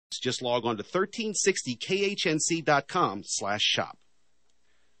Just log on to 1360khnc.com/shop.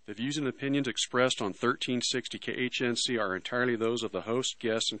 The views and opinions expressed on 1360 KHNC are entirely those of the host,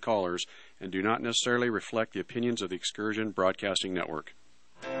 guests, and callers, and do not necessarily reflect the opinions of the Excursion Broadcasting Network.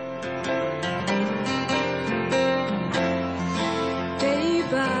 Day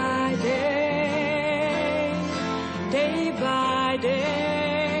by day, day by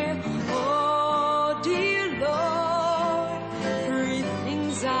day, oh dear Lord, three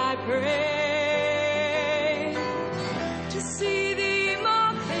things I pray. To see thee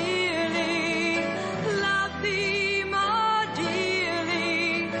more clearly, love thee more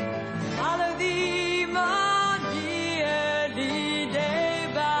dearly, follow thee more dearly, day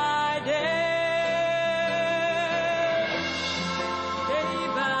by day, day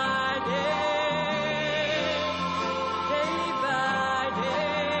by day, day by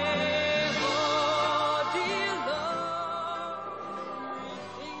day, oh dear Lord, three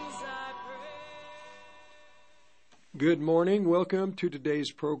things I pray. Good morning. Welcome to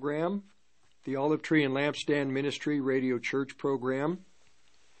today's program, the Olive Tree and Lampstand Ministry Radio Church program.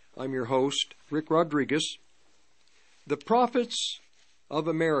 I'm your host, Rick Rodriguez. The prophets of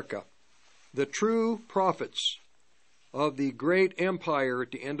America, the true prophets of the great empire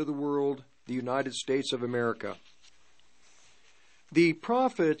at the end of the world, the United States of America. The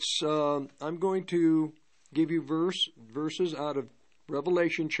prophets, I'm going to give you verses out of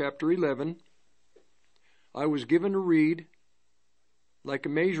Revelation chapter 11. I was given to read like a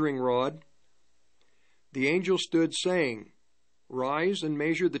measuring rod. The angel stood saying, "Rise and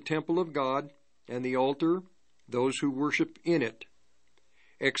measure the temple of God and the altar, those who worship in it.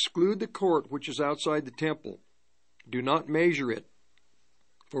 Exclude the court which is outside the temple. Do not measure it,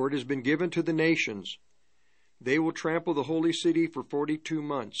 for it has been given to the nations. They will trample the holy city for 42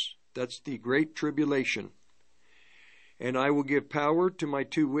 months. That's the great tribulation. And I will give power to my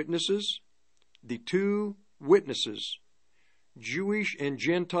two witnesses, the two witnesses, Jewish and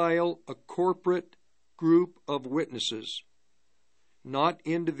Gentile, a corporate group of witnesses, not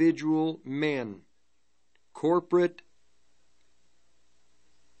individual men, corporate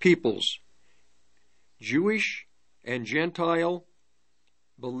peoples, Jewish and Gentile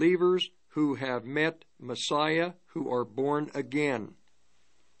believers who have met Messiah, who are born again.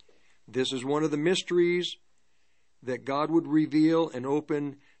 This is one of the mysteries that God would reveal and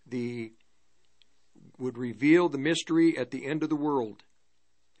would reveal the mystery at the end of the world.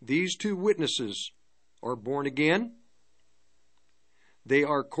 These two witnesses are born again. They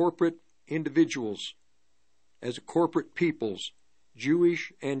are corporate individuals, as corporate peoples,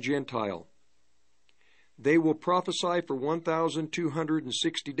 Jewish and Gentile. They will prophesy for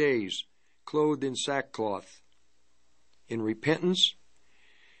 1,260 days, clothed in sackcloth. In repentance,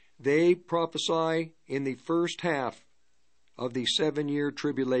 they prophesy in the first half of the 7-year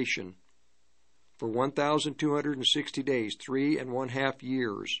tribulation for 1,260 days, 3.5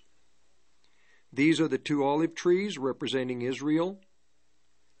 years. These are the two olive trees representing Israel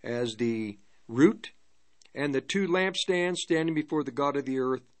as the root, and the two lampstands standing before the God of the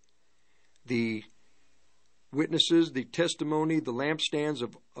earth, the witnesses, the testimony, the lampstands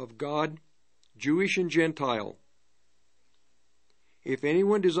of God, Jewish and Gentile. If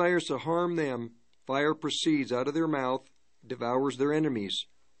anyone desires to harm them, fire proceeds out of their mouth, devours their enemies.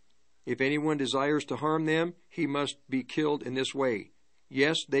 If anyone desires to harm them, he must be killed in this way.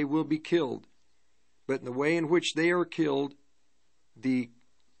 Yes, they will be killed, but in the way in which they are killed, the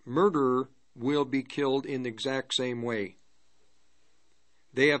murderer will be killed in the exact same way.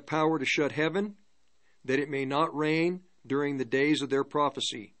 They have power to shut heaven, that it may not rain during the days of their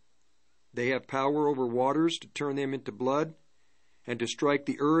prophecy. They have power over waters to turn them into blood, and to strike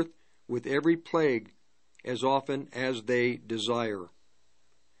the earth with every plague as often as they desire.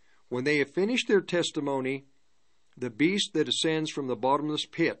 When they have finished their testimony, the beast that ascends from the bottomless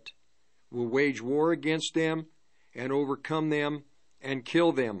pit will wage war against them and overcome them and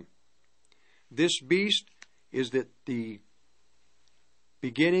kill them. This beast is at the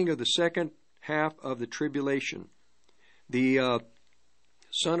beginning of the second half of the tribulation. The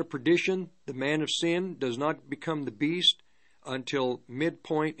son of perdition, the man of sin, does not become the beast until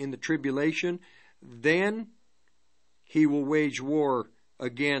midpoint in the tribulation. Then he will wage war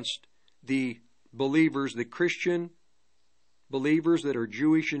against the believers, the Christian believers that are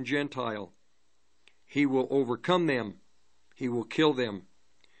Jewish and Gentile. He will overcome them. He will kill them.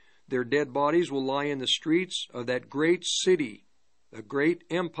 Their dead bodies will lie in the streets of that great city, a great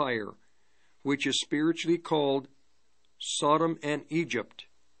empire, which is spiritually called Sodom and Egypt,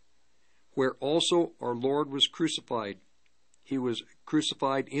 where also our Lord was crucified. He was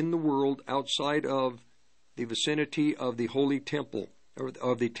crucified in the world outside of the vicinity of the Holy Temple,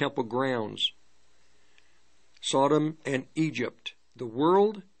 of the temple grounds. Sodom and Egypt, the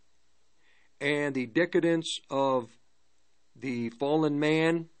world, and the decadence of the fallen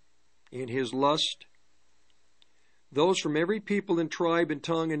man in his lust. Those from every people and tribe and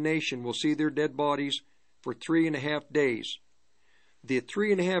tongue and nation will see their dead bodies for 3.5 days. The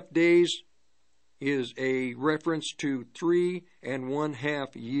 3.5 days is a reference to 3.5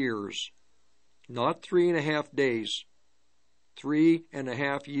 years, not 3.5 days,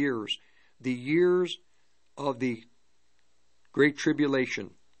 3.5 years, the years of the Great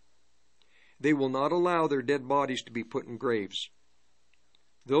Tribulation. They will not allow their dead bodies to be put in graves.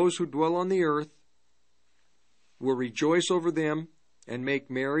 Those who dwell on the earth will rejoice over them and make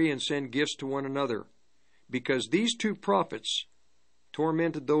merry and send gifts to one another, because these two prophets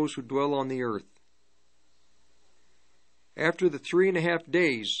tormented those who dwell on the earth. After the 3.5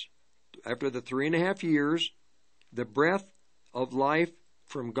 days, after the 3.5 years, the breath of life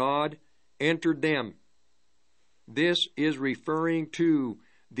from God entered them. This is referring to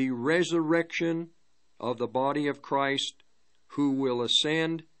the resurrection of the body of Christ, who will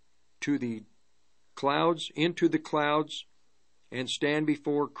ascend to the clouds, into the clouds, and stand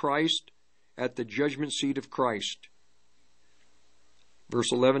before Christ at the judgment seat of Christ.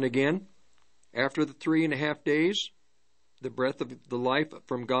 Verse 11 again. After the 3.5 days, the breath of the life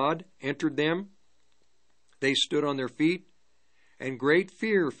from God entered them. They stood on their feet, and great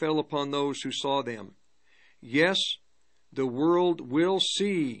fear fell upon those who saw them. Yes, the world will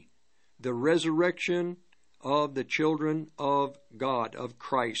see the resurrection of the children of God, of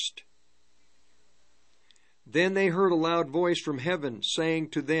Christ. Then they heard a loud voice from heaven saying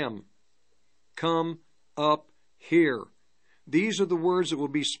to them, "Come up here." These are the words that will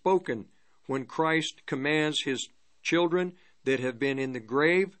be spoken when Christ commands his children that have been in the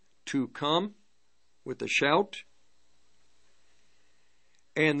grave to come with a shout.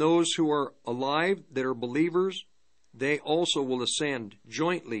 And those who are alive, that are believers, they also will ascend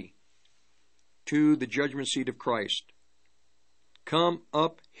jointly to the judgment seat of Christ. Come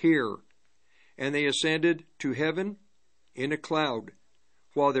up here. And they ascended to heaven in a cloud,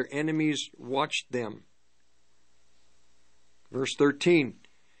 while their enemies watched them. Verse 13,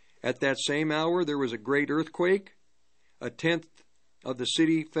 at that same hour there was a great earthquake. 1/10 of the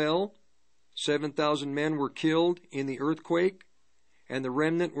city fell. 7,000 men were killed in the earthquake, and the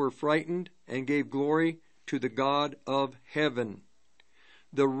remnant were frightened and gave glory to the God of heaven.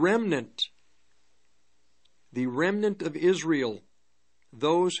 The remnant of Israel,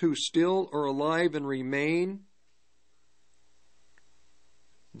 those who still are alive and remain,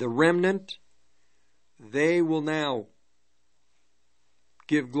 the remnant, they will now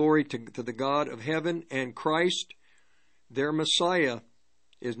give glory to the God of heaven, and Christ, their Messiah,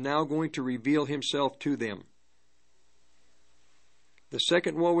 is now going to reveal himself to them. The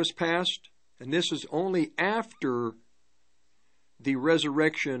second woe is past, and this is only after the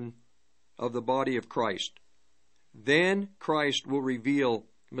resurrection of the body of Christ. Then Christ will reveal,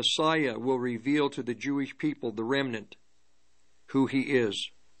 Messiah will reveal to the Jewish people, the remnant, who he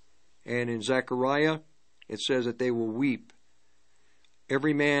is. And in Zechariah, it says that they will weep,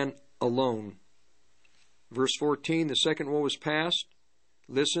 every man alone. Verse 14, the second woe is past.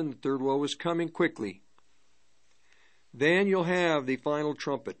 Listen, the third woe is coming quickly. Then you'll have the final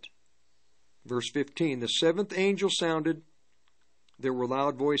trumpet. Verse 15, the seventh angel sounded. There were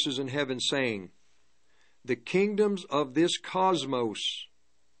loud voices in heaven saying, the kingdoms of this cosmos,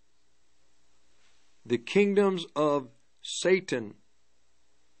 the kingdoms of Satan,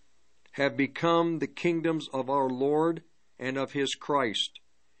 have become the kingdoms of our Lord and of his Christ,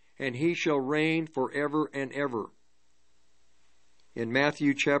 and he shall reign forever and ever. In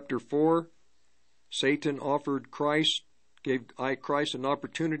Matthew chapter 4, Satan offered Christ, gave Christ an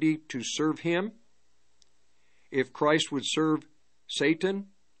opportunity to serve him. If Christ would serve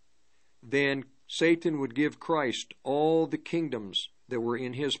Satan, then Satan would give Christ all the kingdoms that were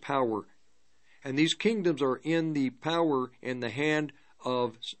in his power. And these kingdoms are in the power in the hand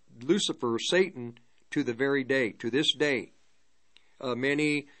of Lucifer, Satan, to the very day, to this day.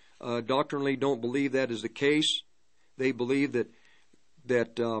 Many doctrinally don't believe that is the case. They believe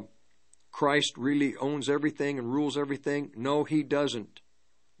that Christ really owns everything and rules everything. No, he doesn't.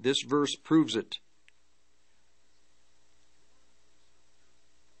 This verse proves it.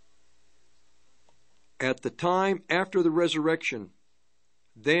 At the time after the resurrection,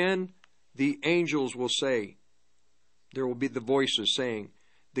 then the angels will say, there will be the voices saying,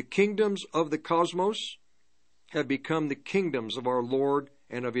 the kingdoms of the cosmos have become the kingdoms of our Lord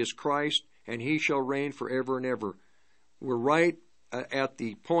and of his Christ, and he shall reign forever and ever. We're right at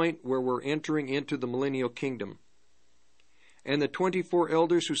the point where we're entering into the millennial kingdom. And the 24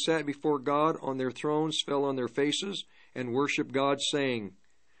 elders who sat before God on their thrones fell on their faces and worshiped God, saying,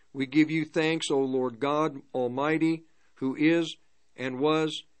 We give you thanks, O Lord God Almighty, who is and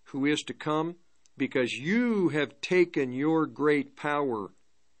was, who is to come, because you have taken your great power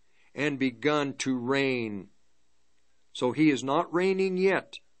and begun to reign. So he is not reigning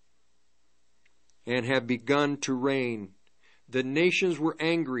yet, and have begun to reign. The nations were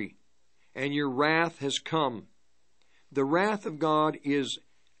angry, and your wrath has come. The wrath of God is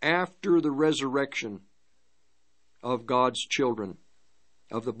after the resurrection of God's children,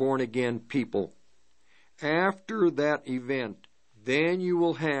 of the born-again people. After that event, then you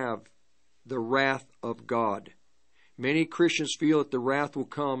will have the wrath of God. Many Christians feel that the wrath will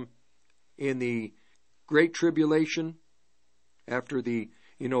come in the Great Tribulation, after the,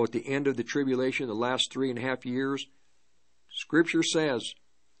 at the end of the tribulation, the last 3.5 years. Scripture says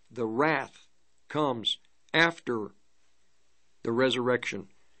the wrath comes after the resurrection.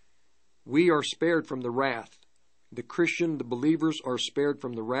 We are spared from the wrath. The Christian, the believers, are spared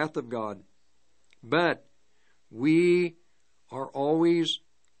from the wrath of God. But we are always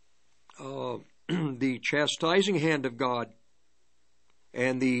the chastising hand of God,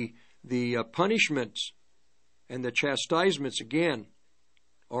 and the punishments and the chastisements, again,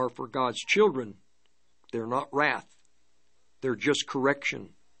 are for God's children. They're not wrath. They're just correction.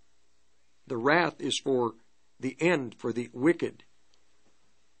 The wrath is for the end, for the wicked.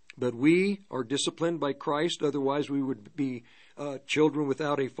 But we are disciplined by Christ, otherwise we would be children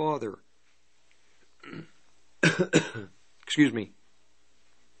without a father. Excuse me.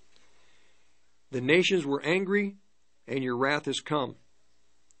 The nations were angry, and your wrath has come.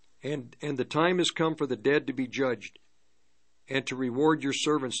 And the time has come for the dead to be judged, and to reward your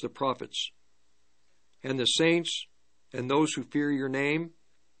servants, the prophets, and the saints, and those who fear your name,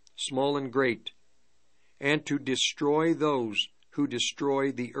 small and great, and to destroy those who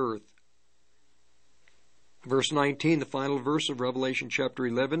destroy the earth. Verse 19, the final verse of Revelation chapter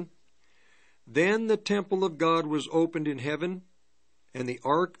 11. Then the temple of God was opened in heaven, and the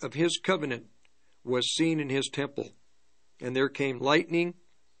ark of his covenant was seen in his temple. And there came lightning,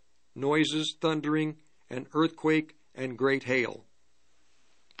 noises, thundering, an earthquake, and great hail.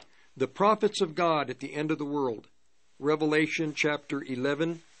 The prophets of God at the end of the world. Revelation chapter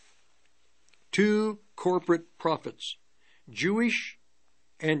 11. 2 corporate prophets, Jewish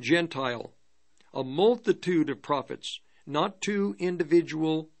and Gentile. A multitude of prophets, not 2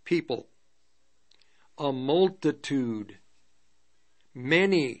 individual people. A multitude.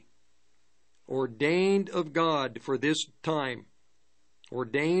 Many ordained of God for this time.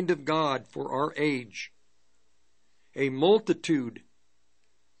 Ordained of God for our age. A multitude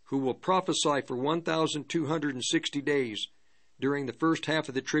who will prophesy for 1,260 days during the first half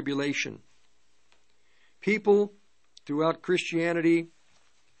of the tribulation. People throughout Christianity,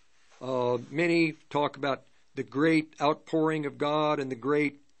 many talk about the great outpouring of God and the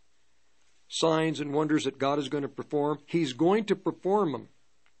great signs and wonders that God is going to perform. He's going to perform them.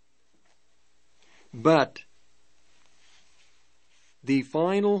 But the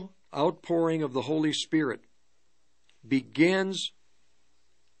final outpouring of the Holy Spirit begins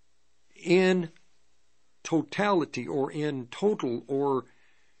in totality, or in total, or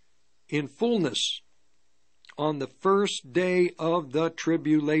in fullness on the first day of the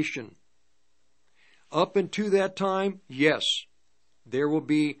tribulation. Up until that time, yes, there will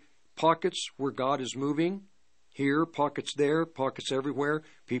be pockets where God is moving. Here, pockets there, pockets everywhere.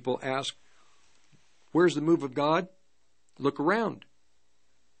 People ask, where's the move of God? Look around.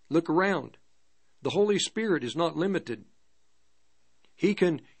 Look around. The Holy Spirit is not limited. He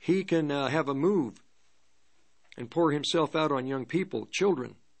can have a move and pour himself out on young people,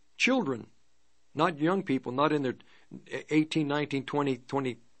 children, not young people, not in their 18, 19, 20,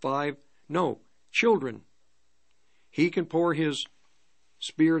 25. No, children. He can pour his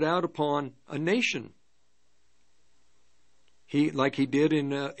Spirit out upon a nation. Like he did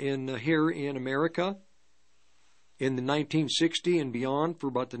here in America in the 1960 and beyond for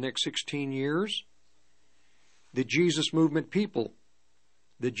about the next 16 years. The Jesus movement people,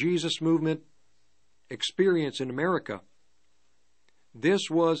 the Jesus movement experience in America. This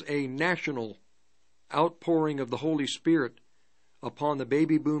was a national outpouring of the Holy Spirit upon the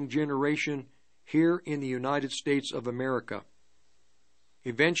baby boom generation here in the United States of America.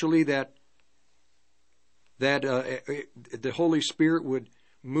 Eventually the Holy Spirit would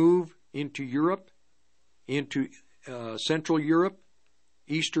move into Europe, into Central Europe,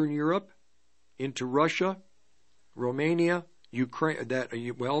 Eastern Europe, into Russia, Romania, Ukraine,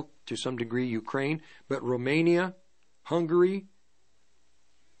 to some degree Ukraine, but Romania, Hungary.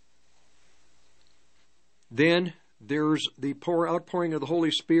 Then There's the outpouring of the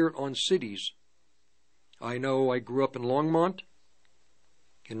Holy Spirit on cities. I know I grew up in Longmont.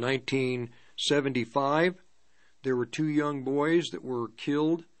 In 1975, there were 2 young boys that were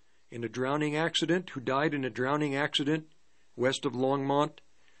killed in a drowning accident, who died in a drowning accident west of Longmont,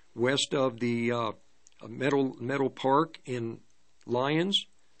 west of the Meadow Park in Lyons.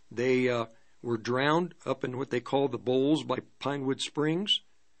 They were drowned up in what they call the bowls by Pinewood Springs.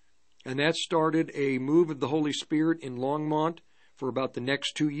 And that started a move of the Holy Spirit in Longmont for about the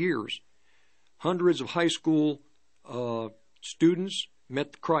next 2 years. Hundreds of high school students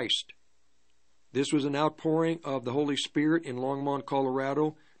met Christ. This was an outpouring of the Holy Spirit in Longmont,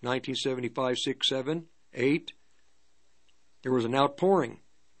 Colorado, 1975, 6, 7, 8. There was an outpouring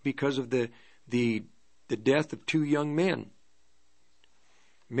because of the death of 2 young men.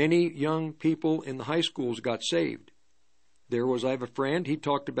 Many young people in the high schools got saved. I have a friend, he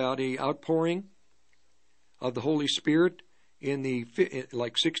talked about a outpouring of the Holy Spirit in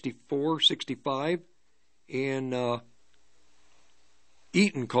like 64, 65 in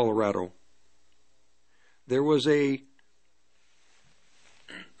Eaton, Colorado. There was an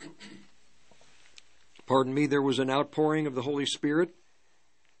outpouring of the Holy Spirit.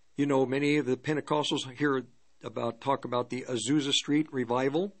 You know, many of the Pentecostals talk about the Azusa Street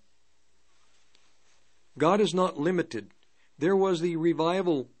revival. God is not limited. There was the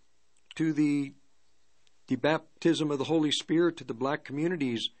revival to the baptism of the Holy Spirit to the black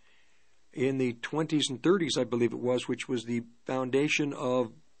communities in the 20s and 30s, I believe it was, which was the foundation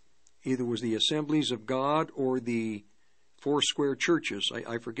of either was the Assemblies of God or the Four Square Churches.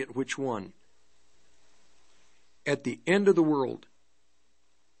 I forget which one. At the end of the world,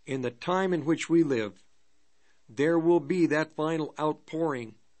 in the time in which we live, there will be that final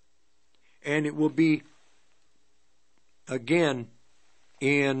outpouring, and it will be again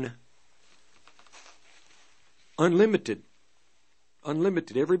in unlimited.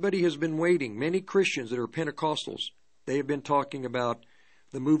 Everybody has been waiting. Many Christians that are Pentecostals, they have been talking about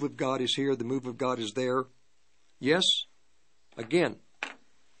the move of God is here, the move of God is there. Yes, again,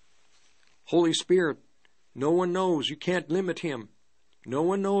 Holy Spirit, no one knows. You can't limit Him. No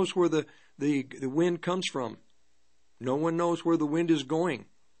one knows where the wind comes from. No one knows where the wind is going.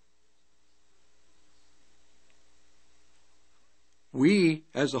 We,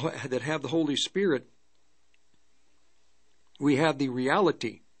 that have the Holy Spirit, we have the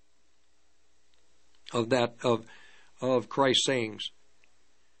reality of Christ's sayings.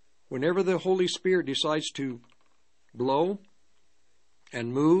 Whenever the Holy Spirit decides to blow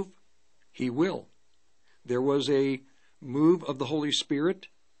and move, He will. There was a move of the Holy Spirit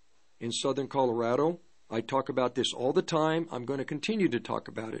in southern Colorado. I talk about this all the time. I'm going to continue to talk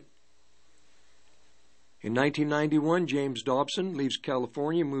about it. In 1991, James Dobson leaves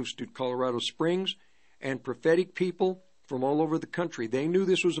California, moves to Colorado Springs, and prophetic people from all over the country, they knew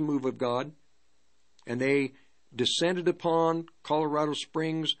this was a move of God, and they descended upon Colorado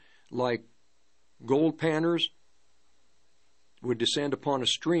Springs like gold panners would descend upon a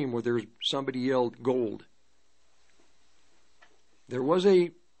stream where somebody yelled gold. There was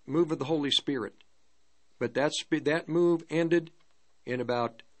a move of the Holy Spirit, but that move ended in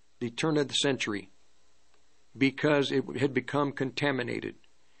about the turn of the century because it had become contaminated.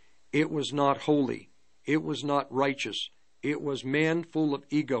 It was not holy. It was not righteous. It was men full of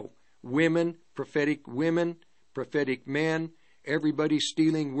ego, women, prophetic men, everybody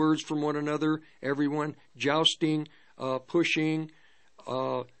stealing words from one another, everyone jousting, pushing,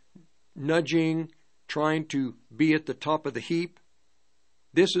 nudging, trying to be at the top of the heap.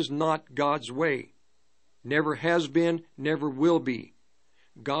 This is not God's way. Never has been, never will be.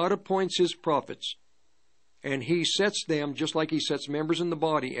 God appoints His prophets, and He sets them just like He sets members in the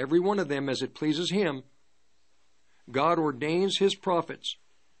body, every one of them as it pleases Him. God ordains His prophets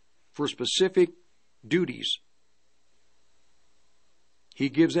for specific duties. He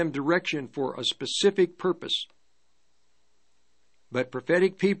gives them direction for a specific purpose. But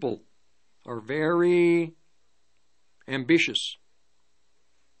prophetic people are very ambitious.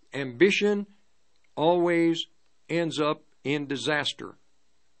 Ambition always ends up in disaster.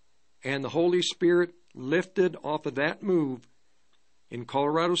 And the Holy Spirit lifted off of that move in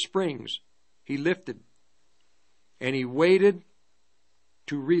Colorado Springs. He lifted. And He waited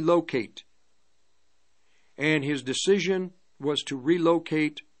to relocate. And His decision was to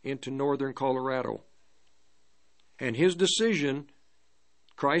relocate into northern Colorado. And His decision,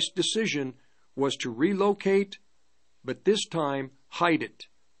 Christ's decision, was to relocate, but this time hide it.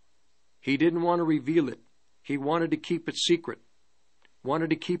 He didn't want to reveal it. He wanted to keep it secret. Wanted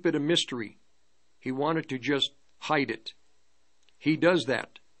to keep it a mystery. He wanted to just hide it. He does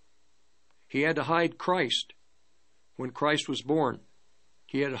that. He had to hide Christ when Christ was born.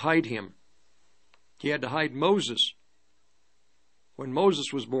 He had to hide him. He had to hide Moses when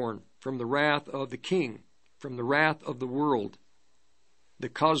Moses was born from the wrath of the king, from the wrath of the world, the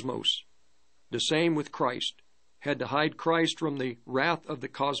cosmos. The same with Christ. Had to hide Christ from the wrath of the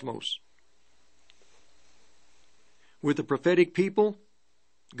cosmos. With the prophetic people,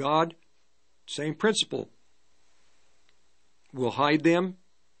 God, same principle, will hide them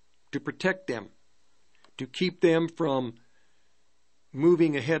to protect them, to keep them from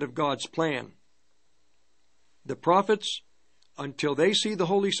moving ahead of God's plan. The prophets, until they see the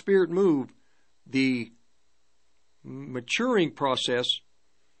Holy Spirit move, the maturing process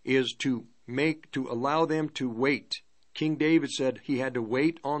is to allow them to wait. King David said he had to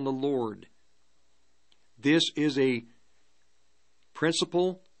wait on the Lord. This is a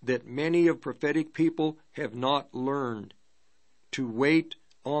principle that many of prophetic people have not learned, to wait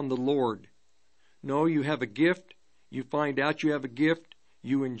on the Lord. No, you have a gift, you find out you have a gift,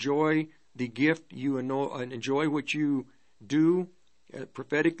 you enjoy the gift, you enjoy what you do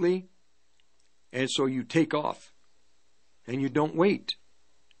prophetically, and so you take off, and you don't wait.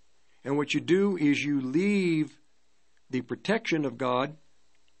 And what you do is you leave the protection of God,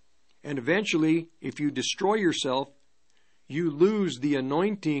 and eventually, if you destroy yourself, you lose the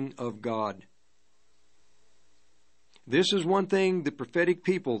anointing of God. This is one thing the prophetic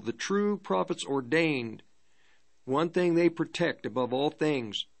people, the true prophets ordained, one thing they protect above all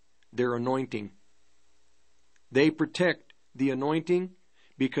things, their anointing. They protect the anointing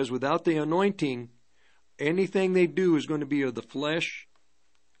because without the anointing, anything they do is going to be of the flesh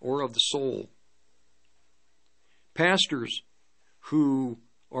or of the soul. Pastors who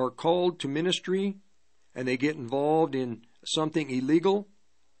are called to ministry and they get involved in something illegal,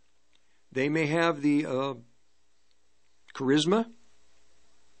 they may have the charisma,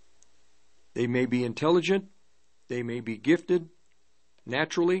 they may be intelligent, they may be gifted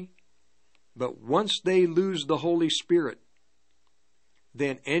naturally, but once they lose the Holy Spirit,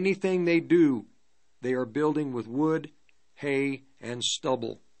 then anything they do, they are building with wood, hay, and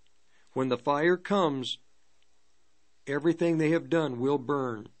stubble. When the fire comes, everything they have done will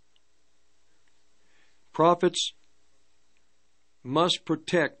burn. Prophets must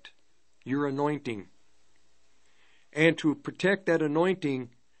protect your anointing. And to protect that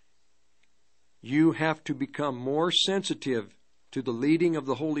anointing, you have to become more sensitive to the leading of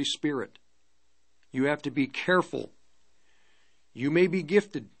the Holy Spirit. You have to be careful. You may be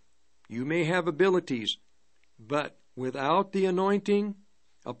gifted. You may have abilities. But without the anointing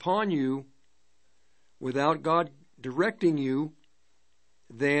upon you, without God directing you,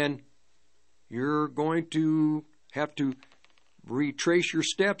 then you're going to have to retrace your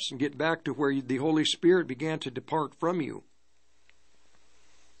steps and get back to where the Holy Spirit began to depart from you.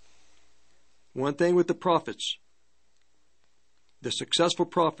 One thing with the prophets, the successful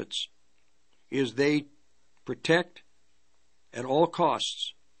prophets, is they protect at all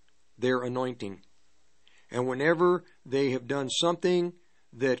costs their anointing. And whenever they have done something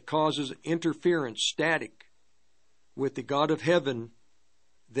that causes interference, static, with the God of heaven,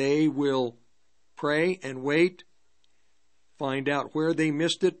 they will pray and wait, find out where they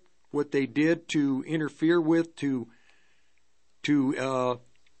missed it, what they did to interfere with, to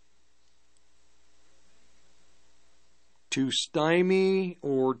stymie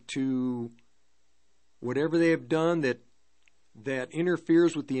or to whatever they have done that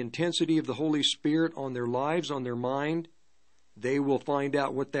interferes with the intensity of the Holy Spirit on their lives, on their mind. They will find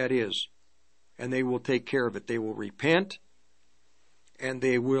out what that is, and they will take care of it. They will repent, and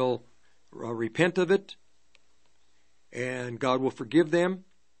they will repent of it, and God will forgive them.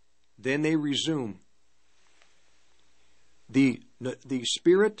 Then they resume. The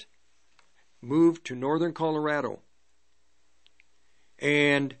Spirit moved to northern Colorado,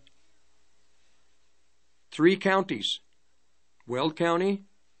 and 3 counties, Weld County,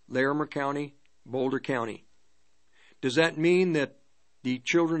 Larimer County, Boulder County. Does that mean that the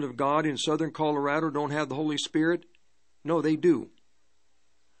children of God in southern Colorado don't have the Holy Spirit? No, they do.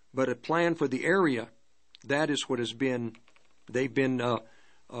 But a plan for the area, that is what the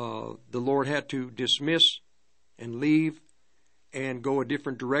Lord had to dismiss and leave and go a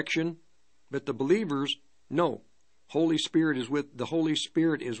different direction. But the believers, no. The Holy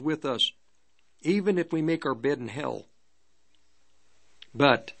Spirit is with us, even if we make our bed in hell.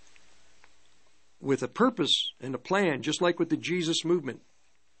 But with a purpose and a plan, just like with the Jesus movement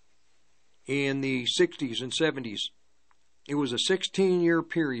in the 60s and 70s. It was a 16-year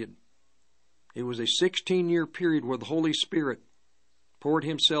period. It was a 16-year period where the Holy Spirit poured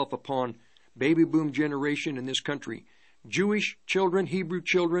himself upon baby boom generation in this country. Jewish children, Hebrew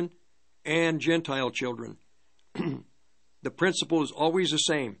children, and Gentile children. the principle is always the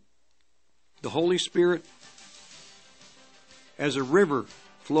same. The Holy Spirit, as a river,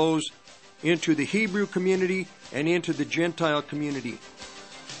 flows into the Hebrew community and into the Gentile community.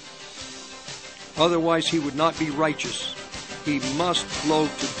 Otherwise, he would not be righteous. He must flow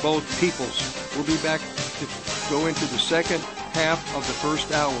to both peoples. We'll be back to go into the second half of the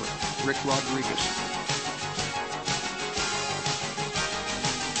first hour. Rick Rodriguez.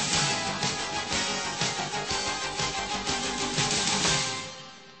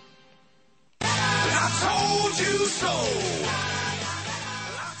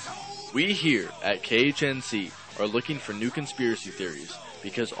 We here at KHNC are looking for new conspiracy theories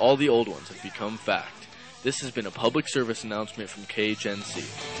because all the old ones have become fact. This has been a public service announcement from KHNC.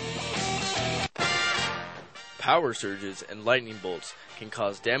 Power surges and lightning bolts can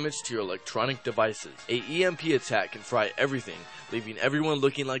cause damage to your electronic devices. A EMP attack can fry everything, leaving everyone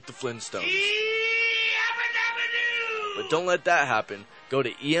looking like the Flintstones. But don't let that happen. Go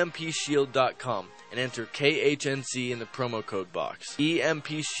to EMPShield.com and enter KHNC in the promo code box. EMP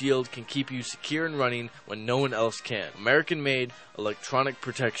Shield can keep you secure and running when no one else can. American-made electronic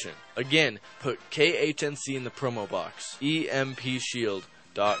protection. Again, put KHNC in the promo box.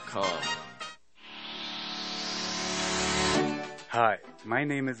 EMPShield.com. Hi, my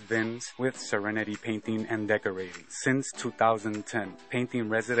name is Vince with Serenity Painting and Decorating. Since 2010, painting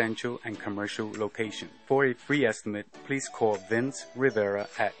residential and commercial locations. For a free estimate, please call Vince Rivera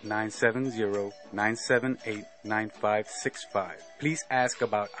at 970-978-9565. Please ask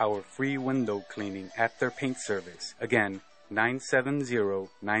about our free window cleaning after paint service. Again,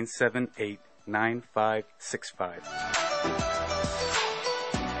 970-978-9565.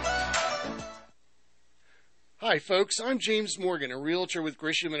 Hi, folks. I'm James Morgan, a realtor with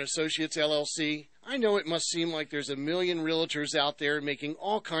Grisham & Associates, LLC. I know it must seem like there's a million realtors out there making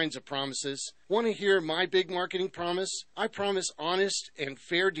all kinds of promises. Want to hear my big marketing promise? I promise honest and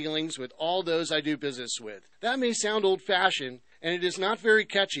fair dealings with all those I do business with. That may sound old-fashioned, and it is not very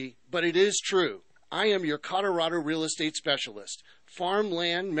catchy, but it is true. I am your Colorado real estate specialist. Farm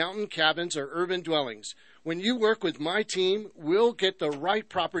land, mountain cabins, or urban dwellings. When you work with my team, we'll get the right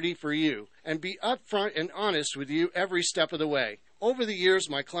property for you and be upfront and honest with you every step of the way. Over the years,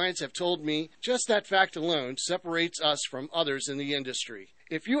 my clients have told me just that fact alone separates us from others in the industry.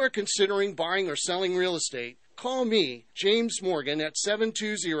 If you are considering buying or selling real estate, call me, James Morgan, at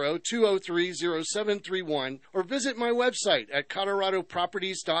 720-203-0731 or visit my website at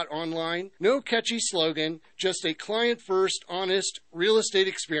coloradoproperties.online. No catchy slogan, just a client-first, honest real estate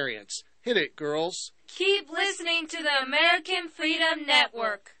experience. Hit it, girls. Keep listening to the American Freedom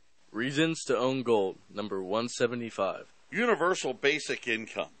Network. Reasons to own gold, number 175. Universal basic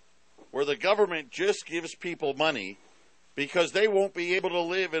income, where the government just gives people money because they won't be able to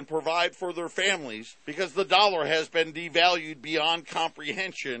live and provide for their families because the dollar has been devalued beyond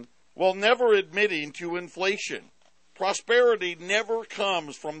comprehension, while never admitting to inflation. Prosperity never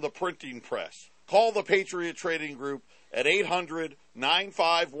comes from the printing press. Call the Patriot Trading Group at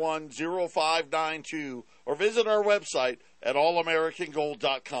 800-951-0592 or visit our website at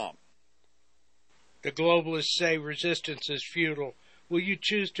allamericangold.com. The globalists say resistance is futile. Will you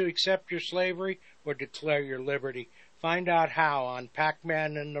choose to accept your slavery or declare your liberty? Find out how on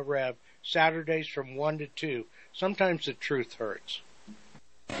Pac-Man and the Rev, Saturdays from 1 to 2. Sometimes the truth hurts.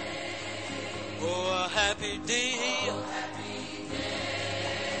 Oh, a happy day. Oh, happy day.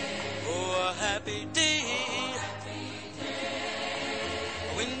 Oh, a happy day.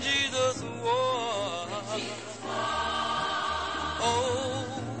 When Jesus was. Oh,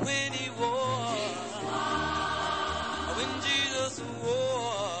 when he was. When Jesus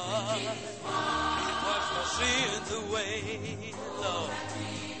was. He washed my sins away, Lord.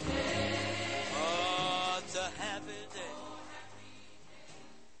 Oh, it's a happy day.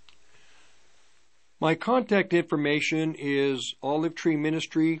 My contact information is Olive Tree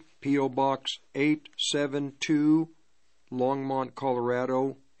Ministry, P.O. Box 872, Longmont,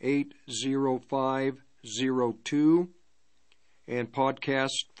 Colorado 80502. And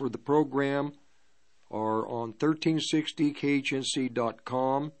podcasts for the program are on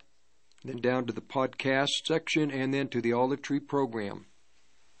 1360khnc.com, then down to the podcast section, and then to the Olive Tree program.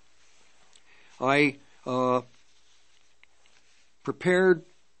 I prepared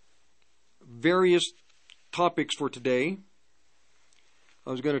various topics for today.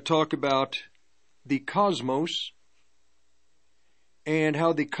 I was going to talk about the cosmos and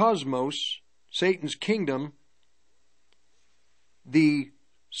how the cosmos, Satan's kingdom, the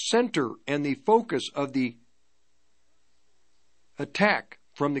center and the focus of the attack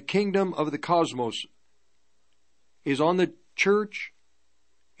from the kingdom of the cosmos is on the church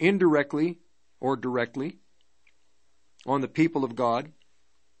indirectly or directly, on the people of God,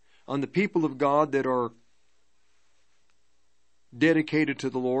 on the people of God that are dedicated to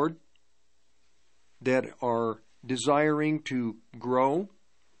the Lord, that are desiring to grow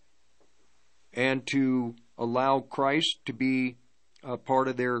and to allow Christ to be a part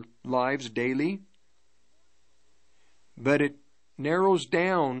of their lives daily. But it narrows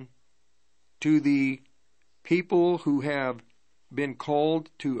down to the people who have been called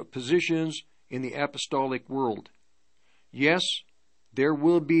to positions in the apostolic world. Yes, there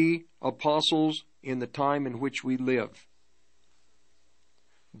will be apostles in the time in which we live.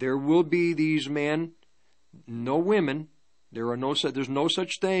 There will be these men, no women. There's no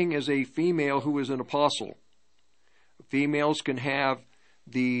such thing as a female who is an apostle. Females can have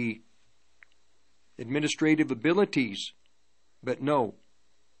the administrative abilities, but no,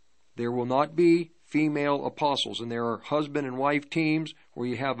 there will not be female apostles. And there are husband and wife teams where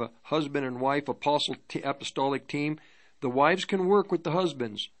you have a husband and wife apostolic team. The wives can work with the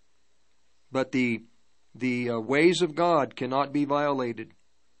husbands, but the ways of God cannot be violated.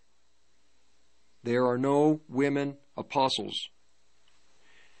 There are no women apostles.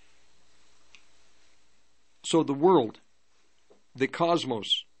 So the world, the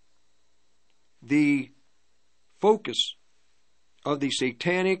cosmos, the focus of the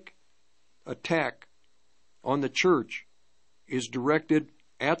satanic attack on the church is directed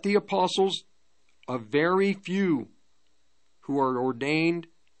at the apostles, a very few who are ordained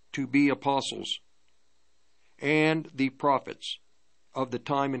to be apostles, and the prophets of the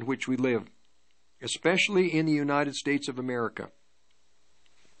time in which we live, especially in the United States of America.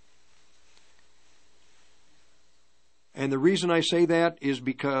 And the reason I say that is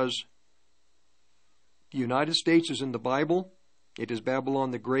because the United States is in the Bible. It is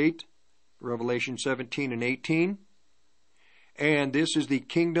Babylon the Great, Revelation 17 and 18. And this is the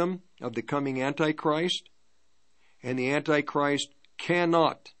kingdom of the coming Antichrist. And the Antichrist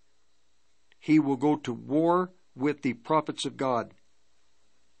cannot. He will go to war with the prophets of God.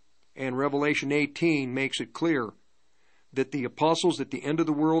 And Revelation 18 makes it clear that the apostles at the end of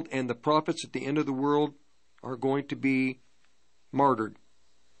the world and the prophets at the end of the world are going to be martyred.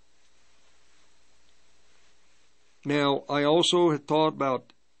 Now, I also had thought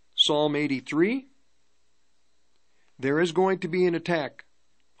about Psalm 83. There is going to be an attack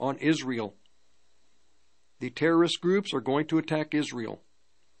on Israel. The terrorist groups are going to attack Israel.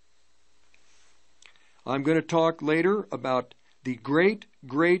 I'm going to talk later about the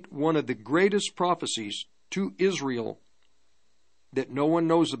one of the greatest prophecies to Israel that no one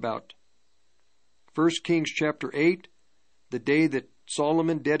knows about. 1 Kings chapter 8, the day that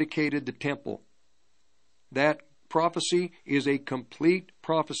Solomon dedicated the temple. That prophecy is a complete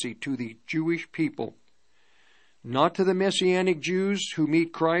prophecy to the Jewish people. Not to the Messianic Jews who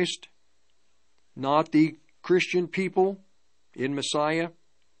meet Christ, not the Christian people in Messiah,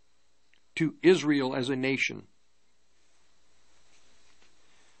 to Israel as a nation.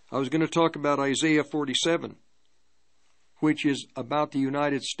 I was going to talk about Isaiah 47, which is about the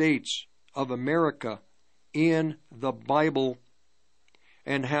United States of America in the Bible,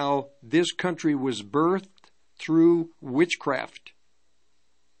 and how this country was birthed through witchcraft,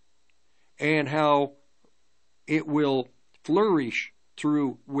 and how it will flourish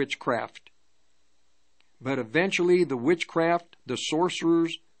through witchcraft. But eventually the witchcraft, the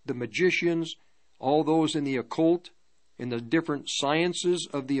sorcerers, the magicians, all those in the occult, in the different sciences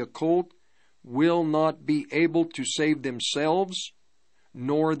of the occult, will not be able to save themselves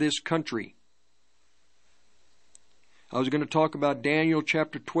nor this country. I was going to talk about Daniel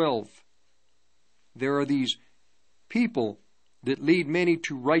chapter 12. There are these people that lead many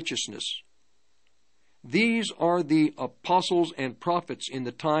to righteousness. These are the apostles and prophets in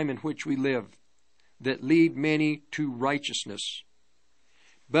the time in which we live that lead many to righteousness.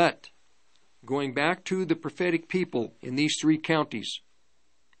 But going back to the prophetic people in these three counties,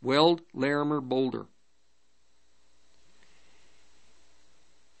 Weld, Larimer, Boulder,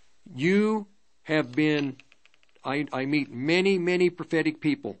 you have been, I meet many prophetic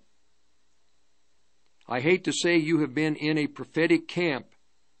people. I hate to say you have been in a prophetic camp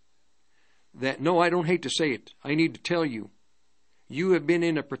no, I don't hate to say it. I need to tell you. You have been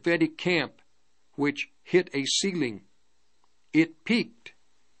in a prophetic camp which hit a ceiling. It peaked.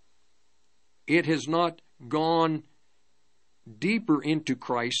 It has not gone deeper into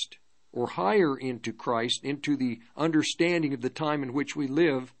Christ or higher into Christ, into the understanding of the time in which we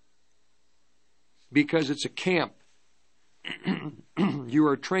live, because it's a camp. You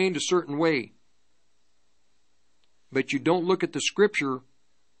are trained a certain way, but you don't look at the Scripture,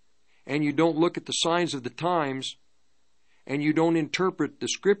 and you don't look at the signs of the times, and you don't interpret the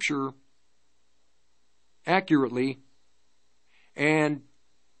Scripture accurately, And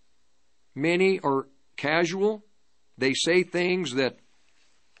many are casual. They say things that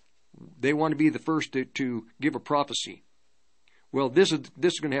they want to be the first to give a prophecy. Well, this is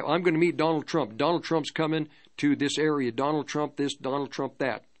going to happen. I'm going to meet Donald Trump. Donald Trump's coming to this area. Donald Trump this, Donald Trump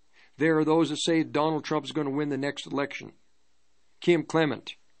that. There are those that say Donald Trump is going to win the next election. Kim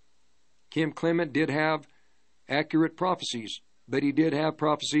Clement. Kim Clement did have accurate prophecies, but he did have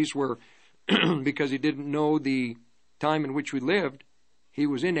prophecies where, because he didn't know the time in which we lived, he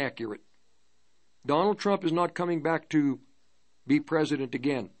was inaccurate. Donald Trump is not coming back to be president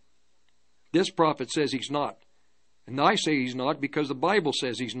again. This prophet says he's not. And I say he's not because the Bible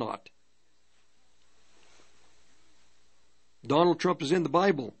says he's not. Donald Trump is in the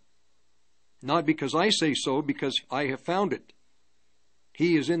Bible. Not because I say so, because I have found it.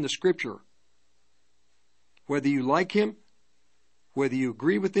 He is in the Scripture. Whether you like him, whether you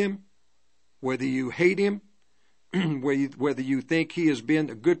agree with him, whether you hate him, whether you think he has been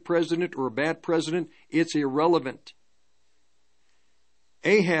a good president or a bad president, it's irrelevant.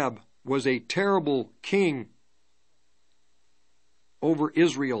 Ahab was a terrible king over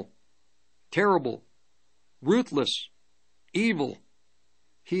Israel. Terrible, ruthless, evil.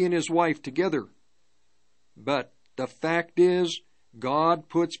 He and his wife together. But the fact is, God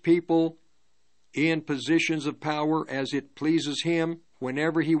puts people in positions of power as it pleases him.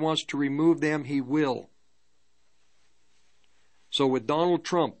 Whenever he wants to remove them, he will. So with Donald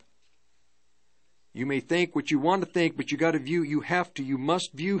Trump, you may think what you want to think, but you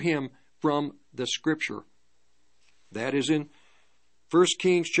must view him from the Scripture. That is in 1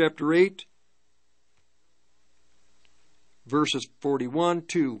 Kings chapter 8, verses 41,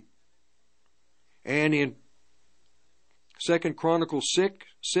 2. And in 2 Chronicles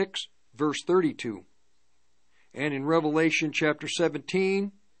 6, verse 32. And in Revelation chapter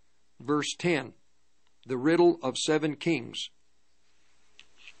 17, verse 10. The riddle of 7 kings.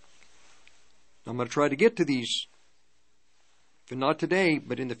 I'm going to try to get to these, if not today,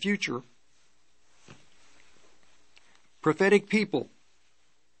 but in the future. Prophetic people,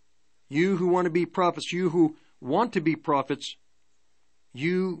 you who want to be prophets, you who want to be prophets,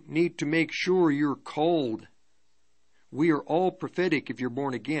 you need to make sure you're called. We are all prophetic if you're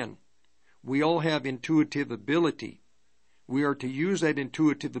born again. We all have intuitive ability. We are to use that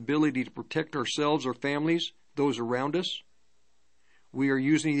intuitive ability to protect ourselves, our families, those around us. We are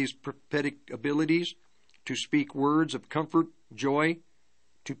using these prophetic abilities to speak words of comfort, joy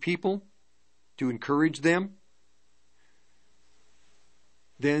to people, to encourage them.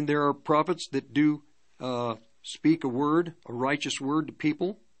 Then there are prophets that do speak a word, a righteous word to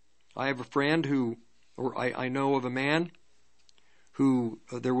people. I have a friend I know of a man who,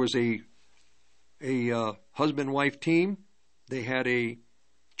 there was a husband-wife team. They had a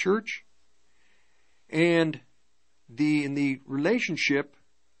church, and in the relationship,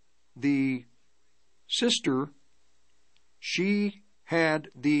 the sister, she had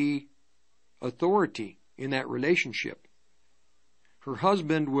the authority in that relationship. Her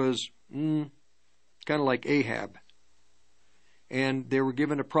husband was kind of like Ahab, and they were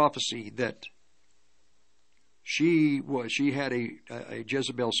given a prophecy that she had a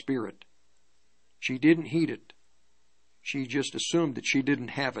Jezebel spirit. She didn't heed it. She just assumed that she didn't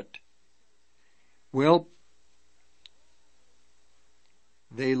have it. Well,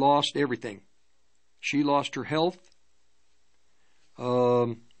 they lost everything. She lost her health.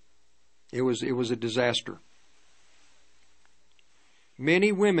 It was a disaster.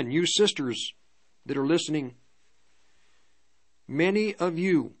 Many women, you sisters that are listening, many of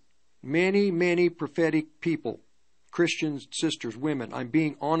you, many prophetic people, Christian sisters, women, I'm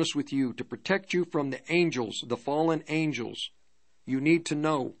being honest with you, to protect you from the angels, the fallen angels. You need to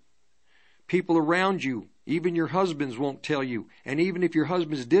know. People around you, even your husbands won't tell you. And even if your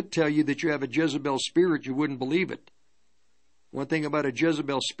husbands did tell you that you have a Jezebel spirit, you wouldn't believe it. One thing about a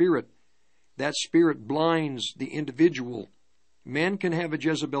Jezebel spirit, that spirit blinds the individual. Men can have a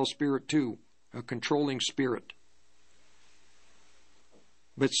Jezebel spirit too, a controlling spirit.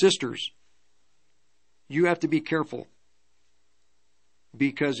 But sisters, you have to be careful.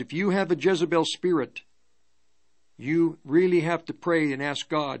 Because if you have a Jezebel spirit, you really have to pray and ask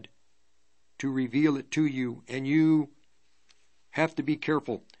God to reveal it to you, and you have to be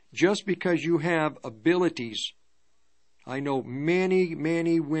careful. Just because you have abilities, I know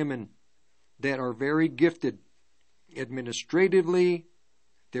many women that are very gifted administratively,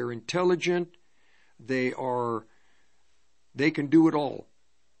 they're intelligent, they can do it all.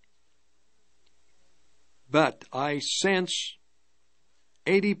 But I sense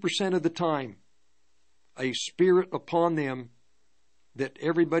 80% of the time a spirit upon them that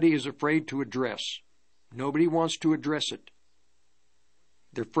everybody is afraid to address. Nobody wants to address it.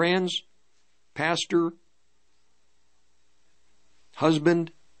 their friends, pastor,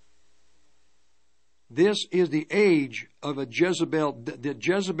 husband. This is the age of a Jezebel, the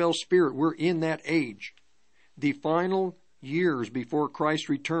Jezebel spirit. We're in that age. The final years before Christ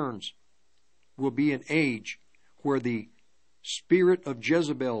returns will be an age where the spirit of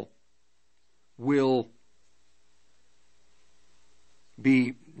Jezebel will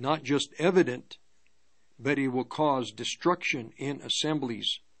be not just evident, but it will cause destruction in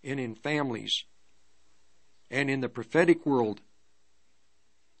assemblies and in families and in the prophetic world.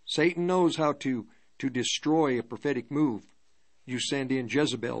 Satan knows how to destroy a prophetic move. You send in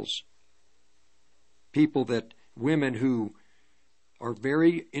Jezebels, women who are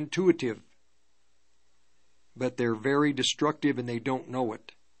very intuitive, but they're very destructive and they don't know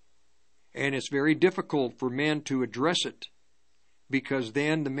it. And it's very difficult for men to address it, because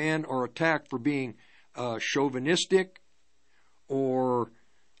then the men are attacked for being chauvinistic or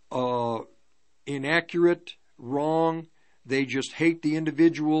inaccurate, wrong. They just hate the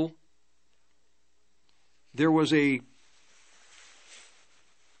individual. There was a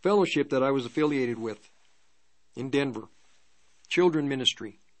fellowship that I was affiliated with in Denver, children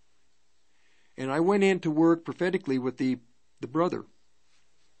ministry. And I went in to work prophetically with the brother.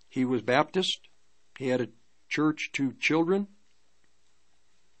 He was Baptist. He had a church to children.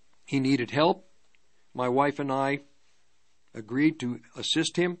 He needed help. My wife and I agreed to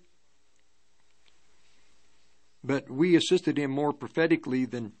assist him. But we assisted him more prophetically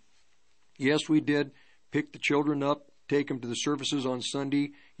than, yes, we did pick the children up, take them to the services on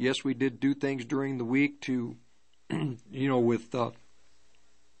Sunday. Yes, we did do things during the week to, with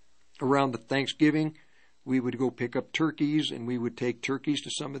around the Thanksgiving, we would go pick up turkeys, and we would take turkeys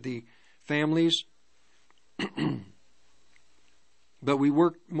to some of the families. But we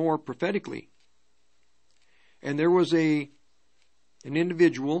worked more prophetically. And there was an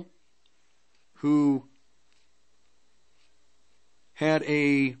individual who had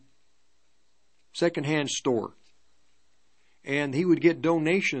a secondhand store. And he would get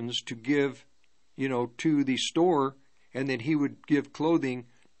donations to give, to the store, and then he would give clothing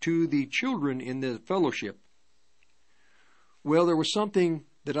to the children in the fellowship. Well, there was something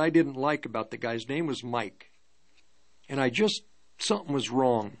that I didn't like about the guy's name was Mike. And something was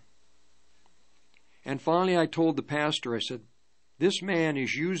wrong. And finally I told the pastor, I said, this man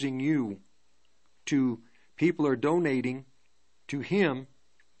is using you people are donating to him,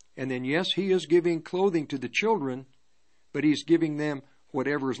 and then yes, he is giving clothing to the children, but he's giving them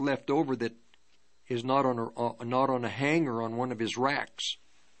whatever is left over that is not on a hanger on one of his racks.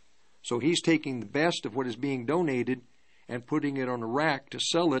 So he's taking the best of what is being donated and putting it on a rack to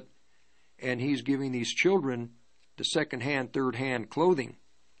sell it, and he's giving these children the second-hand, third-hand clothing.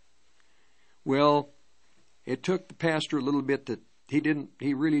 Well, it took the pastor a little bit that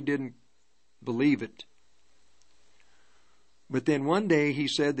he really didn't believe it. But then one day he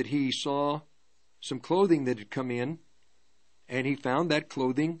said that he saw some clothing that had come in, and he found that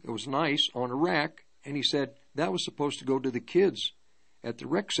clothing, it was nice, on a rack, and he said that was supposed to go to the kids at the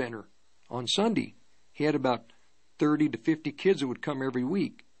rec center on Sunday. He had about 30 to 50 kids that would come every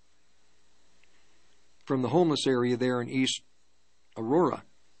week from the homeless area there in East Aurora.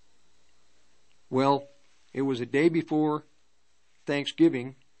 Well, it was a day before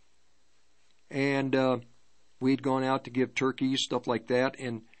Thanksgiving, and we'd gone out to give turkeys, stuff like that,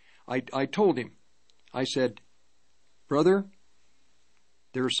 and I told him, I said, brother,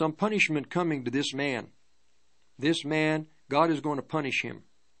 there is some punishment coming to this man. This man, God is going to punish him.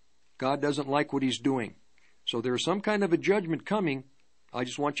 God doesn't like what he's doing. So there's some kind of a judgment coming. I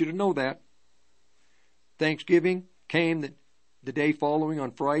just want you to know that. Thanksgiving came the day following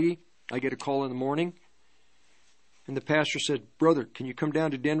on Friday. I get a call in the morning. And the pastor said, brother, can you come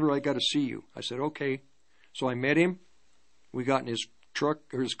down to Denver? I got to see you. I said, okay. So I met him. We got in his truck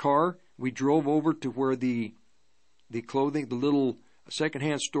or his car. We drove over to where the clothing, the little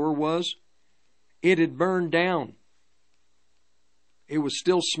secondhand store was. It had burned down. It was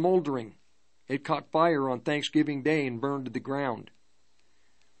still smoldering. It caught fire on Thanksgiving Day and burned to the ground.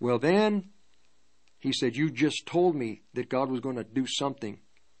 Well, then, he said, you just told me that God was going to do something.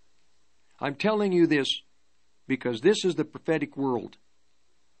 I'm telling you this because this is the prophetic world.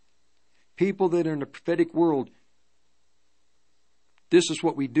 People that are in the prophetic world, this is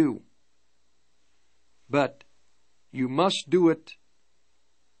what we do. But you must do it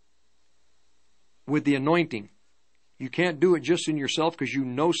with the anointing. You can't do it just in yourself because you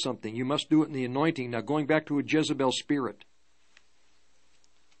know something. You must do it in the anointing. Now, going back to a Jezebel spirit.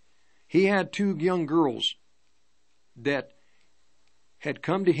 He had 2 young girls that had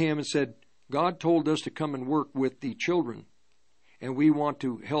come to him and said, God told us to come and work with the children. and we want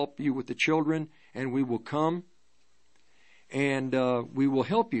to help you with the children, and we will come, and we will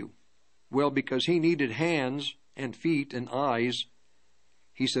help you. Well, because he needed hands and feet and eyes,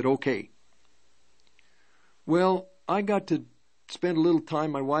 he said, okay. Well, I got to spend a little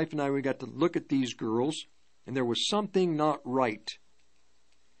time, my wife and I, we got to look at these girls, and there was something not right.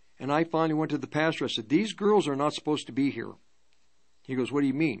 And I finally went to the pastor. I said, these girls are not supposed to be here. He goes, what do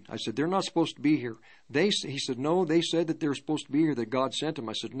you mean? I said, they're not supposed to be here. He said, no, they said that they're supposed to be here, that God sent them.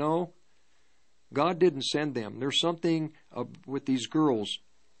 I said, no, God didn't send them. There's something with these girls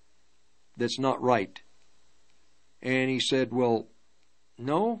that's not right. And he said, well,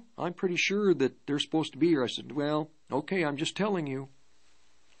 no, I'm pretty sure that they're supposed to be here. I said, well, okay, I'm just telling you.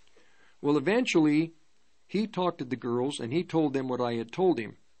 Well, eventually, he talked to the girls, and he told them what I had told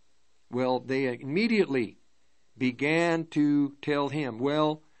him. Well, they immediately began to tell him,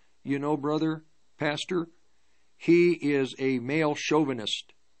 well, you know, brother, pastor, he is a male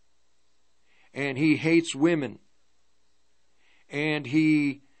chauvinist, and he hates women, and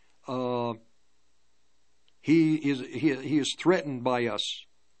he is threatened by us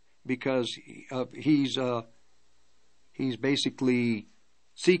because he's basically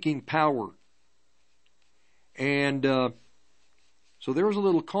seeking power. And so there was a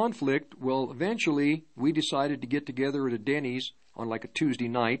little conflict. Well, eventually we decided to get together at a Denny's on like a Tuesday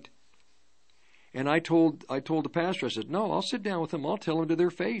night. And I told the pastor, I said, no, I'll sit down with them. I'll tell them to their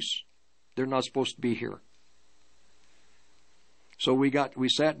face they're not supposed to be here. So we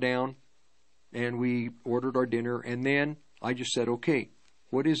sat down and we ordered our dinner, and then I just said, okay,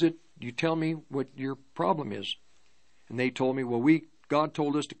 what is it? You tell me what your problem is. And they told me, well, God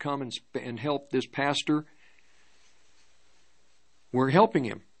told us to come and help this pastor. We're helping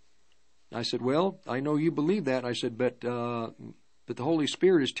him. I said, well, I know you believe that. I said, but the Holy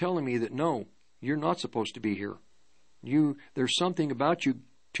Spirit is telling me that no, you're not supposed to be here. There's something about you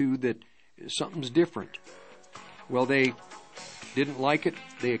two that something's different. Well, they didn't like it.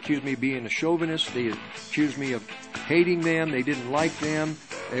 They accused me of being a chauvinist. They accused me of hating them. They didn't like them.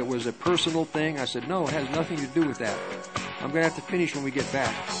 It was a personal thing. I said, no, it has nothing to do with that. I'm going to have to finish when we get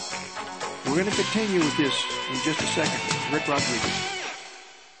back. We're going to continue with this in just a second. Rick Rodriguez.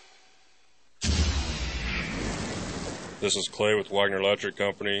 This is Clay with Wagner Electric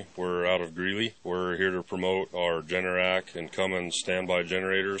Company. We're out of Greeley. We're here to promote our Generac and Cummins standby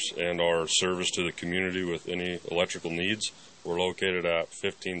generators and our service to the community with any electrical needs. We're located at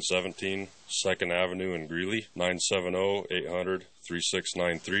 1517 2nd Avenue in Greeley,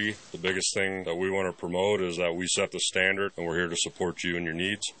 970-800-3693. The biggest thing that we want to promote is that we set the standard, and we're here to support you and your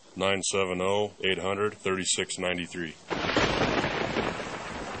needs. 970-800-3693.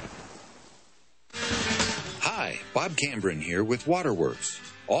 Hi, Bob Cambron here with Waterworks.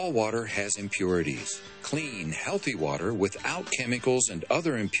 All water has impurities. Clean, healthy water without chemicals and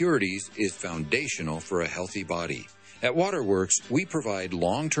other impurities is foundational for a healthy body. At Waterworks, we provide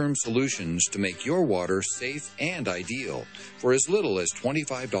long-term solutions to make your water safe and ideal for as little as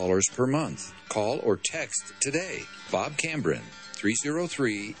 $25 per month. Call or text today. Bob Cambron,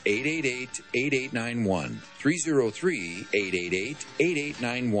 303-888-8891.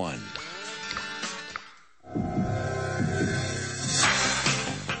 303-888-8891.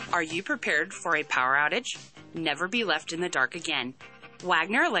 Are you prepared for a power outage? Never be left in the dark again.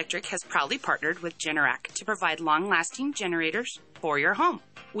 Wagner Electric has proudly partnered with Generac to provide long-lasting generators for your home.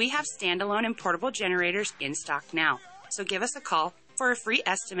 We have standalone and portable generators in stock now, so give us a call for a free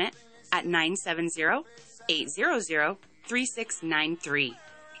estimate at 970-800-3693.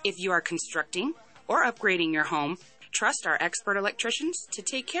 If you are constructing or upgrading your home, trust our expert electricians to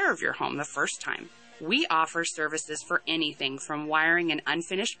take care of your home the first time. We offer services for anything from wiring an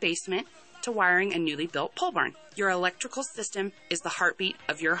unfinished basement to wiring a newly built pole barn. Your electrical system is the heartbeat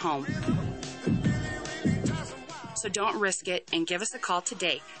of your home. So don't risk it and give us a call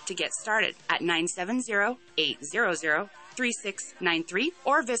today to get started at 970-800-3693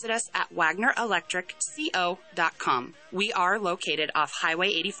 or visit us at WagnerElectricCO.com. We are located off Highway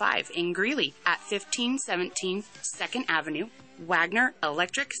 85 in Greeley at 1517 2nd Avenue. Wagner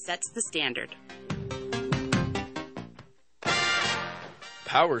Electric sets the standard.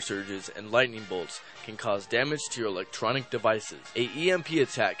 Power surges and lightning bolts can cause damage to your electronic devices. A EMP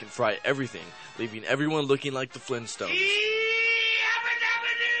attack can fry everything, leaving everyone looking like the Flintstones.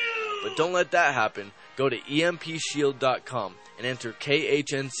 But don't let that happen. Go to EMPShield.com and enter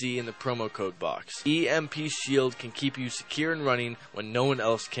KHNC in the promo code box. EMP Shield can keep you secure and running when no one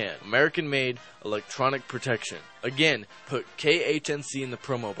else can. American-made electronic protection. Again, put KHNC in the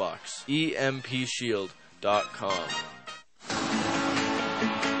promo box. EMPShield.com.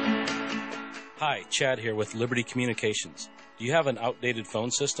 Hi, Chad here with Liberty Communications. Do you have an outdated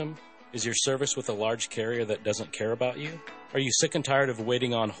phone system? Is your service with a large carrier that doesn't care about you? Are you sick and tired of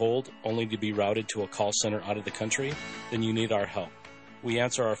waiting on hold only to be routed to a call center out of the country? Then you need our help. We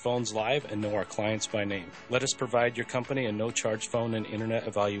answer our phones live and know our clients by name. Let us provide your company a no-charge phone and internet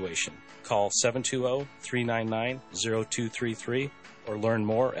evaluation. Call 720-399-0233 or learn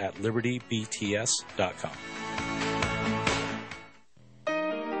more at libertybts.com.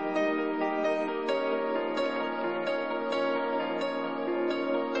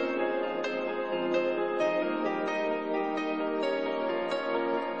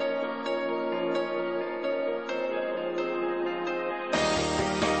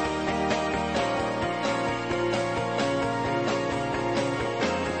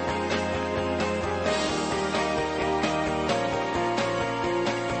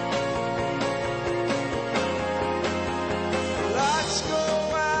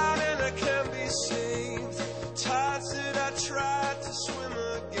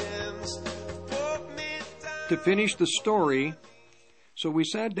 To finish the story, so we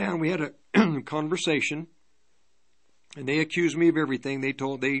sat down, we had a conversation, and they accused me of everything. They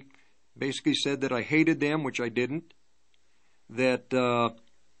basically said that I hated them, which I didn't, that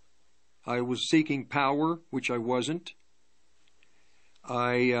I was seeking power, which I wasn't,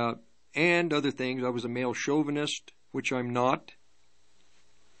 and other things. I was a male chauvinist, which I'm not.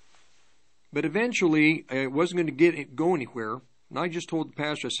 But eventually, I wasn't going to go anywhere, and I just told the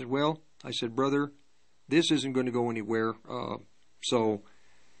pastor, I said, brother, this isn't going to go anywhere. So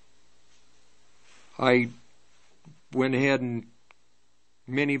I went ahead and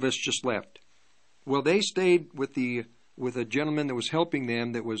many of us just left. Well, they stayed with a gentleman that was helping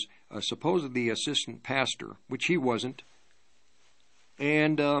them that was supposedly assistant pastor, which he wasn't.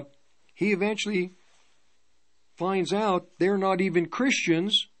 And he eventually finds out they're not even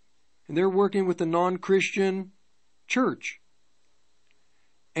Christians, and they're working with a non-Christian church.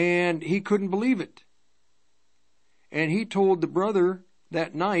 And he couldn't believe it. And he told the brother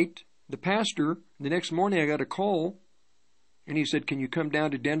that night, the pastor, the next morning I got a call, and he said, can you come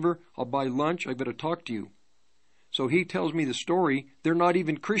down to Denver? I'll buy lunch. I've got to talk to you. So he tells me the story. They're not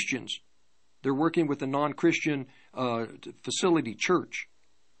even Christians. They're working with a non-Christian facility church.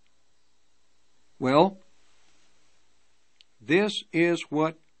 Well, this is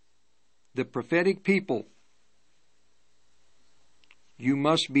what the prophetic people, you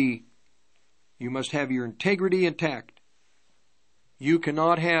must have your integrity intact. You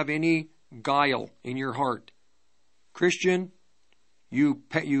cannot have any guile in your heart. Christian, you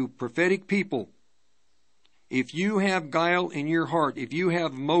prophetic people, if you have guile in your heart, if you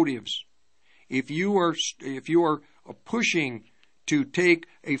have motives, if you are pushing to take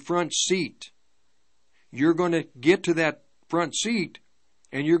a front seat, you're going to get to that front seat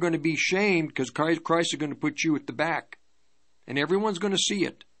and you're going to be shamed because Christ is going to put you at the back. And everyone's going to see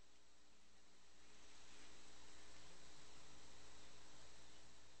it.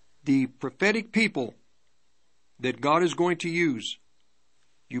 The prophetic people that God is going to use,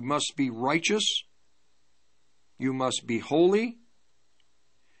 you must be righteous. You must be holy.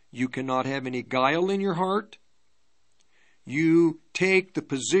 You cannot have any guile in your heart. You take the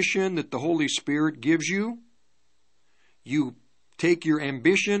position that the Holy Spirit gives you. You take your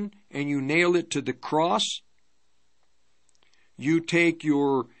ambition and you nail it to the cross. You take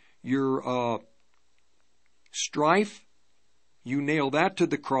your strife, you nail that to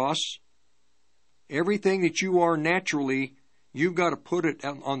the cross. Everything that you are naturally, you've got to put it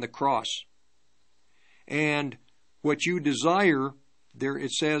on the cross. And what you desire, there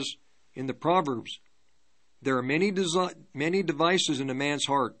it says in the Proverbs, there are many devices in a man's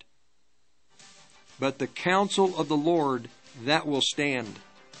heart, but the counsel of the Lord, that will stand.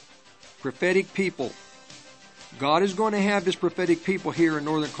 Prophetic people. God is going to have His prophetic people here in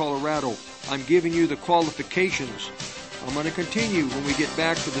northern Colorado. I'm giving you the qualifications. I'm going to continue when we get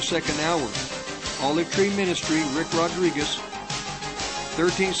back to the second hour. Olive Tree Ministry, Rick Rodriguez,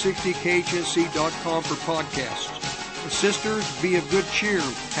 1360khnc.com for podcasts. And sisters, be of good cheer.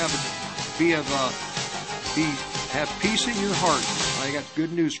 Have peace in your heart. I got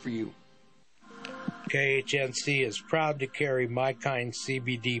good news for you. KHNC is proud to carry My Kind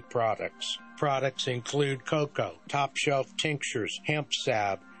CBD products. Products include cocoa, top shelf tinctures, hemp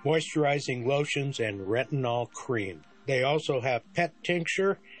salve, moisturizing lotions, and retinol cream. They also have pet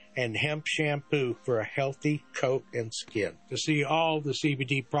tincture and hemp shampoo for a healthy coat and skin. To see all the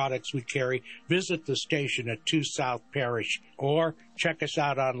CBD products we carry, visit the station at 2 South Parish or check us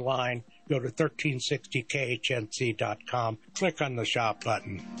out online. Go to 1360khnc.com. Click on the shop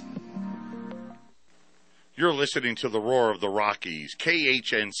button. You're listening to the Roar of the Rockies,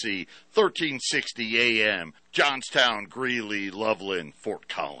 KHNC, 1360 AM, Johnstown, Greeley, Loveland, Fort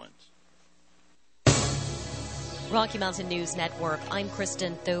Collins. Rocky Mountain News Network, I'm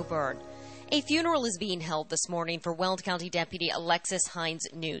Kristen Thoburn. A funeral is being held this morning for Weld County Deputy Alexis Hines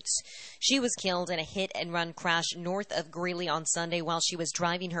Newts. She was killed in a hit-and-run crash north of Greeley on Sunday while she was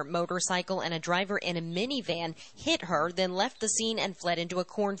driving her motorcycle, and a driver in a minivan hit her, then left the scene and fled into a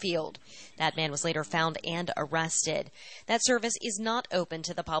cornfield. That man was later found and arrested. That service is not open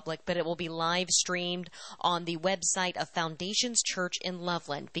to the public, but it will be live-streamed on the website of Foundations Church in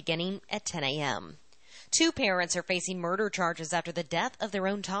Loveland beginning at 10 a.m. Two parents are facing murder charges after the death of their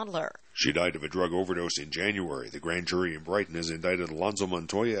own toddler. She died of a drug overdose in January. The grand jury in Brighton has indicted Alonzo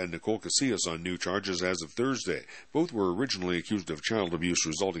Montoya and Nicole Casillas on new charges as of Thursday. Both were originally accused of child abuse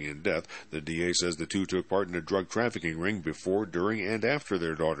resulting in death. The DA says the two took part in a drug trafficking ring before, during, and after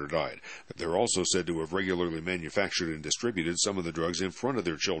their daughter died. They're also said to have regularly manufactured and distributed some of the drugs in front of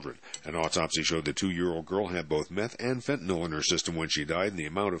their children. An autopsy showed the 2-year-old girl had both meth and fentanyl in her system when she died, and the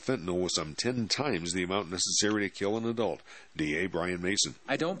amount of fentanyl was some 10 times the amount necessary to kill an adult. DA Brian Mason.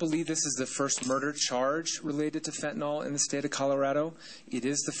 I don't believe this is the first murder charge related to fentanyl in the state of Colorado. It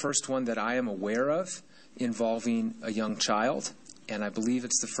is the first one that I am aware of involving a young child, and I believe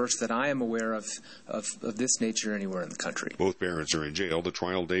it's the first that I am aware of this nature anywhere in the country. Both parents are in jail. The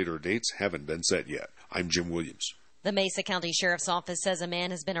trial date or dates haven't been set yet. I'm Jim Williams. The Mesa County Sheriff's Office says a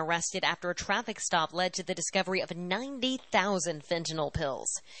man has been arrested after a traffic stop led to the discovery of 90,000 fentanyl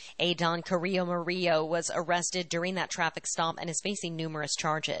pills. Adon Carrillo Murillo was arrested during that traffic stop and is facing numerous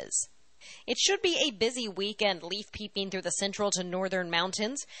charges. It should be a busy weekend leaf peeping through the central to northern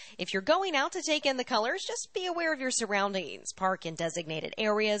mountains. If you're going out to take in the colors, just be aware of your surroundings. Park in designated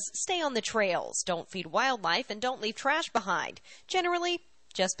areas, stay on the trails, don't feed wildlife, and don't leave trash behind. Generally,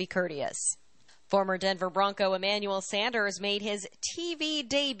 just be courteous. Former Denver Bronco Emmanuel Sanders made his TV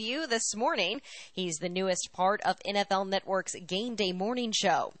debut this morning. He's the newest part of NFL Network's Game Day Morning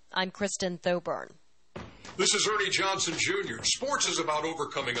Show. I'm Kristen Thoburn. This is Ernie Johnson Jr. Sports is about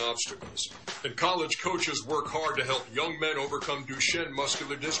overcoming obstacles, and college coaches work hard to help young men overcome Duchenne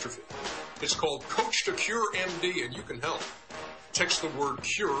muscular dystrophy. It's called Coach to Cure MD, and you can help. Text the word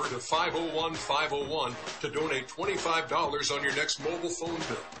CURE to 501-501 to donate $25 on your next mobile phone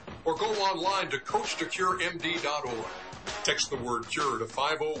bill. Or go online to CoachToCureMD.org. Text the word CURE to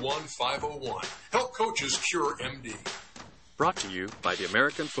 501-501. Help coaches cure MD. Brought to you by the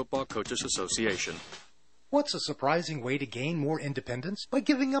American Football Coaches Association. What's a surprising way to gain more independence? By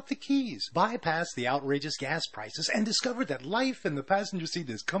giving up the keys. Bypass the outrageous gas prices and discover that life in the passenger seat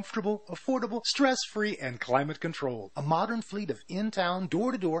is comfortable, affordable, stress-free, and climate-controlled. A modern fleet of in-town,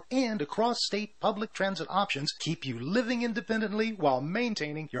 door-to-door, and across-state public transit options keep you living independently while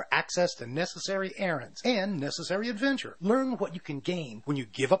maintaining your access to necessary errands and necessary adventure. Learn what you can gain when you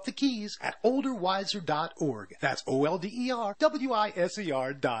give up the keys at olderwiser.org. That's olderwiser.org.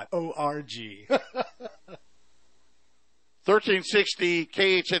 1360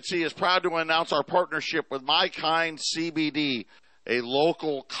 KHNC is proud to announce our partnership with My Kind CBD, a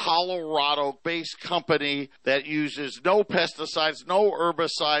local Colorado-based company that uses no pesticides, no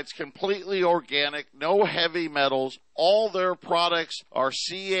herbicides, completely organic, no heavy metals. All their products are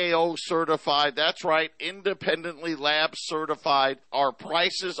CAO certified. That's right, independently lab certified. Our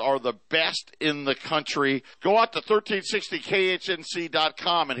prices are the best in the country. Go out to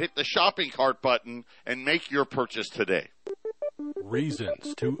 1360khnc.com and hit the shopping cart button and make your purchase today.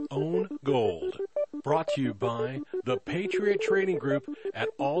 Reasons to own gold. Brought to you by the Patriot Trading Group at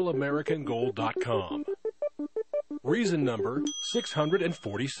allamericangold.com. Reason number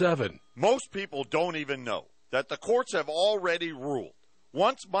 647. Most people don't even know that the courts have already ruled.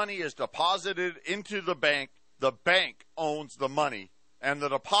 Once money is deposited into the bank owns the money, and the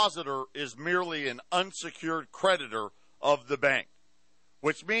depositor is merely an unsecured creditor of the bank,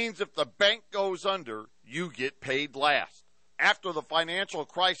 which means if the bank goes under, you get paid last. After the financial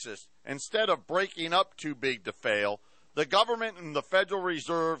crisis, instead of breaking up too big to fail, the government and the Federal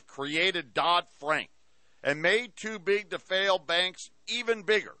Reserve created Dodd-Frank and made too big to fail banks even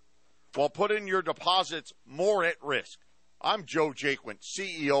bigger, while putting your deposits more at risk. I'm Joe Jaquint,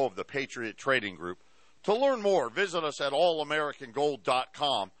 CEO of the Patriot Trading Group. To learn more, visit us at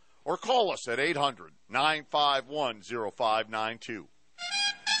allamericangold.com or call us at 800-951-0592.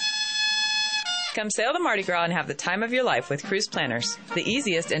 Come sail the Mardi Gras and have the time of your life with Cruise Planners, the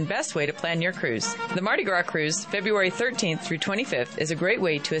easiest and best way to plan your cruise. The Mardi Gras Cruise, February 13th through 25th, is a great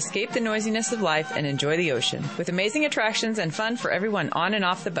way to escape the noisiness of life and enjoy the ocean, with amazing attractions and fun for everyone on and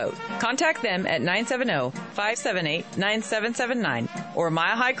off the boat. Contact them at 970-578-9779 or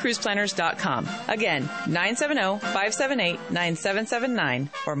milehighcruiseplanners.com. Again, 970-578-9779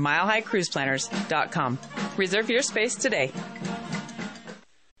 or milehighcruiseplanners.com. Reserve your space today.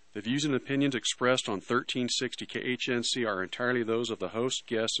 The views and opinions expressed on 1360 KHNC are entirely those of the host,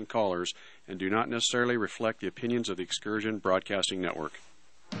 guests, and callers and do not necessarily reflect the opinions of the Excursion Broadcasting Network.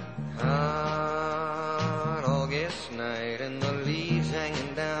 Hot August night and the leaves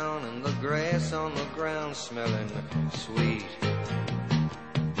hanging down and the grass on the ground smelling sweet.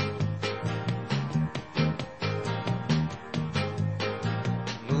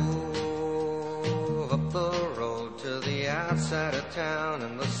 Move up the road to the outside of town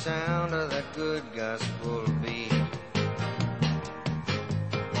and the sound of that good gospel beat.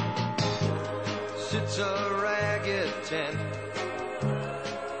 Sits a ragged tent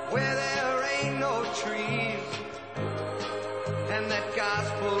where there ain't no trees, and that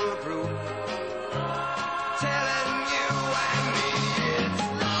gospel group telling you and me it's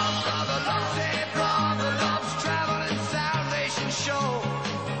love, brother, love, say brother, love's traveling salvation show.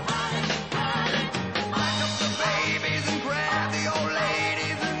 Pack up the babies and grab the old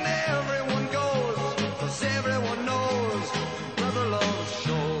ladies and everyone goes, 'cause everyone knows brother loves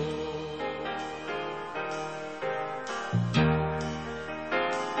show.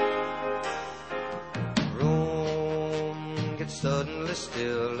 Suddenly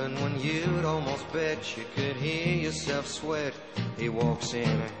still, and when you'd almost bet you could hear yourself sweat, he walks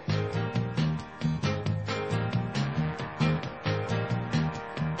in.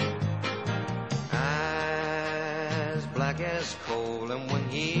 Eyes black as coal, and when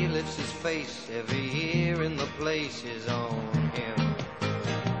he lifts his face, every ear in the place is on him.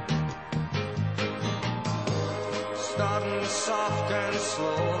 Starting soft and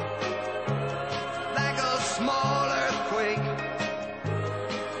slow, like a small earthquake.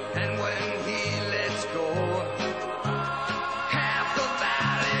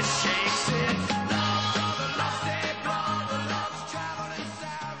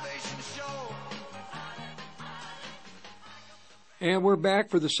 And we're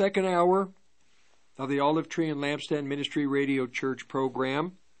back for the second hour of the Olive Tree and Lampstand Ministry Radio Church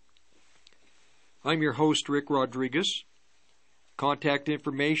program. I'm your host, Rick Rodriguez. Contact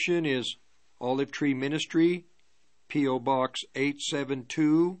information is Olive Tree Ministry, P.O. Box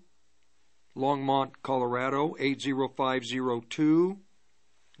 872, Longmont, Colorado 80502.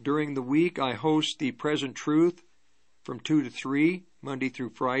 During the week, I host the Present Truth from 2 to 3, Monday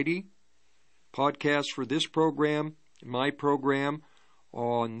through Friday. Podcasts for this program, my program,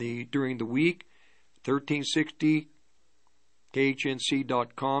 during the week,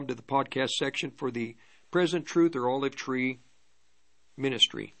 1360khnc.com to the podcast section for the Present Truth or Olive Tree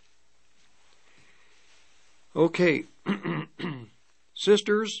Ministry. Okay,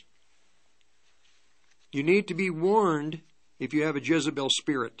 sisters, you need to be warned if you have a Jezebel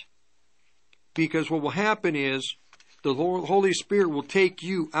spirit, because what will happen is the Holy Spirit will take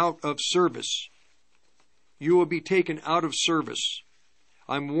you out of service. You will be taken out of service.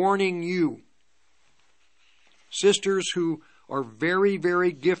 I'm warning you, sisters who are very,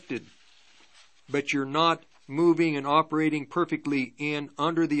 very gifted, but you're not moving and operating perfectly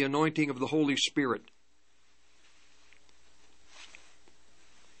under the anointing of the Holy Spirit.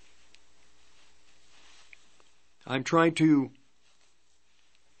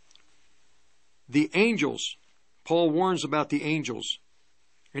 The angels, Paul warns about the angels.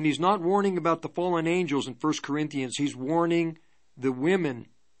 And he's not warning about the fallen angels in 1 Corinthians. He's warning the women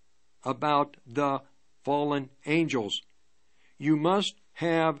about the fallen angels. You must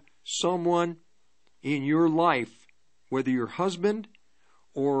have someone in your life, whether your husband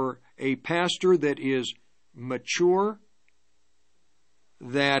or a pastor that is mature,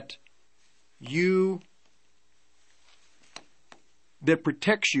 that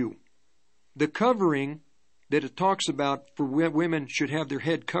protects you. The covering that it talks about for women should have their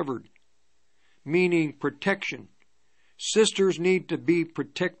head covered, meaning protection. Sisters need to be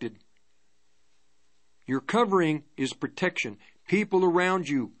protected. Your covering is protection. People around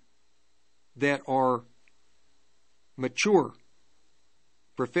you that are mature.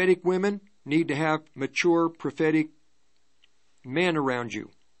 Prophetic women need to have mature prophetic men around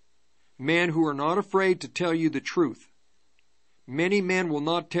you. Men who are not afraid to tell you the truth. Many men will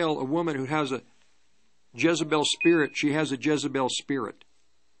not tell a woman who has a Jezebel spirit, she has a Jezebel spirit.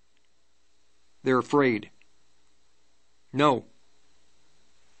 They're afraid. No.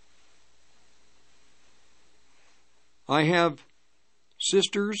 I have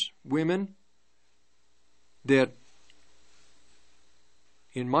sisters, women, that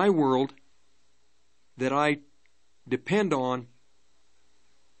in my world that I depend on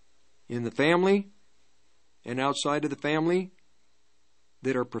in the family and outside of the family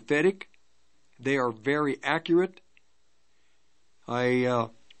that are prophetic. They are very accurate.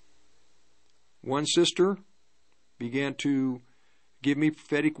 One sister began to give me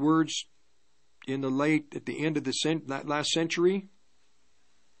prophetic words at the end of the last century.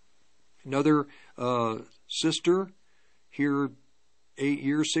 Another sister here 8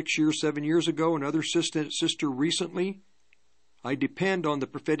 years, 6 years, 7 years ago. Another sister recently. I depend on the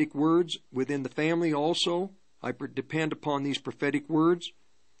prophetic words within the family also. I depend upon these prophetic words.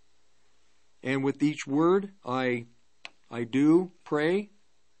 And with each word, I do pray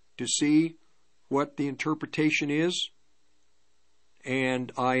to see what the interpretation is.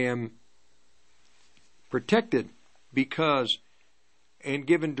 And I am protected and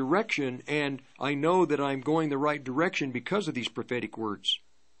given direction, and I know that I'm going the right direction because of these prophetic words.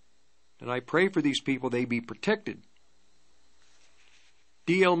 And I pray for these people, they be protected.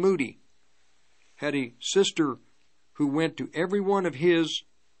 D.L. Moody had a sister who went to every one of his,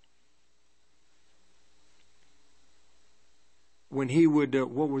 when he would,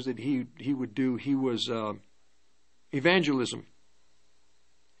 what was it he would do? He was evangelism.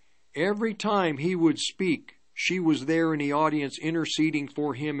 Every time he would speak, she was there in the audience interceding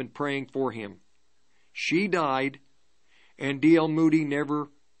for him and praying for him. She died, and D.L. Moody never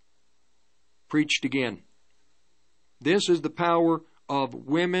preached again. This is the power of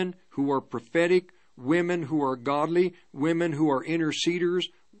women who are prophetic, women who are godly, women who are interceders,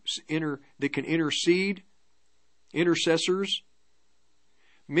 that can intercede, intercessors.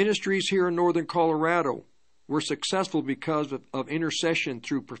 Ministries here in northern Colorado were successful because of intercession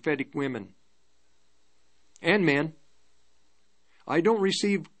through prophetic women and men. I don't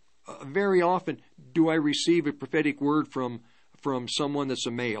receive, very often do I receive a prophetic word from someone that's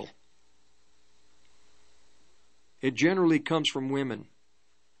a male. It generally comes from women.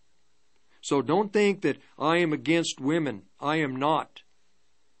 So don't think that I am against women. I am not.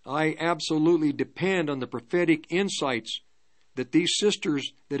 I absolutely depend on the prophetic insights that these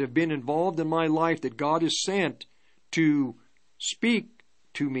sisters that have been involved in my life, that God has sent to speak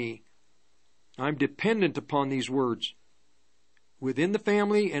to me. I'm dependent upon these words within the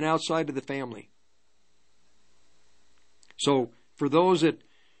family and outside of the family. So for those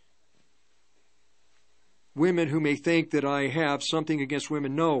women who may think that I have something against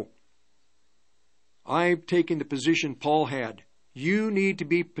women, no. I'm taking the position Paul had. You need to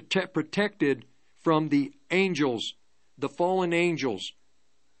be protected from the angels, the fallen angels.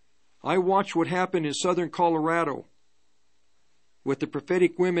 I watched what happened in southern Colorado with the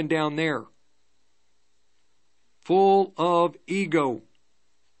prophetic women down there, full of ego,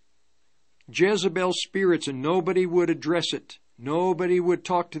 Jezebel spirits, and nobody would address it. Nobody would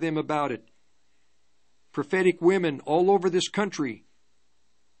talk to them about it. Prophetic women all over this country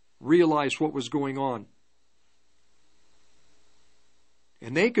realized what was going on.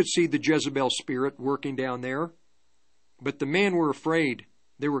 And they could see the Jezebel spirit working down there, but the men were afraid.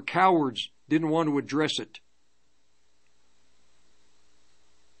 They were cowards, didn't want to address it.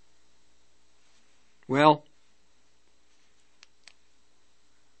 Well,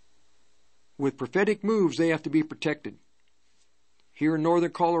 with prophetic moves, they have to be protected. Here in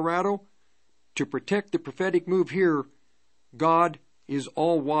northern Colorado, to protect the prophetic move here, God is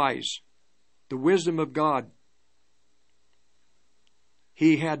all wise. The wisdom of God.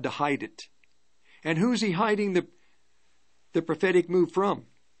 He had to hide it. And who's he hiding the prophetic move from?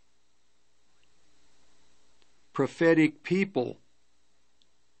 Prophetic people.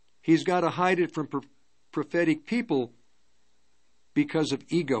 He's got to hide it from prophetic people because of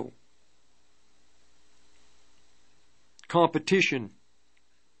ego, competition,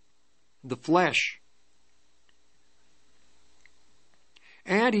 the flesh.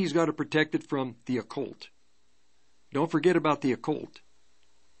 And he's got to protect it from the occult. Don't forget about the occult.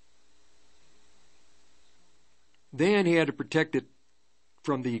 Then he had to protect it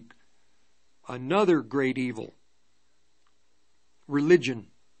from another great evil, religion.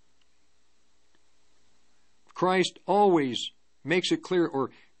 Christ always makes it clear,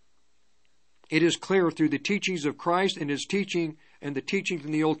 or it is clear through the teachings of Christ and his teaching and the teachings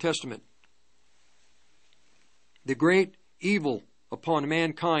in the Old Testament. The great evil upon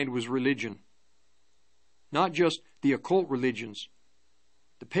mankind was religion. Not just the occult religions,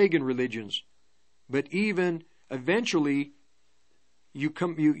 the pagan religions, but even eventually the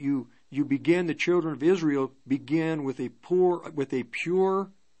children of Israel begin with a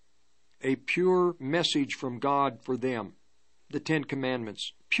pure a pure message from God for them, the Ten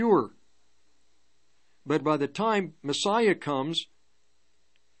Commandments. Pure. But by the time Messiah comes,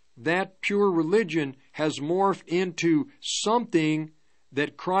 that pure religion has morphed into something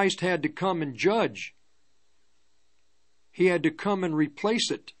that Christ had to come and judge. He had to come and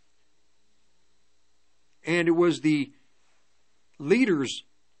replace it. And it was the leaders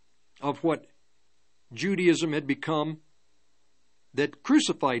of what Judaism had become that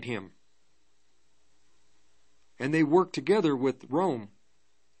crucified him. And they worked together with Rome,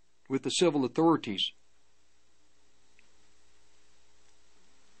 with the civil authorities.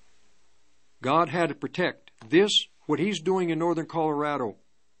 God had to protect this, what he's doing in northern Colorado,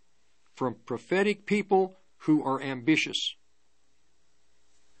 from prophetic people who are ambitious.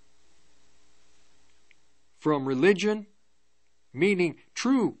 From religion, meaning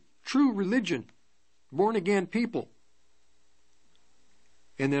true religion, born again people.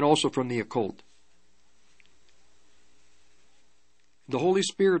 And then also from the occult. The Holy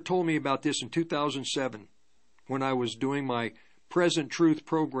Spirit told me about this in 2007 when I was doing my Present Truth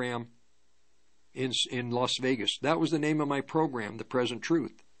program in Las Vegas. That was the name of my program, The Present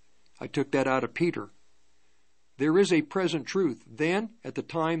Truth. I took that out of Peter. There is a present truth. Then, at the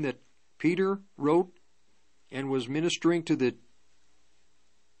time that Peter wrote and was ministering to the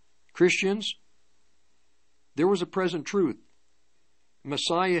Christians, there was a present truth.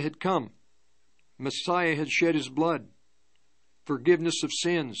 Messiah had come. Messiah had shed his blood. Forgiveness of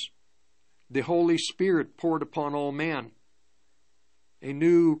sins. The Holy Spirit poured upon all man. A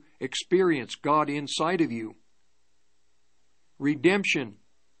new experience, God inside of you. Redemption,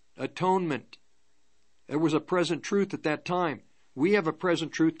 atonement. There was a present truth at that time. We have a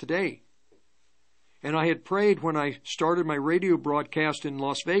present truth today. And I had prayed when I started my radio broadcast in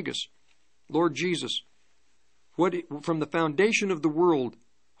Las Vegas, Lord Jesus, from the foundation of the world,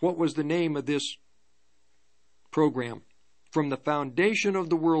 what was the name of this program? From the foundation of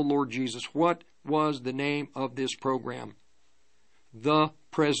the world, Lord Jesus, what was the name of this program? The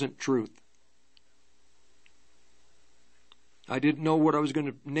Present Truth. I didn't know what I was going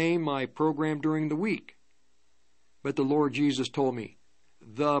to name my program during the week, but the Lord Jesus told me,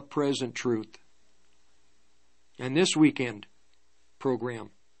 The Present Truth. And this weekend program,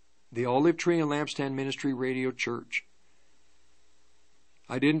 the Olive Tree and Lampstand Ministry Radio Church.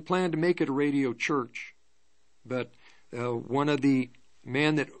 I didn't plan to make it a radio church, but one of the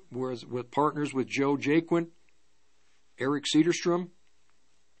men that was with partners with Joe Jaquin, Eric Cedarstrom,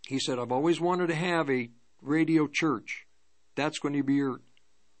 he said, I've always wanted to have a radio church. That's going to be your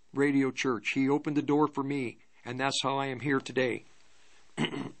radio church. He opened the door for me, and that's how I am here today.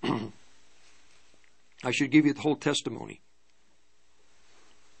 I should give you the whole testimony.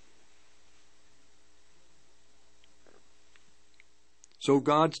 So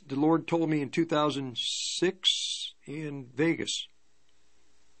the Lord told me in 2006 in Vegas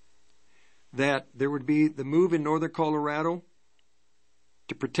that there would be the move in northern Colorado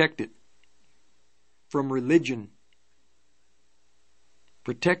to protect it from religion,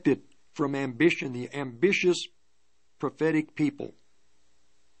 protect it from ambition, the ambitious prophetic people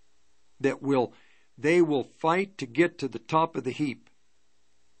that will fight to get to the top of the heap.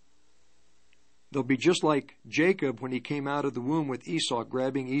 They'll be just like Jacob when he came out of the womb with Esau,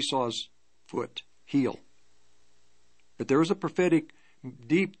 grabbing Esau's heel. But there was a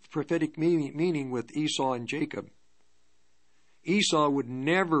deep prophetic meaning with Esau and Jacob. Esau would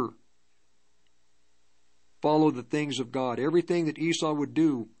never follow the things of God. Everything that Esau would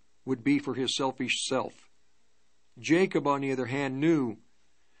do would be for his selfish self. Jacob, on the other hand, knew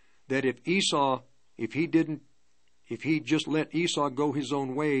that if he just let Esau go his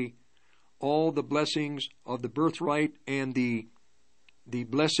own way, all the blessings of the birthright and the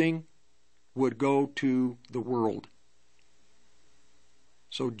blessing would go to the world.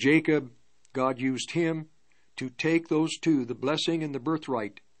 So Jacob, God used him to take those two, the blessing and the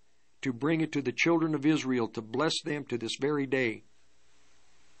birthright, to bring it to the children of Israel, to bless them to this very day.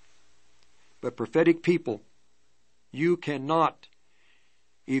 But prophetic people, you cannot,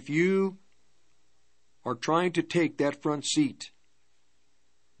 if you are trying to take that front seat,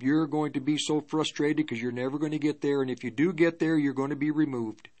 you're going to be so frustrated because you're never going to get there. And if you do get there, you're going to be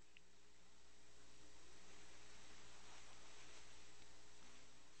removed.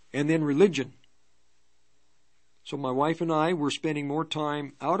 And then religion. So my wife and I were spending more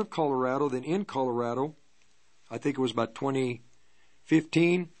time out of Colorado than in Colorado. I think it was about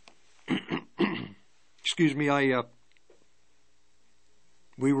 2015. Excuse me,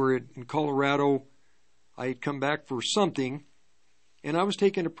 we were in Colorado. I had come back for something. And I was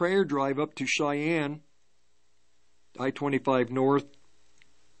taking a prayer drive up to Cheyenne, I-25 North,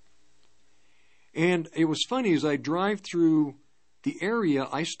 And it was funny, as I drive through the area,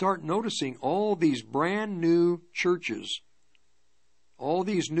 I start noticing all these brand new churches, all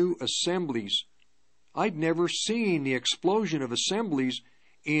these new assemblies. I'd never seen the explosion of assemblies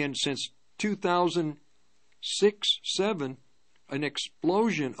since 2006-7, an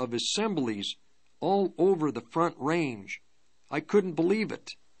explosion of assemblies all over the Front Range. I couldn't believe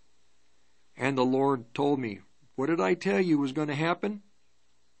it. And the Lord told me, what did I tell you was going to happen?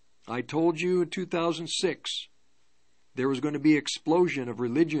 I told you in 2006 there was going to be an explosion of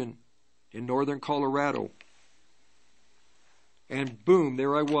religion in northern Colorado. And boom,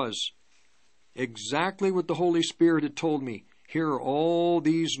 there I was. Exactly what the Holy Spirit had told me. Here are all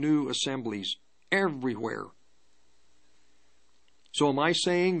these new assemblies everywhere. So am I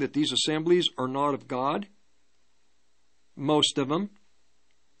saying that these assemblies are not of God? Most of them.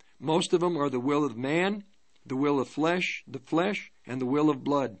 Most of them are the will of man, the will of the flesh, and the will of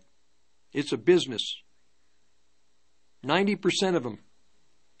blood. It's a business. 90% of them.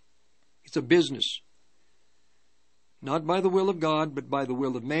 It's a business. Not by the will of God, but by the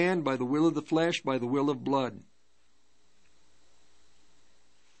will of man, by the will of the flesh, by the will of blood.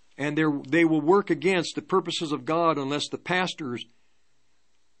 And they will work against the purposes of God unless the pastors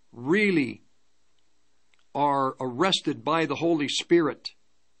really are arrested by the Holy Spirit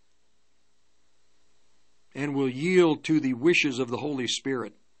and will yield to the wishes of the Holy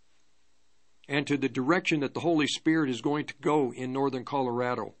Spirit and to the direction that the Holy Spirit is going to go in northern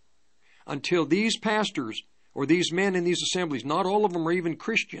Colorado. Until these pastors or these men in these assemblies, not all of them are even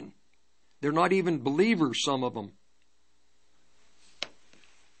Christian. They're not even believers, some of them.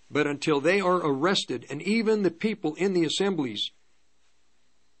 But until they are arrested, and even the people in the assemblies,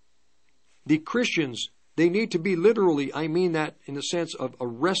 the Christians, they need to be literally, I mean that in the sense of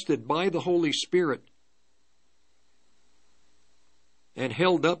arrested by the Holy Spirit and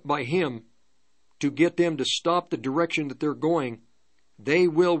held up by Him to get them to stop the direction that they're going. They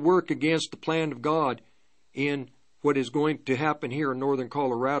will work against the plan of God in what is going to happen here in northern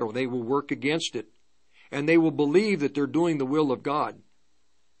Colorado. They will work against it. And they will believe that they're doing the will of God.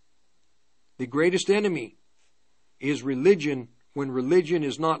 The greatest enemy is religion when religion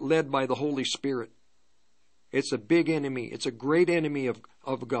is not led by the Holy Spirit. It's a big enemy. It's a great enemy of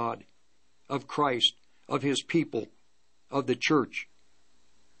God, of Christ, of His people, of the church.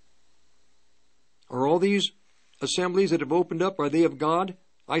 Are all these assemblies that have opened up, are they of God?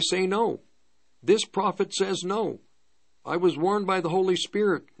 I say no. This prophet says no. I was warned by the Holy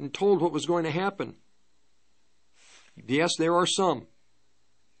Spirit and told what was going to happen. Yes, there are some.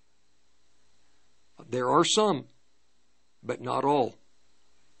 There are some, but not all.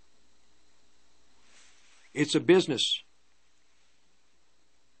 It's a business.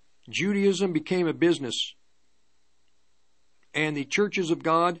 Judaism became a business, and the churches of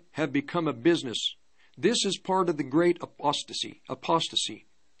God have become a business. This is part of the great apostasy.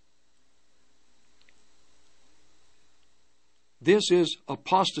 This is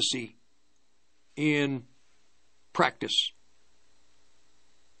apostasy in practice.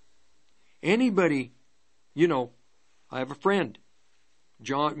 Anybody, I have a friend.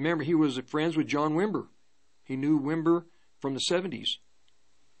 John, remember, he was friends with John Wimber. He knew Wimber from the 70s.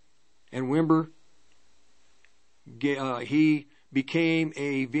 And Wimber, he became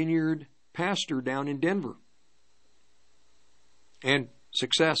a vineyard pastor down in Denver. And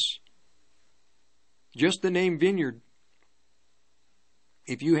success. Just the name vineyard.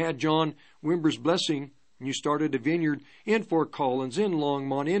 If you had John Wimber's blessing and you started a vineyard in Fort Collins, in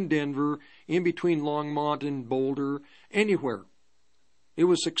Longmont, in Denver, in between Longmont and Boulder, anywhere, it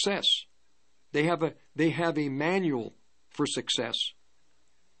was success. They have a manual for success.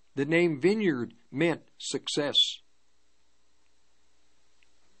 The name vineyard meant success.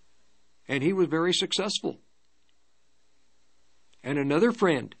 And he was very successful. And another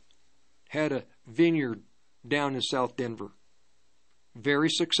friend had a vineyard down in South Denver. Very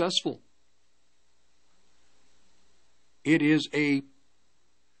successful. It is a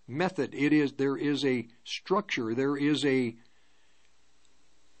method. There is a structure. There is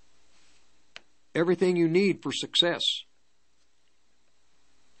everything you need for success.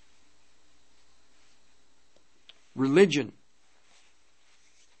 Religion.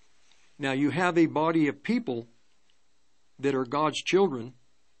 Now you have a body of people that are God's children.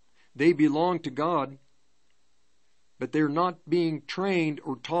 They belong to God, but they're not being trained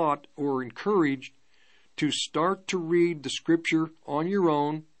or taught or encouraged to start to read the Scripture on your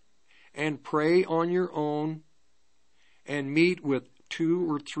own and pray on your own and meet with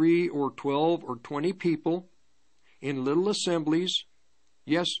 2 or 3 or 12 or 20 people in little assemblies.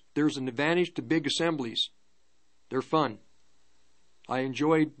 Yes, there's an advantage to big assemblies. They're fun. I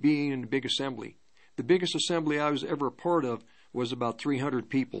enjoy being in a big assembly. The biggest assembly I was ever a part of was about 300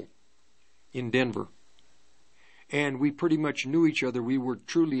 people in Denver. And we pretty much knew each other. We were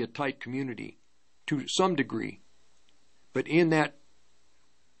truly a tight community to some degree. But in that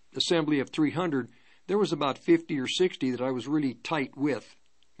assembly of 300, there was about 50 or 60 that I was really tight with,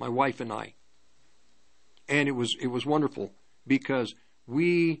 my wife and I. And it was wonderful because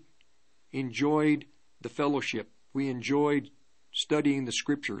we enjoyed the fellowship. We enjoyed studying the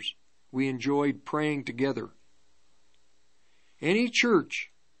scriptures. We enjoyed praying together. Any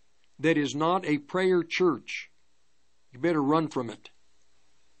church that is not a prayer church, you better run from it.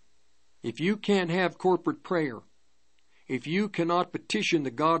 If you can't have corporate prayer, if you cannot petition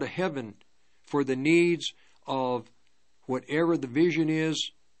the God of heaven for the needs of whatever the vision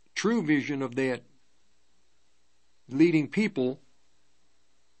is, true vision of that leading people,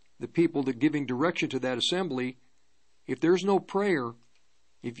 the people that giving direction to that assembly, if there's no prayer,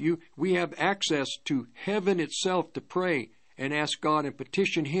 we have access to heaven itself to pray and ask God and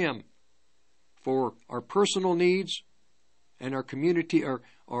petition Him for our personal needs and our community,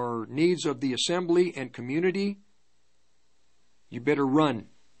 our needs of the assembly and community, you better run.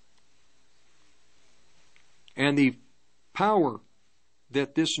 And the power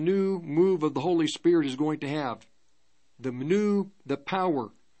that this new move of the Holy Spirit is going to have, the power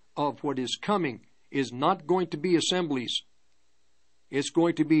of what is coming is not going to be assemblies. It's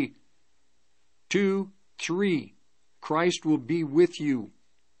going to be 2, 3. Christ will be with you.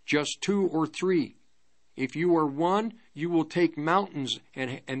 Just 2 or 3. If you are one, you will take mountains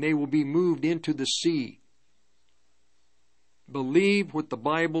and they will be moved into the sea. Believe what the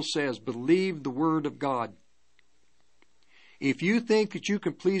Bible says. Believe the Word of God. If you think that you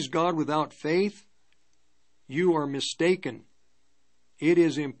can please God without faith, you are mistaken. It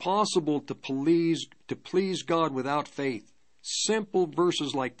is impossible to please God without faith. Simple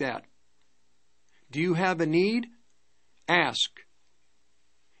verses like that. Do you have a need? Ask.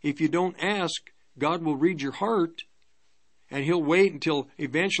 If you don't ask, God will read your heart, and He'll wait until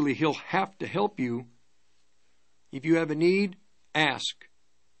eventually He'll have to help you. If you have a need, ask.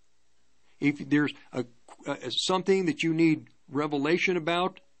 If there's something that you need revelation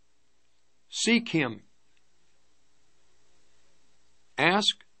about, seek Him.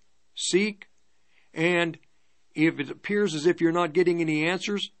 Ask, seek, and if it appears as if you're not getting any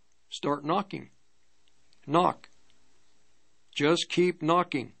answers, start knocking. Knock. Just keep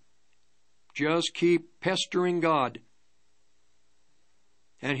knocking. Just keep pestering God.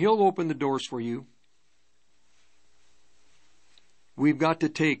 And He'll open the doors for you. We've got to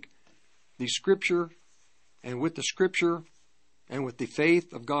take the Scripture, and with the Scripture, and with the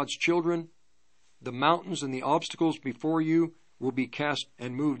faith of God's children, the mountains and the obstacles before you will be cast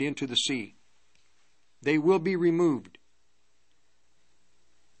and moved into the sea. They will be removed.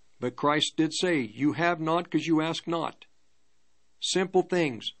 But Christ did say, you have not because you ask not. Simple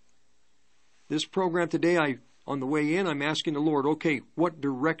things. This program today, on the way in, I'm asking the Lord, okay, what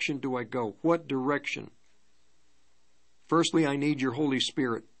direction do I go? What direction? Firstly, I need your Holy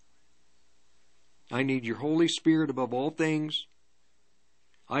Spirit. I need your Holy Spirit above all things.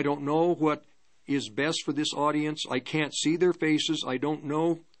 I don't know what is best for this audience. I can't see their faces. I don't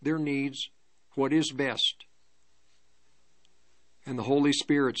know their needs. What is best? And the Holy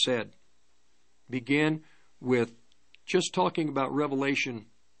Spirit said, begin with just talking about Revelation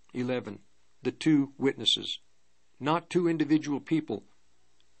 11, the 2 witnesses, not 2 individual people.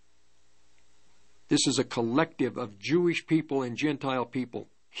 This is a collective of Jewish people and Gentile people,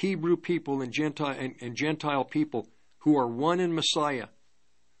 Hebrew people and Gentile people who are one in Messiah,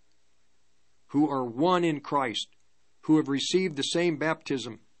 who are one in Christ, who have received the same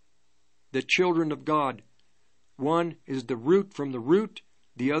baptism, the children of God. One is the root from the root,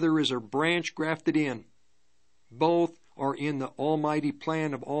 the other is a branch grafted in. Both are in the almighty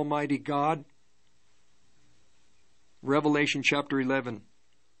plan of Almighty God. Revelation chapter 11.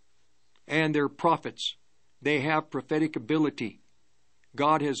 And they're prophets. They have prophetic ability.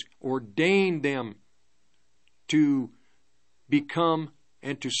 God has ordained them to become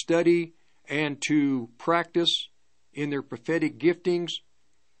and to study and to practice in their prophetic giftings,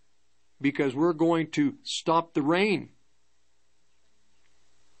 because we're going to stop the rain.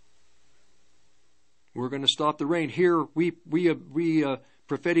 We're going to stop the rain. Here, we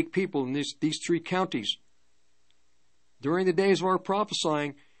prophetic people in these 3 counties, during the days of our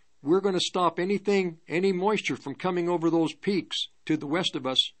prophesying, we're going to stop any moisture from coming over those peaks to the west of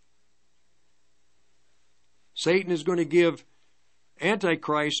us. Satan is going to give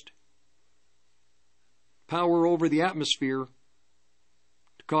Antichrist power over the atmosphere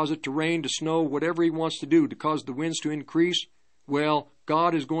to cause it to rain, to snow, whatever he wants to do, to cause the winds to increase. Well,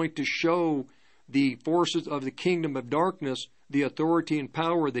 God is going to show the forces of the kingdom of darkness the authority and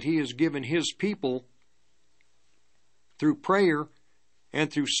power that he has given his people through prayer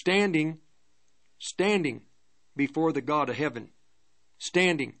and through standing before the God of heaven,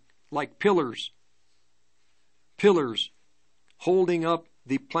 standing like pillars, holding up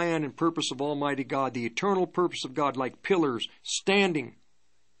the plan and purpose of Almighty God, the eternal purpose of God, like pillars, standing,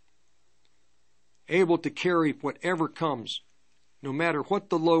 able to carry whatever comes, no matter what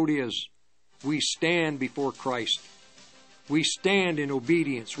the load is. We stand before Christ. We stand in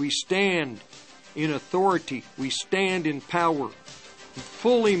obedience. We stand in authority. We stand in power,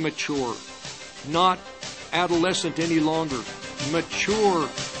 fully mature, not adolescent any longer, mature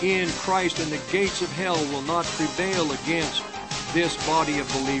in Christ, and the gates of hell will not prevail against this body of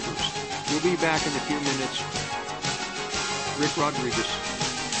believers. We'll be back in a few minutes. Rick Rodriguez.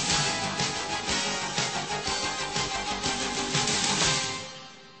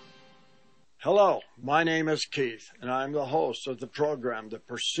 Hello, my name is Keith, and I'm the host of the program, The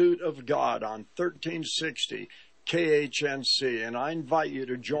Pursuit of God, on 1360 KHNC, and I invite you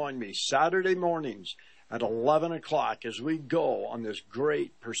to join me Saturday mornings at 11 o'clock as we go on this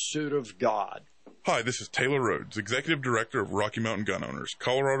great pursuit of God. Hi, this is Taylor Rhodes, Executive Director of Rocky Mountain Gun Owners,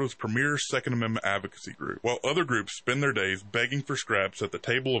 Colorado's premier Second Amendment advocacy group. While other groups spend their days begging for scraps at the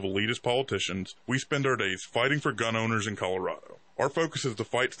table of elitist politicians, we spend our days fighting for gun owners in Colorado. Our focus is the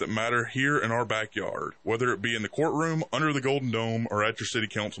fights that matter here in our backyard. Whether it be in the courtroom, under the Golden Dome, or at your city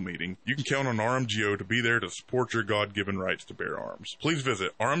council meeting, you can count on RMGO to be there to support your God-given rights to bear arms. Please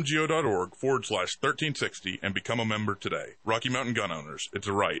visit rmgo.org/1360 and become a member today. Rocky Mountain Gun Owners. It's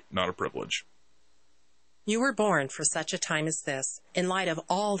a right, not a privilege. You were born for such a time as this. In light of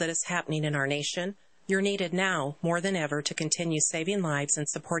all that is happening in our nation, you're needed now more than ever to continue saving lives and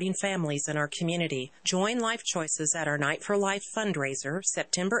supporting families in our community. Join Life Choices at our Night for Life fundraiser,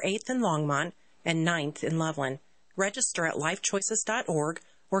 September 8th in Longmont and 9th in Loveland. Register at lifechoices.org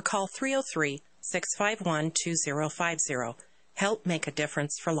or call 303-651-2050. Help make a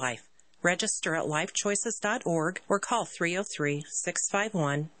difference for life. Register at lifechoices.org or call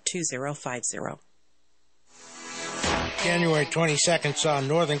 303-651-2050. January 22nd saw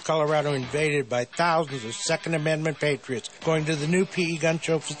northern Colorado invaded by thousands of Second Amendment patriots going to the new PE Gun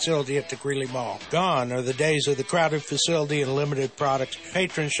Show facility at the Greeley Mall. Gone are the days of the crowded facility and limited products.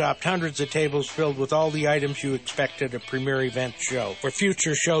 Patrons shopped hundreds of tables filled with all the items you expect at a premier event show. For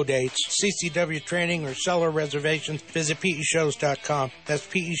future show dates, CCW training, or seller reservations, visit PEShows.com. That's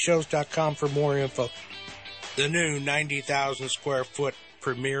PEShows.com for more info. The new 90,000 square foot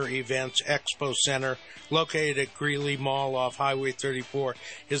Premier Events Expo Center, located at Greeley Mall off Highway 34,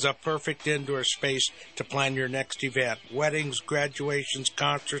 is a perfect indoor space to plan your next event. Weddings, graduations,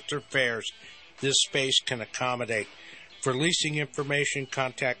 concerts, or fairs, this space can accommodate. For leasing information,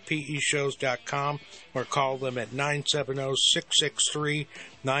 contact PEShows.com or call them at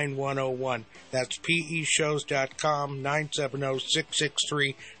 970-663-9101. That's PEShows.com,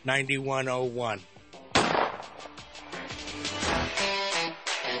 970-663-9101.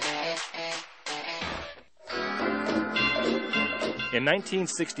 In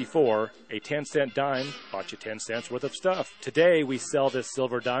 1964, a 10-cent dime bought you 10 cents worth of stuff. Today, we sell this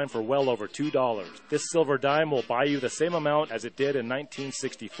silver dime for well over $2. This silver dime will buy you the same amount as it did in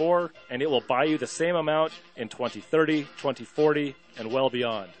 1964, and it will buy you the same amount in 2030, 2040, and well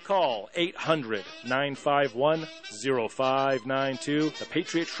beyond. Call 800-951-0592, the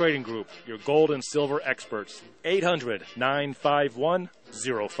Patriot Trading Group, your gold and silver experts.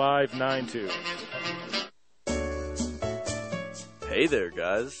 800-951-0592. Hey there,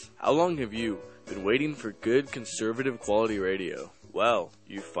 guys. How long have you been waiting for good conservative quality radio? Well,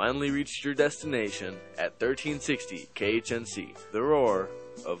 you finally reached your destination at 1360 KHNC, the roar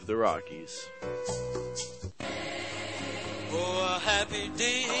of the Rockies. Oh, a happy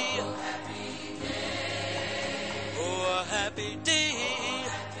day. Oh, a happy day.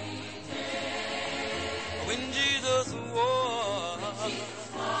 When Jesus was.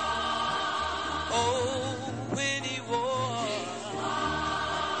 Oh, when he was.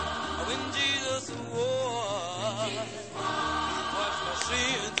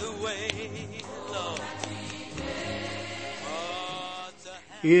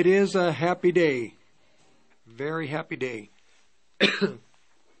 It is a happy day. Very happy day.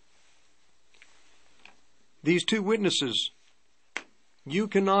 These two witnesses, you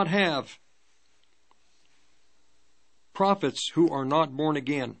cannot have prophets who are not born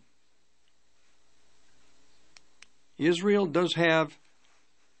again. Israel does have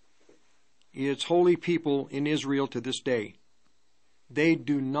its holy people in Israel to this day. They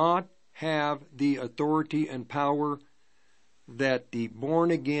do not have the authority and power that the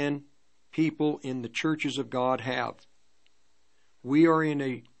born-again people in the churches of God have. We are in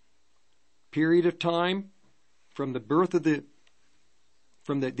a period of time from the birth of the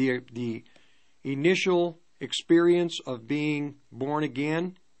initial experience of being born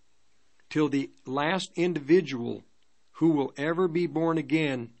again till the last individual who will ever be born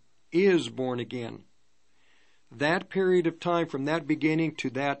again is born again. That period of time from that beginning to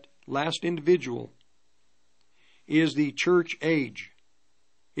that last individual is the church age.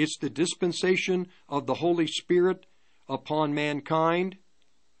 It's the dispensation of the Holy Spirit upon mankind,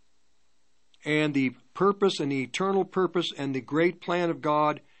 and the purpose and the eternal purpose and the great plan of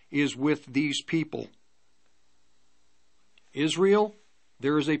God is with these people. Israel,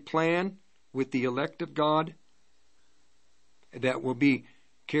 there is a plan with the elect of God that will be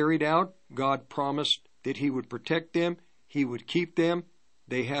carried out. God promised that He would protect them, He would keep them.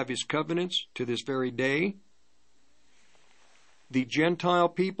 They have His covenants to this very day. The Gentile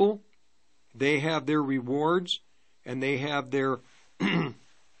people, they have their rewards and they have their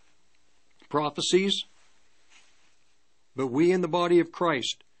prophecies. But we in the body of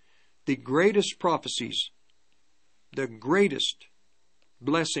Christ, the greatest prophecies, the greatest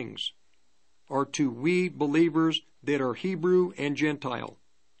blessings are to we believers that are Hebrew and Gentile.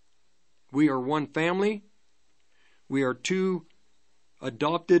 We are one family. We are two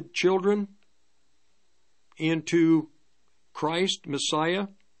adopted children into Christ, Messiah,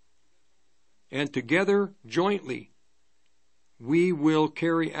 and together, jointly, we will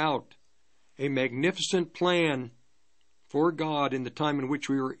carry out a magnificent plan for God in the time in which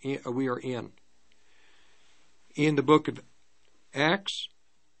we are in. In the book of Acts,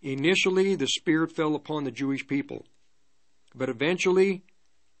 initially the Spirit fell upon the Jewish people, but eventually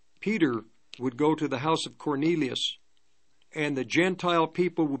Peter would go to the house of Cornelius, and the Gentile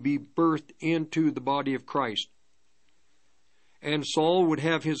people would be birthed into the body of Christ. And Saul would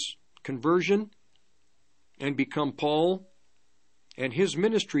have his conversion and become Paul, and his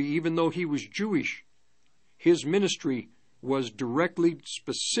ministry, even though he was Jewish, his ministry was directly,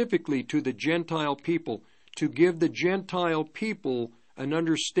 specifically to the Gentile people, to give the Gentile people an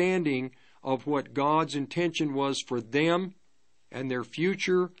understanding of what God's intention was for them and their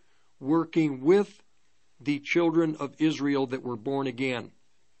future, working with the children of Israel that were born again.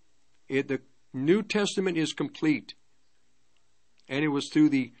 The New Testament is complete, and it was through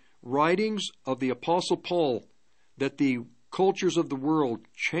the writings of the Apostle Paul that the cultures of the world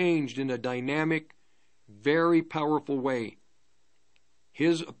changed in a dynamic, very powerful way.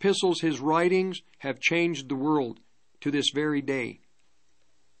 His epistles, his writings have changed the world to this very day.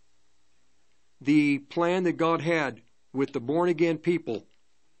 The plan that God had with the born-again people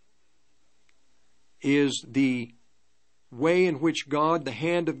is the way in which God, the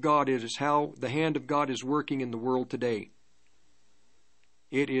hand of God, is how the hand of God is working in the world today.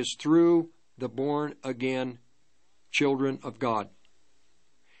 It is through the born-again children of God.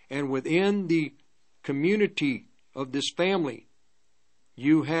 And within the community of this family,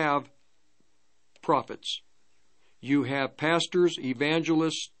 you have prophets. You have pastors,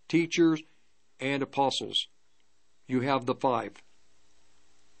 evangelists, teachers, and apostles. You have the five.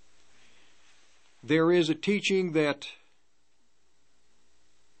 There is a teaching that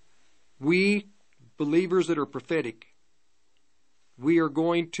we, believers that are prophetic, we are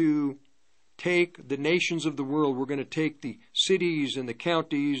going to take the nations of the world, we're going to take the cities and the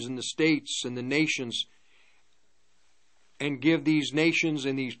counties and the states and the nations and give these nations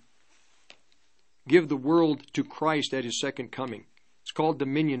and give the world to Christ at His second coming. It's called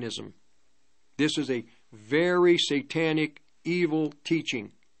dominionism. This is a very satanic, evil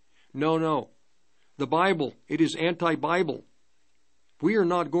teaching. No. The Bible, it is anti-Bible. We are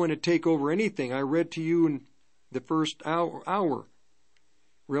not going to take over anything. I read to you in the first hour.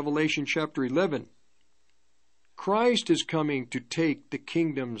 Revelation chapter 11. Christ is coming to take the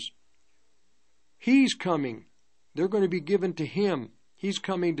kingdoms. He's coming. They're going to be given to Him. He's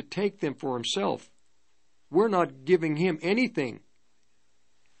coming to take them for Himself. We're not giving Him anything.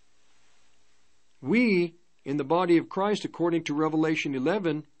 We, in the body of Christ, according to Revelation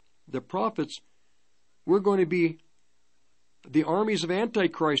 11, the prophets, we're going to be, the armies of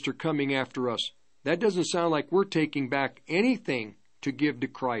Antichrist are coming after us. That doesn't sound like we're taking back anything to give to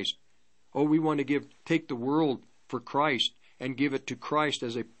Christ. Oh, we want to take the world for Christ and give it to Christ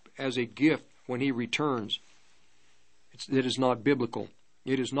as a gift when He returns. It is not biblical.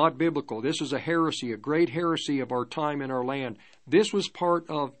 It is not biblical. This is a heresy, a great heresy of our time and our land. This was part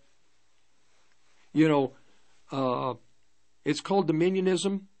of, it's called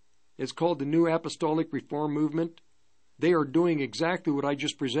dominionism. It's called the New Apostolic Reform Movement. They are doing exactly what I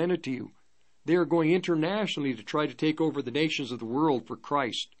just presented to you. They are going internationally to try to take over the nations of the world for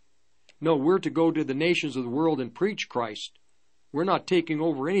Christ. No, we're to go to the nations of the world and preach Christ. We're not taking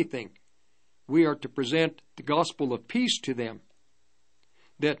over anything. We are to present the gospel of peace to them.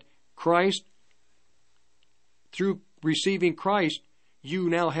 That Christ, through receiving Christ, you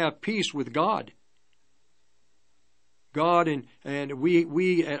now have peace with God. God and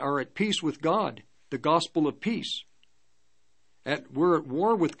we are at peace with God. The gospel of peace. We're at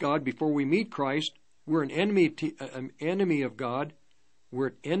war with God before we meet Christ. We're an enemy of God. We're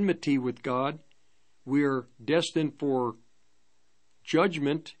at enmity with God. We're destined for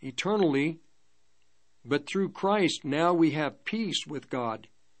judgment eternally. But through Christ, now we have peace with God.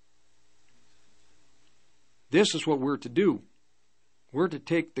 This is what we're to do. We're to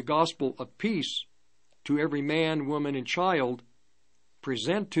take the gospel of peace to every man, woman, and child,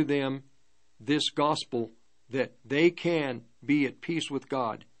 present to them this gospel that they can be at peace with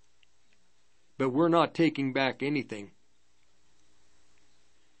God. But we're not taking back anything.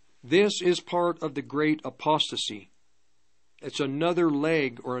 This is part of the great apostasy. It's another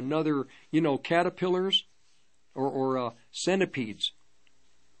leg or another, caterpillars or centipedes.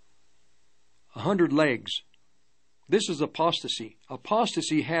 100 legs. This is apostasy.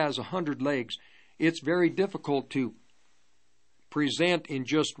 Apostasy has 100 legs. It's very difficult to present in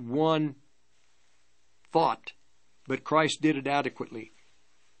just one thought, but Christ did it adequately.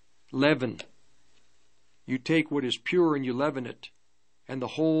 Leaven. You take what is pure and you leaven it, and the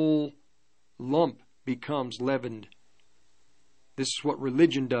whole lump becomes leavened. This is what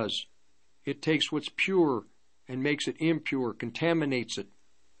religion does. It takes what's pure and makes it impure, contaminates it.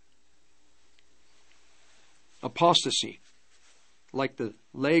 Apostasy, like the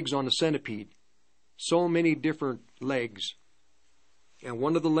legs on a centipede. So many different legs. And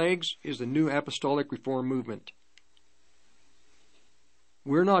one of the legs is the New Apostolic Reform movement.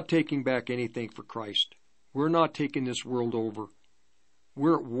 We're not taking back anything for Christ. We're not taking this world over.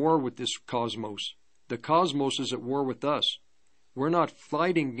 We're at war with this cosmos. The cosmos is at war with us. We're not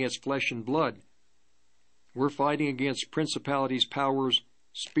fighting against flesh and blood. We're fighting against principalities, powers,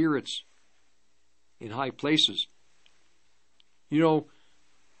 spirits in high places.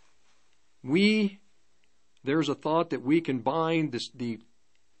 There's a thought that we can bind the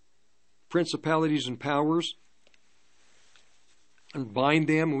principalities and powers and bind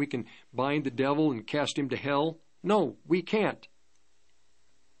them, and we can bind the devil and cast him to hell. No, we can't.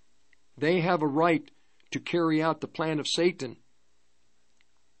 They have a right to carry out the plan of Satan.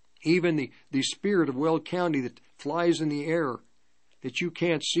 Even the spirit of Weld County that flies in the air, that you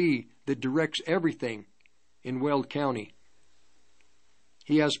can't see, that directs everything in Weld County.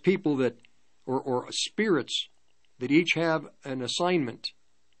 He has people that, or spirits, that each have an assignment.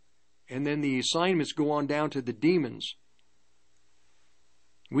 And then the assignments go on down to the demons.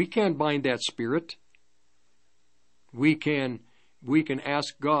 We can't bind that spirit. We can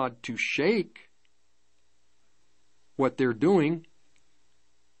ask God to shake what they're doing.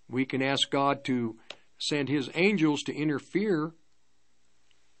 We can ask God to send His angels to interfere.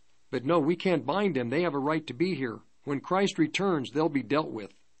 But no, we can't bind them. They have a right to be here. When Christ returns, they'll be dealt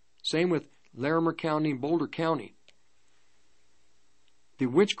with. Same with Larimer County and Boulder County. The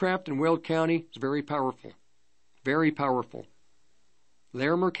witchcraft in Weld County is very powerful. Very powerful.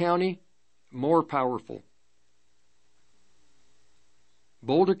 Larimer County, more powerful.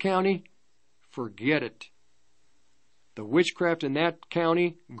 Boulder County, forget it. The witchcraft in that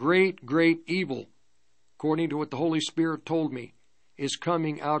county, great, great evil, according to what the Holy Spirit told me, is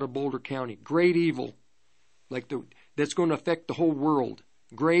coming out of Boulder County. Great evil, that's going to affect the whole world.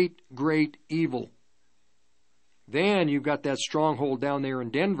 Great, great evil. Then you've got that stronghold down there in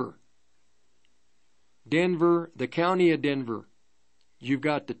Denver. Denver, the county of Denver. You've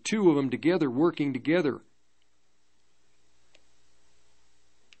got the two of them together, working together.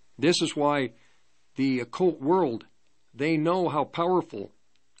 This is why the occult world, they know how powerful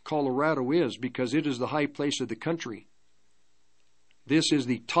Colorado is, because it is the high place of the country. This is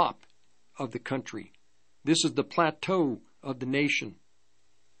the top of the country. This is the plateau of the nation.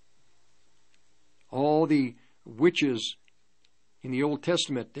 All the witches in the Old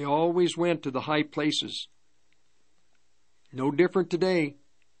Testament, they always went to the high places. No different today.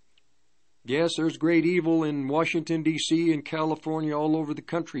 Yes, there's great evil in Washington, D.C., and California, all over the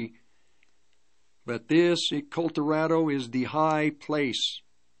country. But this, Colorado, is the high place.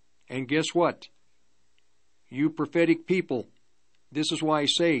 And guess what? You prophetic people, this is why I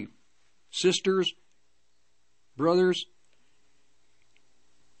say, sisters, brothers,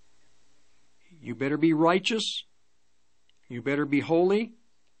 you better be righteous. You better be holy.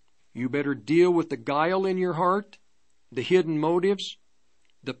 You better deal with the guile in your heart, the hidden motives,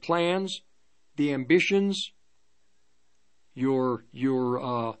 the plans, the ambitions, your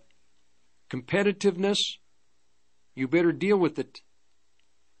competitiveness, you better deal with it.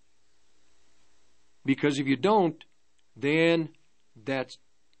 Because if you don't, then that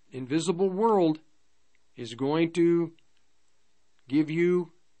invisible world is going to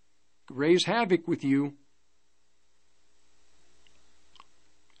raise havoc with you.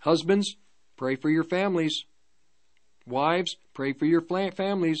 Husbands, pray for your families. Wives, pray for your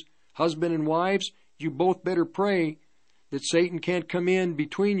families. Husband and wives, you both better pray that Satan can't come in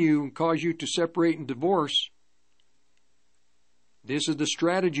between you and cause you to separate and divorce. This is the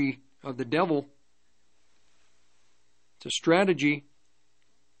strategy of the devil. It's a strategy.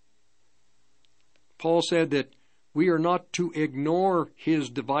 Paul said that we are not to ignore his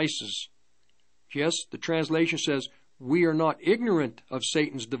devices. Yes, the translation says we are not ignorant of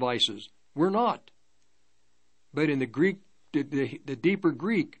Satan's devices. We're not. But in the Greek, the deeper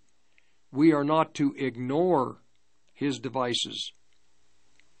Greek, we are not to ignore his devices.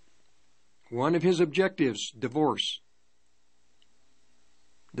 One of his objectives, divorce.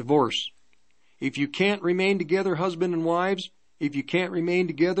 Divorce. If you can't remain together, husband and wives, if you can't remain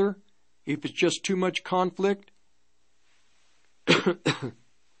together, if it's just too much conflict,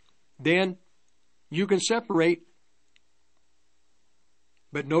 then you can separate,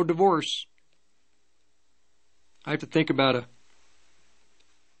 but no divorce. I have to think about a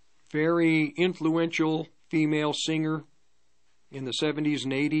very influential female singer in the 70s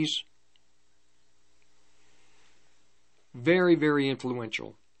and 80s. Very, very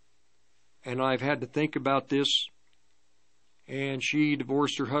influential. And I've had to think about this. And she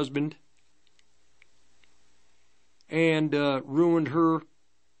divorced her husband and ruined her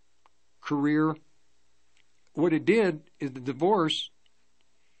career. What it did is the divorce,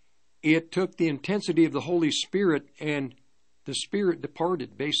 it took the intensity of the Holy Spirit and the Spirit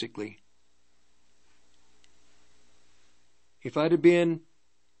departed, basically. If I'd have been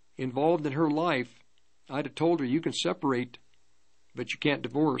involved in her life, I'd have told her, you can separate, but you can't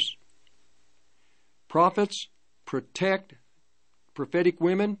divorce. Prophets, protect prophetic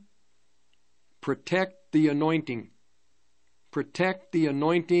women, protect the anointing. Protect the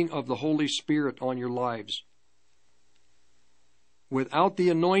anointing of the Holy Spirit on your lives. Without the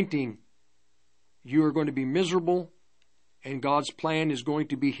anointing, you are going to be miserable and God's plan is going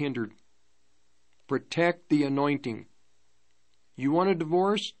to be hindered. Protect the anointing. You want a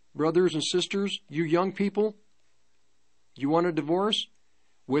divorce, brothers and sisters, you young people? You want a divorce?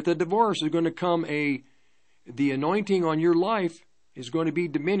 With a divorce is going to come the anointing on your life is going to be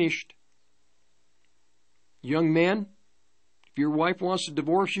diminished. Young men, if your wife wants to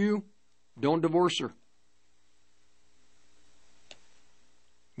divorce you, don't divorce her.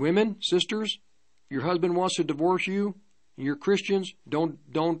 Women, sisters, your husband wants to divorce you, you're Christians, don't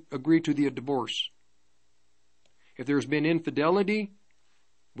agree to the divorce. If there's been infidelity,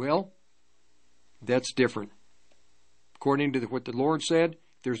 well, that's different. According to what the Lord said,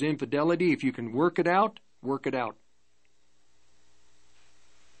 if there's infidelity, if you can work it out, work it out.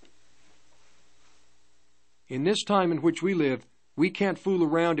 In this time in which we live, we can't fool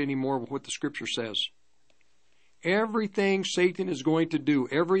around anymore with what the Scripture says. Everything Satan is going to do,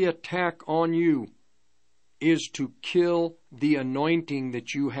 every attack on you, is to kill the anointing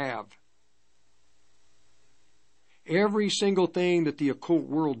that you have. Every single thing that the occult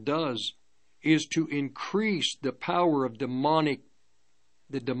world does is to increase the power of the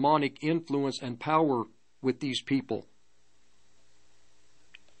demonic influence and power with these people.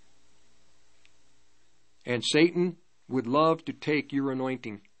 And Satan would love to take your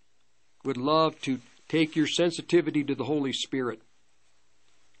anointing, would love to take your sensitivity to the Holy Spirit.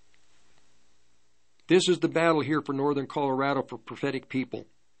 This is the battle here for Northern Colorado for prophetic people.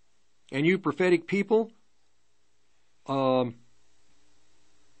 And you prophetic people,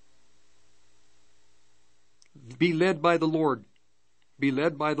 be led by the Lord. Be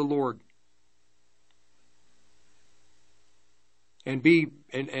led by the Lord. And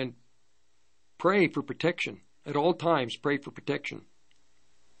pray for protection. At all times, pray for protection.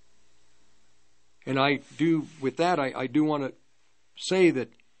 And I do want to say that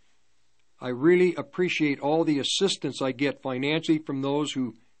I really appreciate all the assistance I get financially from those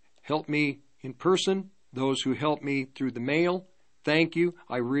who help me in person, those who help me through the mail. Thank you.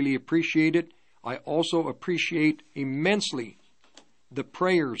 I really appreciate it. I also appreciate immensely the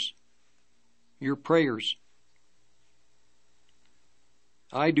prayers, your prayers.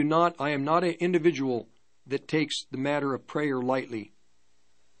 I am not an individual that takes the matter of prayer lightly.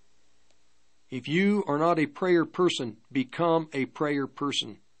 If you are not a prayer person, become a prayer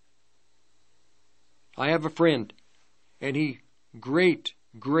person. I have a friend, and he great,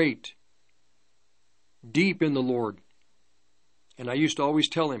 deep in the Lord. And I used to always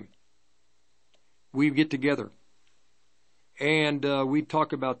tell him, we'd get together. And we'd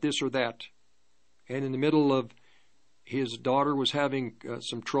talk about this or that. And in the middle of his daughter was having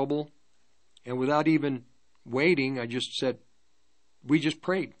some trouble, and without even waiting, I just said, we just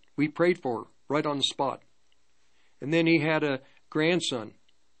prayed. We prayed for her right on the spot. And then he had a grandson,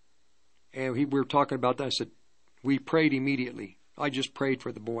 and we were talking about that. I said, we prayed immediately. I just prayed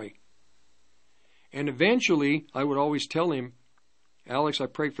for the boy. And eventually, I would always tell him, Alex, I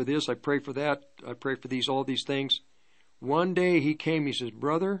pray for this, I pray for that, I pray for these, all these things. One day he came, he says,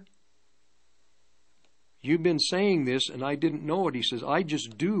 brother, you've been saying this and I didn't know it. He says, I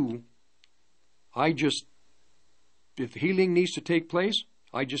just do. If healing needs to take place,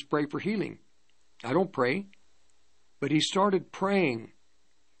 I just pray for healing. I don't pray. But he started praying.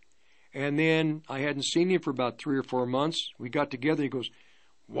 And then I hadn't seen him for about 3 or 4 months. We got together. He goes,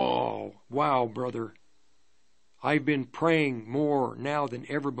 wow, brother. I've been praying more now than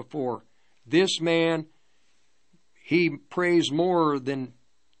ever before. This man, he prays more than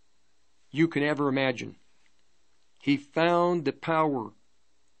you can ever imagine. He found the power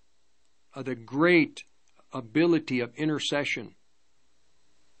of the great ability of intercession.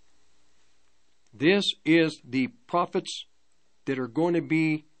 This is the prophets that are going to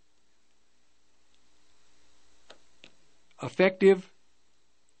be effective,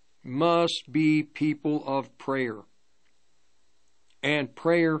 must be people of prayer. And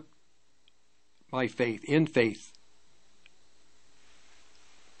prayer by faith, in faith.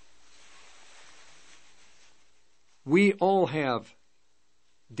 We all have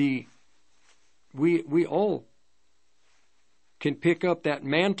we all can pick up that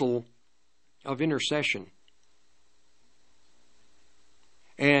mantle of intercession.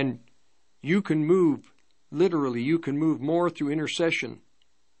 And you can move, literally, you can move more through intercession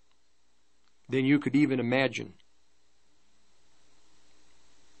than you could even imagine.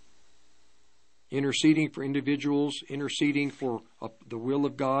 Interceding for individuals, interceding for the will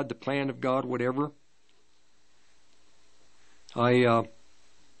of God, the plan of God, whatever.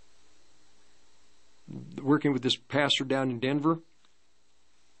 Working with this pastor down in Denver,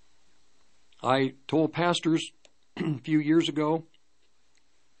 I told pastors a few years ago,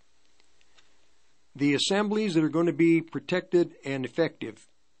 the assemblies that are going to be protected and effective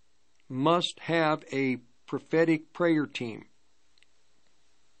must have a prophetic prayer team.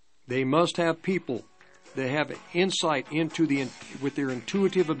 They must have people that have insight into with their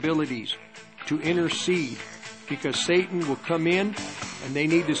intuitive abilities to intercede, because Satan will come in and they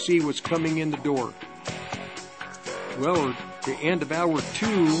need to see what's coming in the door. Well, at the end of hour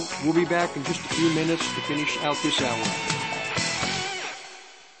 2, we'll be back in just a few minutes to finish out this hour.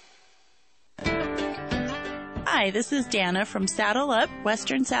 Hi, this is Dana from Saddle Up,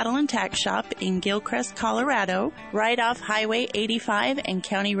 Western Saddle and Tack Shop in Gilcrest, Colorado, right off Highway 85 and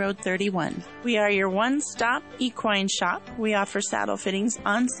County Road 31. We are your one-stop equine shop. We offer saddle fittings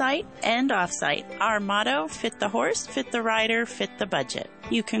on-site and off-site. Our motto, fit the horse, fit the rider, fit the budget.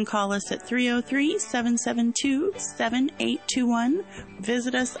 You can call us at 303-772-7821.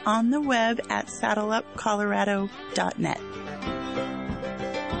 Visit us on the web at saddleupcolorado.net.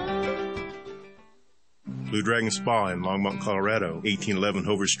 Blue Dragon Spa in Longmont, Colorado, 1811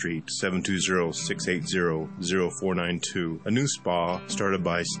 Hover Street, 720-680-0492. A new spa started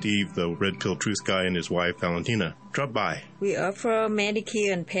by Steve, the Red Pill Truth Guy, and his wife, Valentina. Drop by. We offer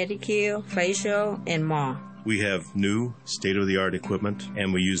manicure and pedicure, facial, and more. We have new, state-of-the-art equipment,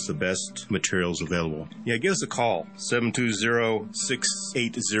 and we use the best materials available. Yeah, give us a call,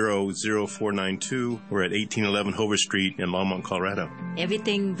 720-680-0492. We're at 1811 Hover Street in Longmont, Colorado.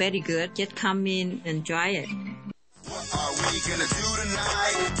 Everything very good. Just come in and try it. What are we gonna do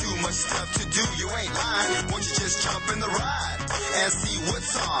tonight? Too much stuff to do, you ain't lying. Won't you just jump in the ride and see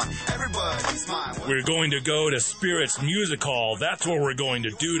what's on everybody's mind? We're going to go to Spirits Music Hall. That's what we're going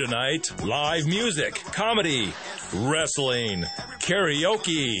to do tonight. Live music, comedy, wrestling,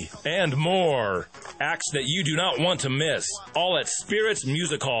 karaoke, and more. Acts that you do not want to miss. All at Spirits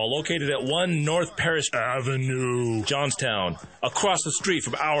Music Hall, located at 1 North Parish Avenue, Johnstown. Across the street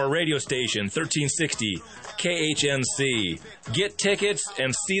from our radio station, 1360 KHNC. Get tickets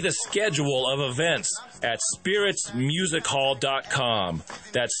and see the schedule of events at spiritsmusichall.com.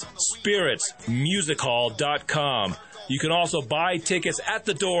 That's spiritsmusichall.com. You can also buy tickets at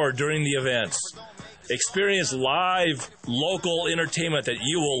the door during the events. Experience live, local entertainment that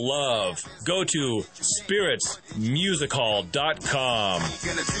you will love. Go to spiritsmusichall.com.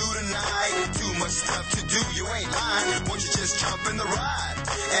 Gonna do tonight? Too much stuff to do, you ain't lying. Won't you just jump in the ride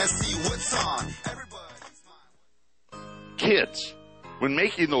and see what's on everybody's mind? Kids, when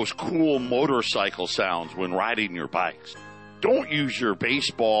making those cool motorcycle sounds when riding your bikes, Don't use your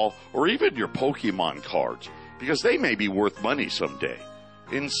baseball or even your Pokemon cards, because they may be worth money someday.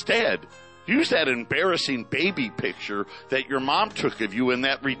 Instead, use that embarrassing baby picture that your mom took of you in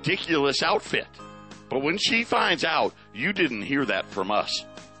that ridiculous outfit. But when she finds out, you didn't hear that from us.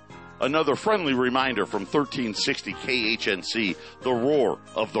 Another friendly reminder from 1360 KHNC, the roar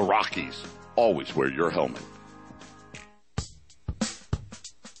of the Rockies. Always wear your helmet.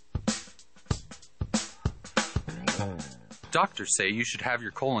 Doctors say you should have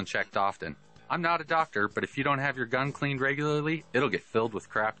your colon checked often. I'm not a doctor, but if you don't have your gun cleaned regularly, it'll get filled with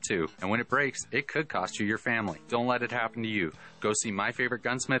crap too. And when it breaks, it could cost you your family. Don't let it happen to you. Go see My Favorite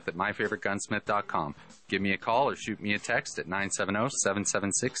Gunsmith at myfavoritegunsmith.com. Give me a call or shoot me a text at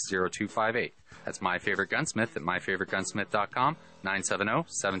 970-776-0258. That's My Favorite Gunsmith at myfavoritegunsmith.com,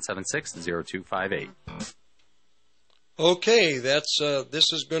 970-776-0258. Okay, this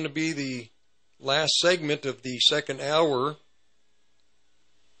is going to be the last segment of the second hour.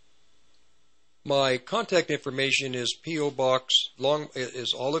 My contact information is P.O. Box,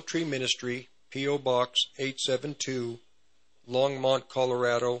 is Olive Tree Ministry, P.O. Box 872, Longmont,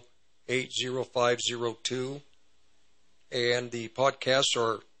 Colorado 80502. And the podcasts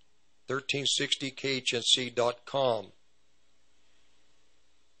are 1360khnc.com.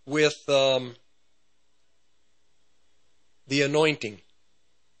 With the anointing.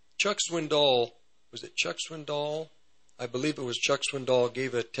 Chuck Swindoll, was it Chuck Swindoll? I believe it was Chuck Swindoll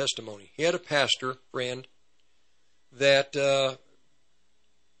gave a testimony. He had a pastor friend that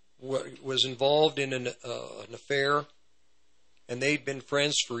was involved in an affair, and they'd been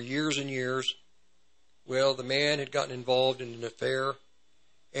friends for years and years. Well, the man had gotten involved in an affair,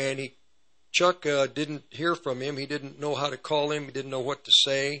 and Chuck didn't hear from him. He didn't know how to call him. He didn't know what to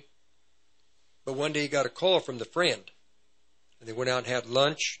say. But one day he got a call from the friend, and they went out and had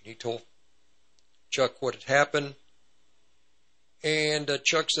lunch. And he told Chuck what had happened. And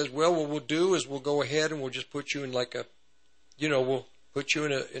Chuck says, well, what we'll do is we'll go ahead and we'll just put you in we'll put you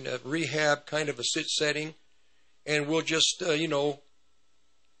in a rehab kind of a setting, and we'll just,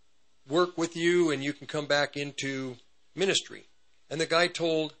 work with you, and you can come back into ministry. And the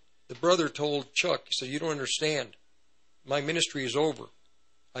brother told Chuck, he said, you don't understand. My ministry is over.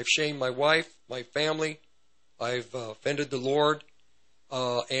 I've shamed my wife, my family. I've offended the Lord,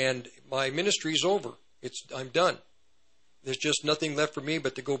 and my ministry is over. I'm done. There's just nothing left for me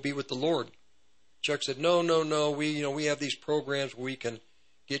but to go be with the Lord. Chuck said, no. We have these programs where we can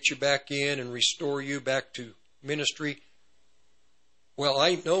get you back in and restore you back to ministry. Well,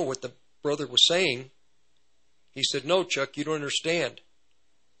 I know what the brother was saying. He said, no, Chuck, you don't understand.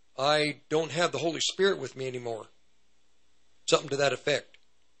 I don't have the Holy Spirit with me anymore. Something to that effect.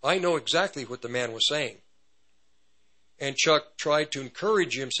 I know exactly what the man was saying. And Chuck tried to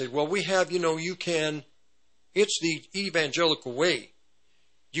encourage him, said, well, we have, it's the evangelical way.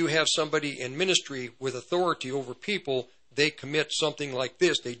 You have somebody in ministry with authority over people, they commit something like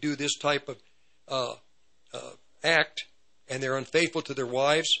this. They do this type of act, and they're unfaithful to their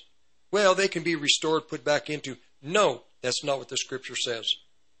wives. Well, they can be restored, put back into. No, that's not what the Scripture says.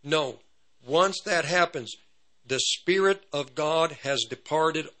 No. Once that happens, the Spirit of God has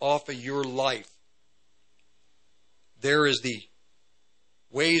departed off of your life. There is the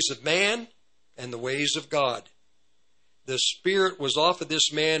ways of man and the ways of God. The Spirit was off of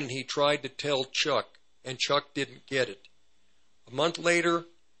this man, and he tried to tell Chuck, and Chuck didn't get it. A month later,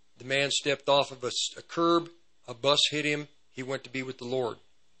 the man stepped off of a curb, a bus hit him, he went to be with the Lord.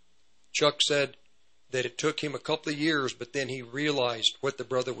 Chuck said that it took him a couple of years, but then he realized what the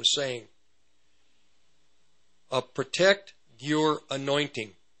brother was saying. Protect your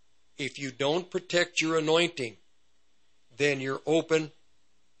anointing. If you don't protect your anointing, then you're open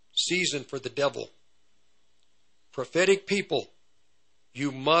season for the devil. Prophetic people,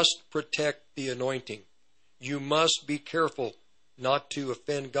 you must protect the anointing. You must be careful not to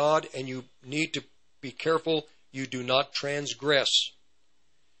offend God, and you need to be careful you do not transgress.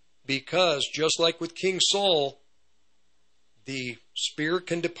 Because just like with King Saul, the Spirit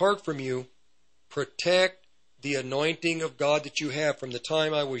can depart from you. Protect the anointing of God that you have. From the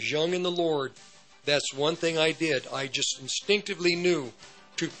time I was young in the Lord, that's one thing I did. I just instinctively knew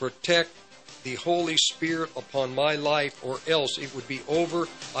to protect the Holy Spirit upon my life, or else it would be over.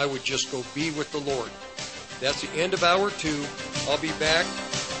 I would just go be with the Lord. That's the end of hour 2. I'll be back.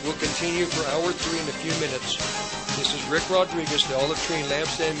 We'll continue for hour 3 in a few minutes. This is Rick Rodriguez, the Olive Tree and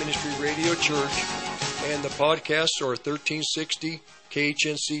Lampstand Ministry Radio Church, and the podcasts are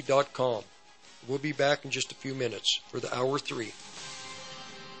 1360khnc.com. We'll be back in just a few minutes for the hour 3.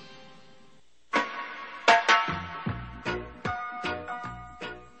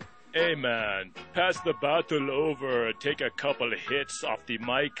 Hey man, pass the bottle over and take a couple hits off the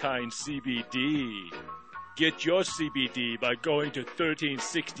My Kind CBD. Get your CBD by going to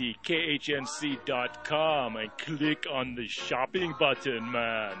 1360khnc.com and click on the shopping button,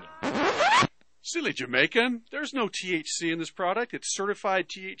 man. Silly Jamaican. There's no THC in this product. It's certified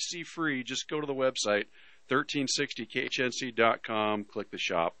THC free. Just go to the website, 1360khnc.com, click the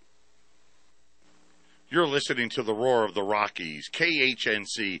shop. You're listening to the Roar of the Rockies,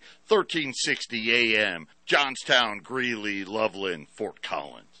 KHNC, 1360 AM, Johnstown, Greeley, Loveland, Fort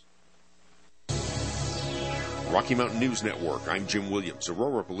Collins. Rocky Mountain News Network, I'm Jim Williams.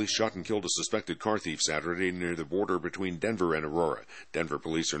 Aurora police shot and killed a suspected car thief Saturday near the border between Denver and Aurora. Denver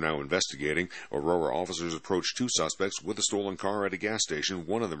police are now investigating. Aurora officers approached two suspects with a stolen car at a gas station.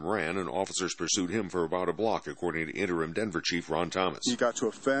 One of them ran, and officers pursued him for about a block, according to interim Denver Chief Ron Thomas. He got to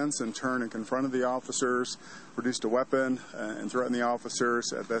a fence and turned and confronted the officers, produced a weapon, and threatened the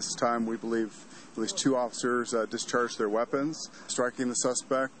officers. At this time, we believe at least two officers discharged their weapons, striking the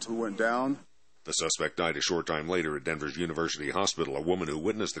suspect, who went down. The suspect died a short time later at Denver's University Hospital. A woman who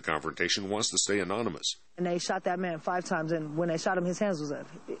witnessed the confrontation wants to stay anonymous. And they shot that man 5 times, and when they shot him, his hands was up.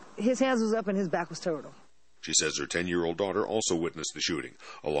 His hands was up and his back was toward him. She says her 10-year-old daughter also witnessed the shooting.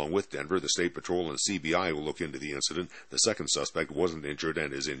 Along with Denver, the State Patrol and CBI will look into the incident. The second suspect wasn't injured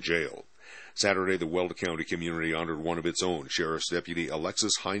and is in jail. Saturday, the Weld County community honored one of its own, Sheriff's Deputy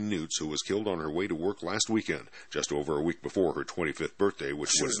Alexis Hine-Newts, who was killed on her way to work last weekend, just over a week before her 25th birthday,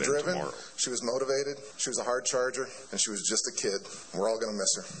 which would have been driven, tomorrow. She was motivated, she was a hard charger, and she was just a kid. We're all going to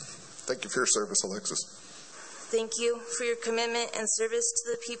miss her. Thank you for your service, Alexis. Thank you for your commitment and service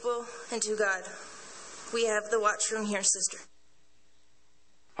to the people and to God. We have the watch room here, sister.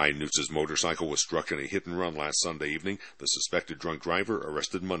 Hine-Newts' motorcycle was struck in a hit-and-run last Sunday evening. The suspected drunk driver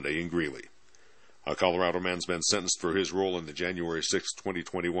arrested Monday in Greeley. A Colorado man's been sentenced for his role in the January 6,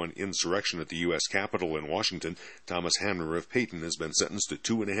 2021 insurrection at the U.S. Capitol in Washington. Thomas Hamner of Peyton has been sentenced to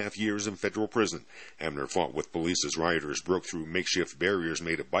 2.5 years in federal prison. Hamner fought with police as rioters broke through makeshift barriers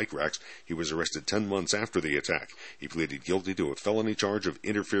made of bike racks. He was arrested 10 months after the attack. He pleaded guilty to a felony charge of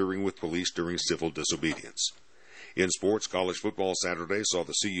interfering with police during civil disobedience. In sports, college football Saturday saw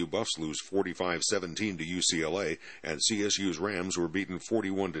the CU Buffs lose 45-17 to UCLA, and CSU's Rams were beaten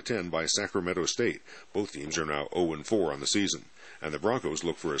 41-10 by Sacramento State. Both teams are now 0-4 on the season. And the Broncos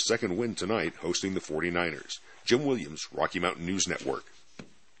look for a second win tonight, hosting the 49ers. Jim Williams, Rocky Mountain News Network.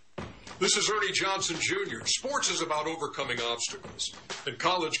 This is Ernie Johnson Jr. Sports is about overcoming obstacles, and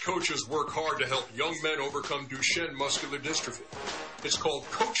college coaches work hard to help young men overcome Duchenne muscular dystrophy. It's called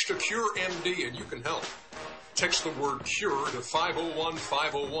Coach to Cure MD, and you can help. Text the word CURE to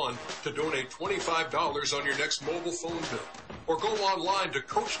 501-501 to donate $25 on your next mobile phone bill. Or go online to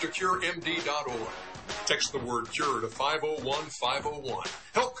CoachToCureMD.org. Text the word CURE to 501-501.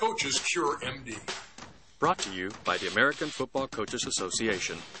 Help coaches cure MD. Brought to you by the American Football Coaches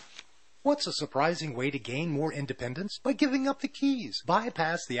Association. What's a surprising way to gain more independence? By giving up the keys.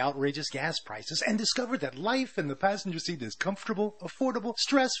 Bypass the outrageous gas prices and discover that life in the passenger seat is comfortable, affordable,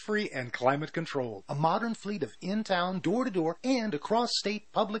 stress-free, and climate-controlled. A modern fleet of in-town, door-to-door, and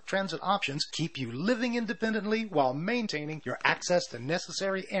across-state public transit options keep you living independently while maintaining your access to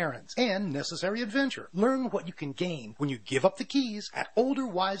necessary errands and necessary adventure. Learn what you can gain when you give up the keys at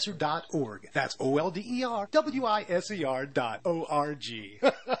olderwiser.org. That's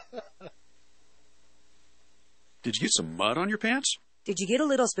olderwiser.org. Did you get some mud on your pants? Did you get a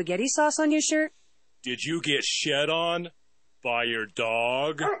little spaghetti sauce on your shirt? Did you get shed on by your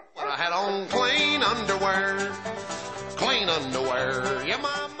dog? When I had on clean underwear, yeah,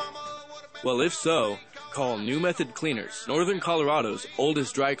 my mama. Well, if so, call New Method Cleaners, Northern Colorado's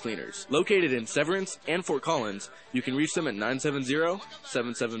oldest dry cleaners. Located in Severance and Fort Collins, you can reach them at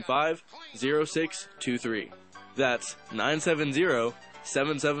 970-775-0623. That's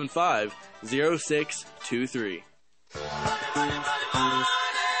 970-775-0623.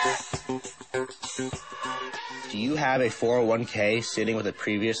 Do you have a 401k sitting with a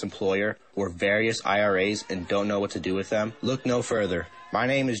previous employer or various IRAs and don't know what to do with them? Look no further. My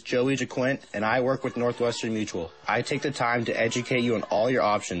name is Joey Jaquint, and I work with Northwestern Mutual. I take the time to educate you on all your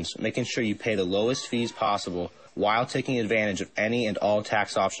options, making sure you pay the lowest fees possible while taking advantage of any and all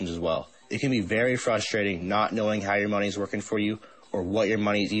tax options as well. It can be very frustrating not knowing how your money is working for you or what your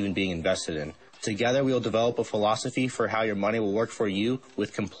money is even being invested in. Together, we will develop a philosophy for how your money will work for you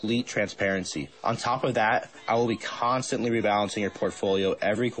with complete transparency. On top of that, I will be constantly rebalancing your portfolio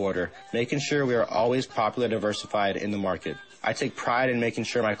every quarter, making sure we are always properly diversified in the market. I take pride in making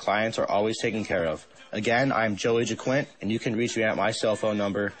sure my clients are always taken care of. Again, I'm Joey Jaquint, and you can reach me at my cell phone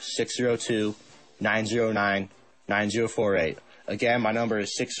number, 602-909-9048. Again, my number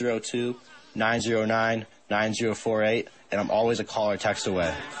is 602-909-9048, and I'm always a call or text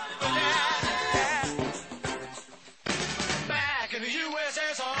away.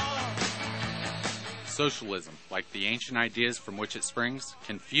 Socialism, like the ancient ideas from which it springs,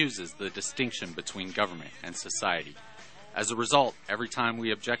 confuses the distinction between government and society. As a result, every time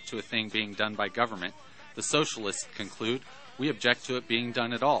we object to a thing being done by government, the socialists conclude we object to it being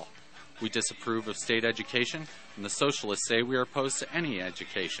done at all. We disapprove of state education, and the socialists say we are opposed to any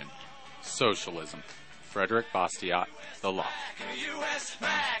education. Socialism. Frederick Bastiat, The Law.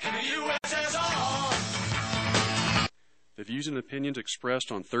 The views and opinions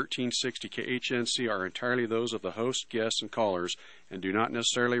expressed on 1360 KHNC are entirely those of the host, guests, and callers, and do not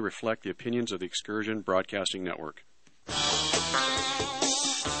necessarily reflect the opinions of the Excursion Broadcasting Network.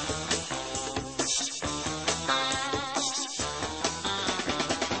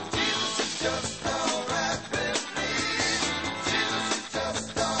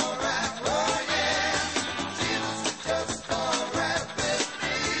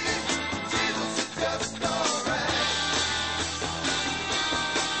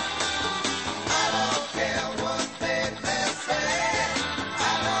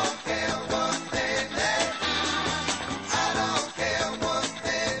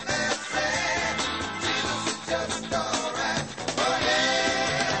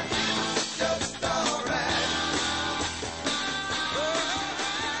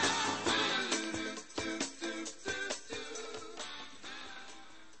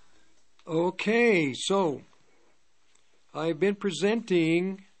 Okay, so I've been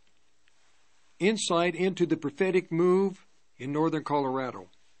presenting insight into the prophetic move in northern Colorado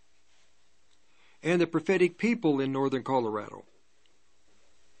and the prophetic people in northern Colorado.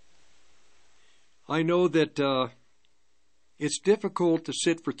 I know that it's difficult to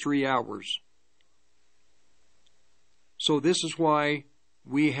sit for 3 hours. So this is why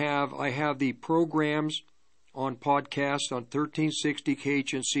I have the programs on podcast on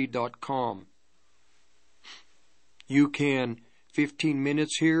 1360khnc.com. You can 15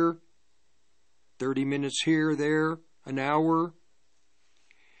 minutes here, 30 minutes here, there, an hour.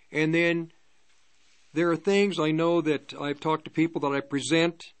 And then there are things I know that I've talked to people that I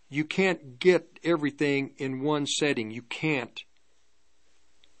present. You can't get everything in one setting. You can't.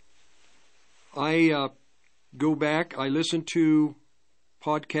 I go back, I listen to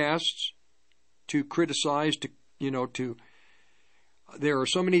podcasts to criticize, there are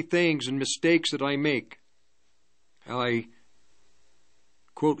so many things and mistakes that I make. I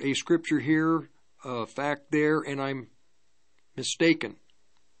quote a scripture here, a fact there, and I'm mistaken.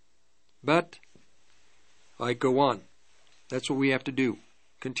 But I go on. That's what we have to do.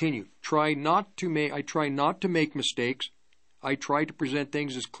 Continue. I try not to make mistakes. I try to present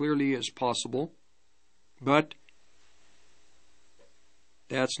things as clearly as possible. But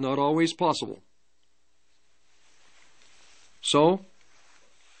that's not always possible. So,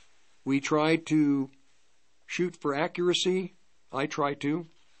 we try to shoot for accuracy. I try to,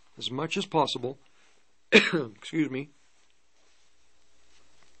 as much as possible. Excuse me.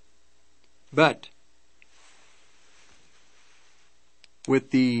 But, with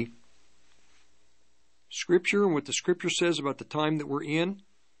the Scripture and what the Scripture says about the time that we're in,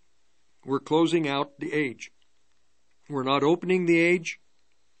 we're closing out the age. We're not opening the age.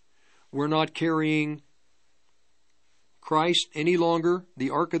 We're not carrying Christ any longer,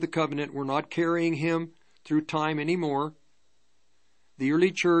 the Ark of the Covenant. We're not carrying Him through time anymore. The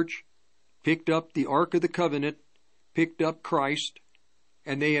early church picked up the Ark of the Covenant, picked up Christ,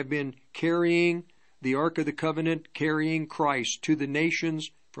 and they have been carrying the Ark of the Covenant, carrying Christ to the nations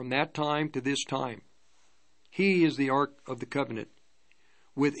from that time to this time. He is the Ark of the Covenant.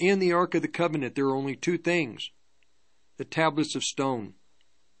 Within the Ark of the Covenant, there are only two things: the tablets of stone.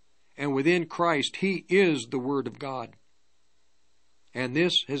 And within Christ, He is the Word of God. And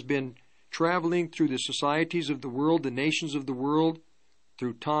this has been traveling through the societies of the world, the nations of the world,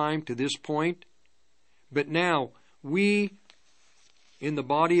 through time to this point. But now, we, in the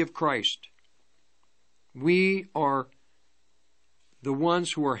body of Christ, we are the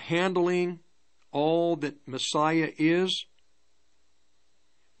ones who are handling all that Messiah is.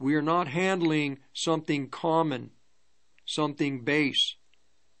 We are not handling something common, something base,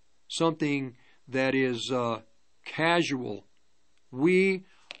 something that is casual. We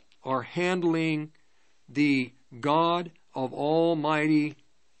are handling the God of Almighty,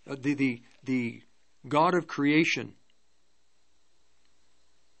 the God of creation,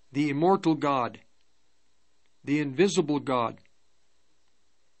 the immortal God, the invisible God.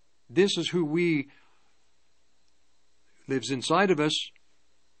 This is who lives inside of us.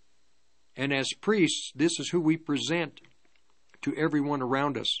 And as priests, this is who we present to everyone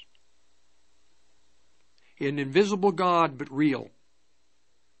around us. An invisible God, but real.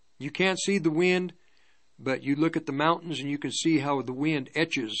 You can't see the wind, but you look at the mountains and you can see how the wind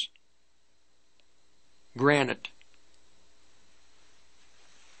etches granite.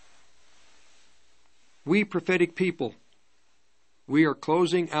 We prophetic people, we are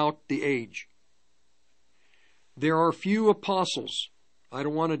closing out the age. There are few apostles. I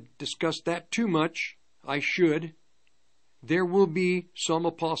don't want to discuss that too much. I should. There will be some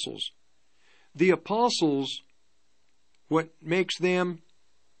apostles. The apostles, what makes them,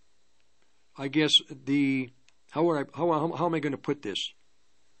 I guess, how am I going to put this?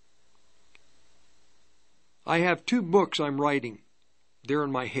 I have 2 books I'm writing. They're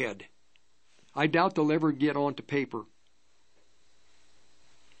in my head. I doubt they'll ever get onto paper.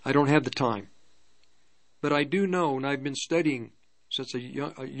 I don't have the time. But I do know, and I've been studying since a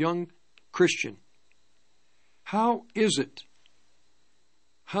young Christian, how is it?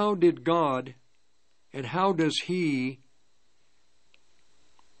 How did God, and how does He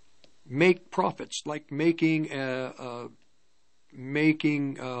make prophets, like making a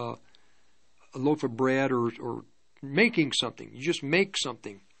loaf of bread or making something? You just make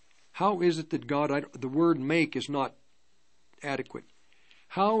something. How is it that God, the word make is not adequate.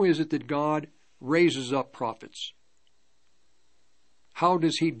 How is it that God raises up prophets? How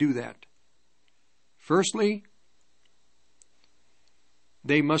does He do that? Firstly,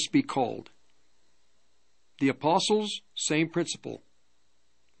 they must be called. The apostles, same principle.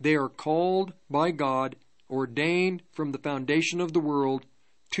 They are called by God, ordained from the foundation of the world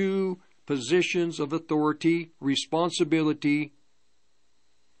to positions of authority, responsibility,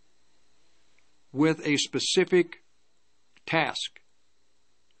 with a specific task.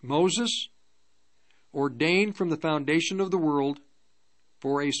 Moses, ordained from the foundation of the world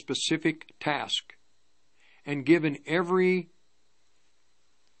for a specific task, and given everything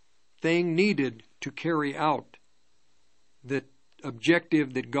needed to carry out the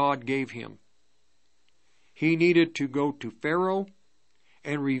objective that God gave him. He needed to go to Pharaoh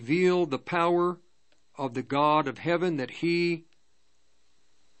and reveal the power of the God of heaven that he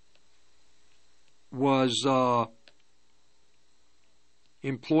was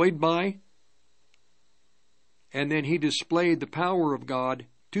employed by, and then he displayed the power of God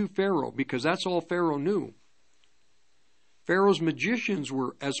to Pharaoh, because that's all Pharaoh knew. Pharaoh's magicians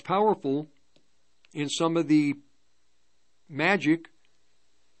were as powerful in some of the magic.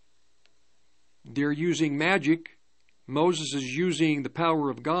 They're using magic. Moses is using the power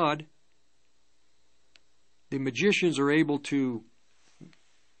of God. The magicians are able to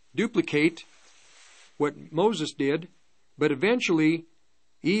duplicate what Moses did, but eventually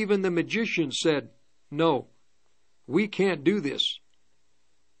even the magicians said, "No, we can't do this.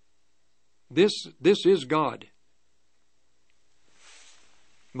 This is God."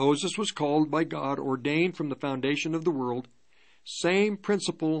 Moses was called by God, ordained from the foundation of the world. Same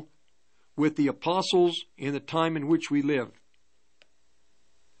principle with the apostles in the time in which we live.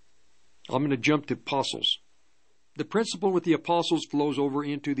 I'm going to jump to apostles. The principle with the apostles flows over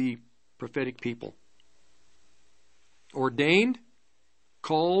into the prophetic people. Ordained,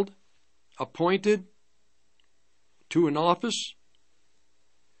 called, appointed to an office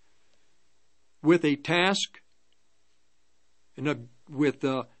with a task and with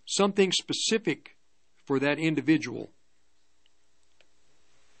something specific for that individual.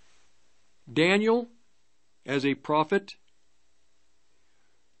 Daniel, as a prophet,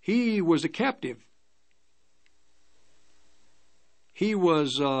 he was a captive. He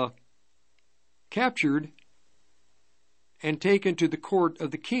was captured and taken to the court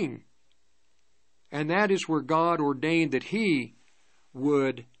of the king. And that is where God ordained that he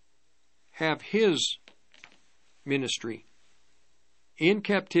would have his ministry. In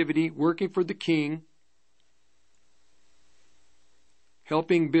captivity, working for the king,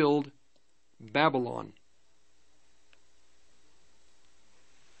 helping build Babylon.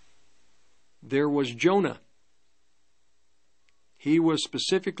 There was Jonah. He was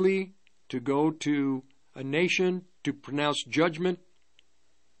specifically to go to a nation to pronounce judgment,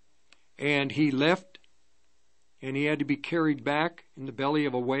 and he left, and he had to be carried back in the belly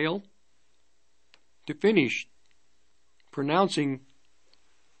of a whale to finish pronouncing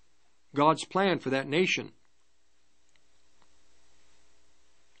God's plan for that nation.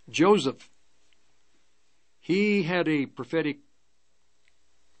 Joseph, he had a prophetic,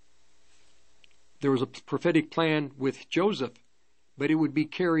 there was a prophetic plan with Joseph, but it would be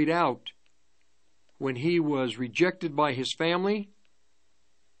carried out when he was rejected by his family.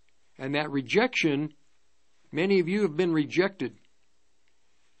 And that rejection, many of you have been rejected.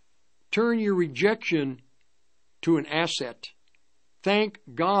 Turn your rejection to an asset. Thank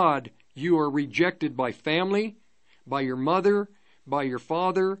God you are rejected by family, by your mother, by your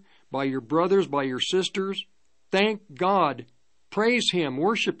father, by your brothers, by your sisters. Thank God. Praise Him.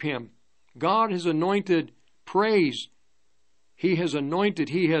 Worship Him. God has anointed praise. He has anointed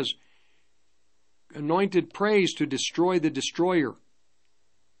praise to destroy the destroyer.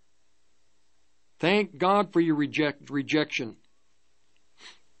 Thank God for your rejection.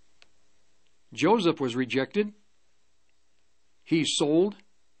 Joseph was rejected. He's sold.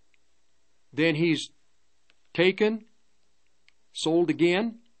 Then he's taken, sold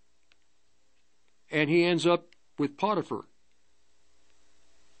again, and he ends up with Potiphar.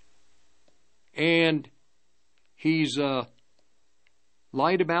 And he's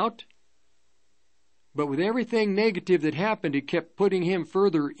lied about. But with everything negative that happened, it kept putting him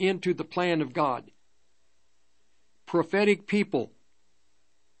further into the plan of God. Prophetic people,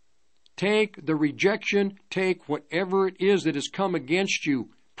 take the rejection, take whatever it is that has come against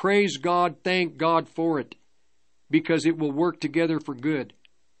you. Praise God, thank God for it, because it will work together for good.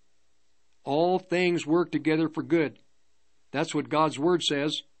 All things work together for good. That's what God's Word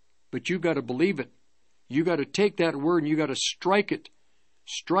says, but you've got to believe it. You've got to take that Word and you've got to strike it.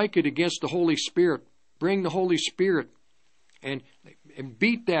 Strike it against the Holy Spirit. Bring the Holy Spirit and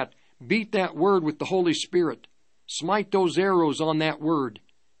beat that Word with the Holy Spirit. Smite those arrows on that Word.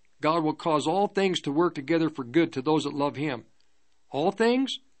 God will cause all things to work together for good to those that love Him. All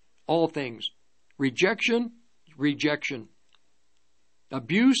things? All things. Rejection? Rejection.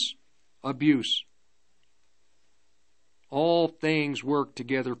 Abuse? Abuse. All things work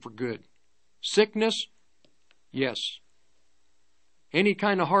together for good. Sickness? Yes. Any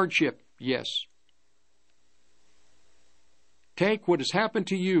kind of hardship? Yes. Take what has happened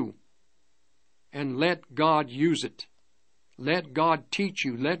to you and let God use it. Let God teach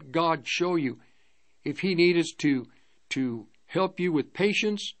you. Let God show you. If He needs to help you with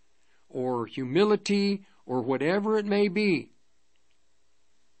patience or humility or whatever it may be,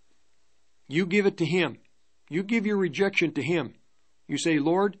 you give it to Him. You give your rejection to Him. You say,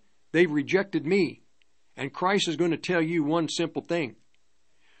 Lord, they've rejected me. And Christ is going to tell you one simple thing.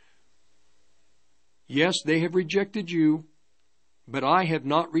 Yes, they have rejected you, but I have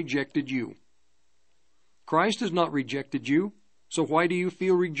not rejected you. Christ has not rejected you, so why do you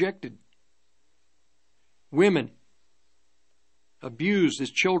feel rejected? Women abused as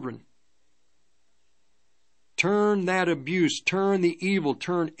children. Turn that abuse, turn the evil,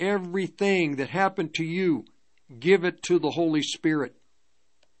 turn everything that happened to you, give it to the Holy Spirit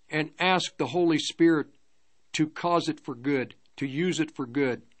and ask the Holy Spirit to cause it for good, to use it for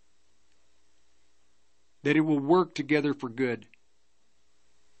good, that it will work together for good.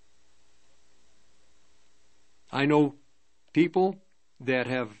 I know people that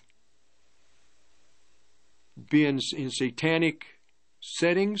have been in satanic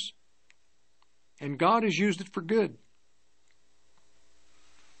settings, and God has used it for good.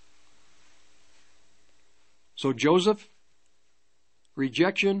 So Joseph,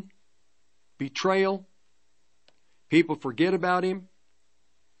 rejection, betrayal, people forget about him.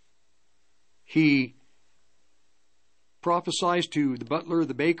 He prophesies to the butler,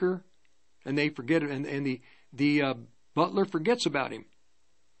 the baker, and they forget it, and the butler forgets about him.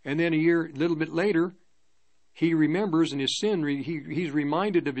 And then a little bit later, he remembers in his sin, he's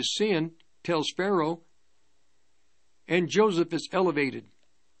reminded of his sin, tells Pharaoh, and Joseph is elevated.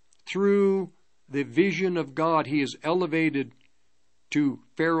 Through the vision of God, he is elevated to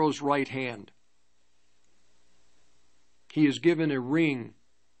Pharaoh's right hand. He is given a ring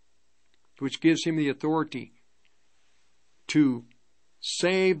which gives him the authority to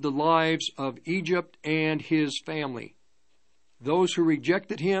save the lives of Egypt and his family. Those who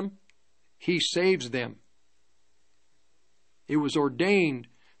rejected him, he saves them. It was ordained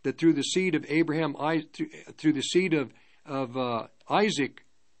that through the seed of Abraham, through the seed of Isaac,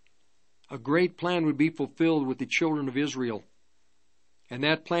 a great plan would be fulfilled with the children of Israel. And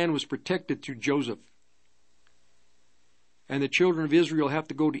that plan was protected through Joseph. And the children of Israel have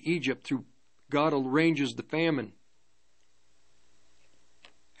to go to Egypt through God arranges the famine.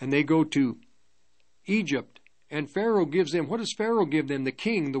 And they go to Egypt. And Pharaoh gives them, what does Pharaoh give them? The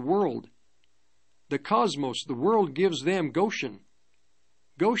king, the world, the cosmos. The world gives them Goshen.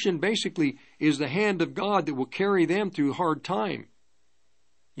 Goshen basically is the hand of God that will carry them through hard time.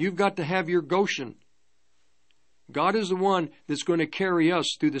 You've got to have your Goshen. God is the one that's going to carry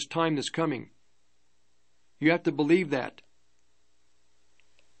us through this time that's coming. You have to believe that.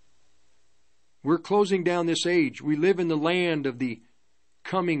 We're closing down this age. We live in the land of the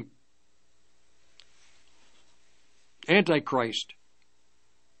coming Antichrist.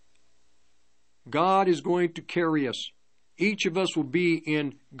 God is going to carry us Each of us will be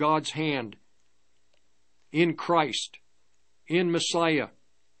in God's hand, in Christ, in Messiah,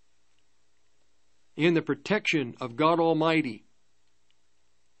 in the protection of God Almighty.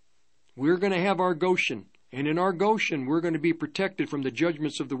 We're going to have our Goshen, and in our Goshen we're going to be protected from the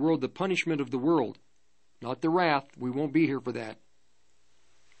judgments of the world, the punishment of the world, not the wrath. We won't be here for that.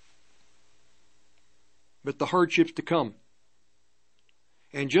 But the hardships to come.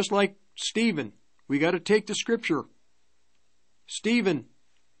 And just like Stephen, we got to take the scripture. Stephen,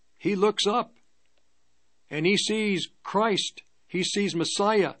 he looks up and he sees Christ. He sees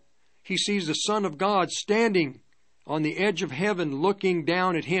Messiah. He sees the Son of God standing on the edge of heaven, looking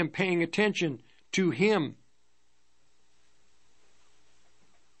down at him, paying attention to him.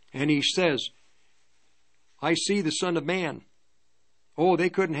 And he says, I see the Son of Man. Oh, they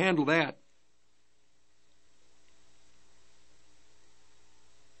couldn't handle that.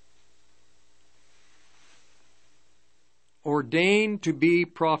 Ordained to be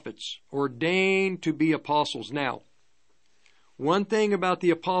prophets, ordained to be apostles. Now, one thing about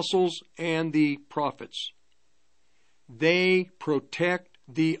the apostles and the prophets, they protect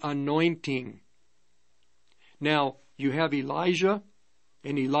the anointing. Now, you have Elijah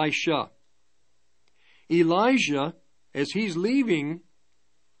and Elisha. Elijah, as he's leaving,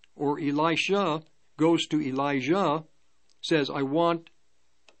 or Elisha goes to Elijah, says, I want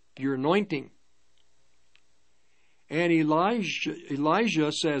your anointing. And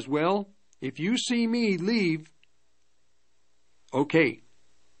Elijah says, well, if you see me leave, okay.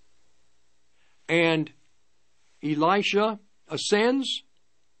 And Elisha ascends.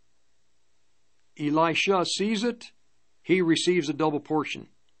 Elisha sees it. He receives a double portion.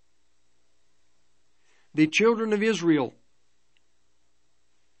 The children of Israel,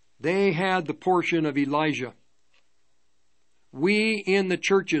 they had the portion of Elijah. We in the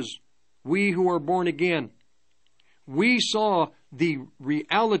churches, we who are born again, we saw the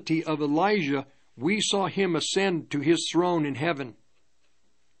reality of Elijah. We saw him ascend to his throne in heaven.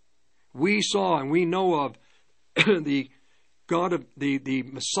 We saw and we know of the God of the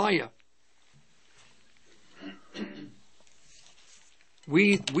Messiah.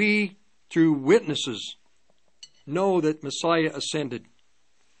 We through witnesses know that Messiah ascended.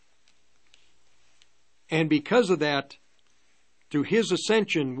 And because of that, through his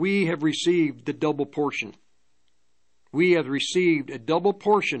ascension, we have received the double portion. We have received a double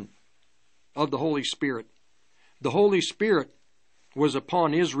portion of the Holy Spirit. The Holy Spirit was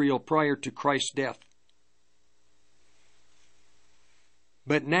upon Israel prior to Christ's death.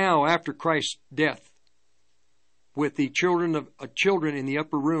 But now, after Christ's death, with the children in the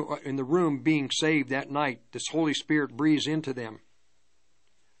upper room, in the room being saved that night, this Holy Spirit breathes into them.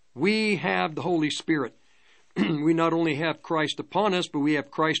 We have the Holy Spirit. We not only have Christ upon us, but we have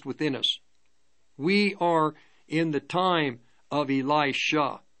Christ within us. We are in the time of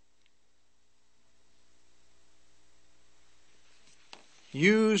Elisha.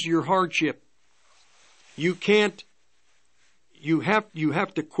 Use your hardship. You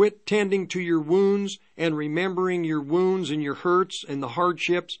have to quit tending to your wounds and remembering your wounds and your hurts and the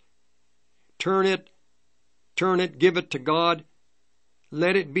hardships. Turn it, give it to God.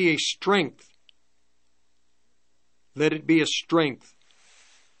 Let it be a strength. Let it be a strength.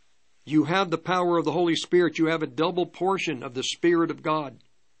 You have the power of the Holy Spirit. You have a double portion of the Spirit of God.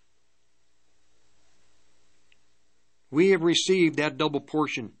 We have received that double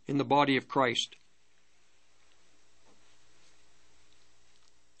portion in the body of Christ.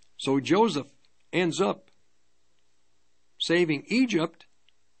 So Joseph ends up saving Egypt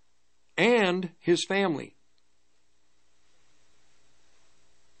and his family.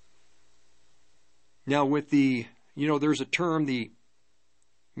 Now with there's a term, the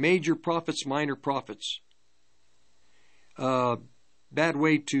major prophets, minor prophets. Bad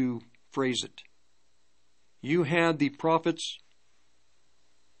way to phrase it. You had the prophets,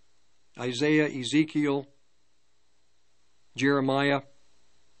 Isaiah, Ezekiel, Jeremiah.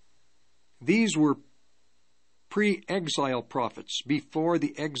 These were pre-exile prophets, before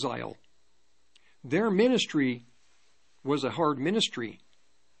the exile. Their ministry was a hard ministry.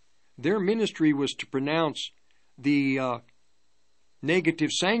 Their ministry was to pronounce the negative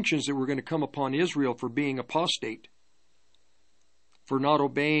sanctions that were going to come upon Israel for being apostate, for not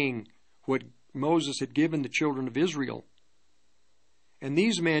obeying what Moses had given the children of Israel. And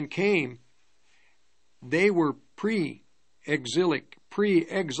these men came, they were pre-exilic,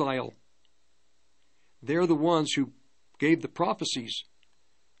 pre-exile. They're the ones who gave the prophecies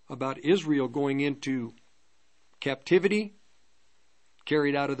about Israel going into captivity,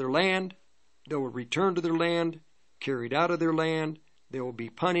 carried out of their land. They will return to their land, carried out of their land. They will be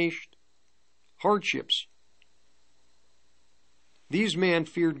punished. Hardships. These men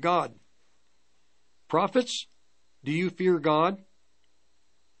feared God. Prophets, do you fear God?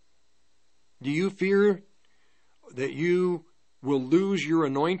 Do you fear that you will lose your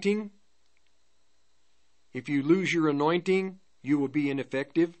anointing? If you lose your anointing, you will be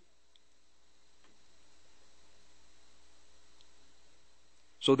ineffective.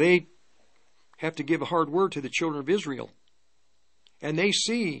 So they have to give a hard word to the children of Israel. And they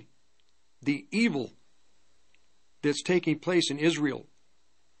see the evil that's taking place in Israel,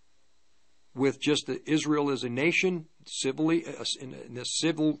 with just Israel as a nation, civilly,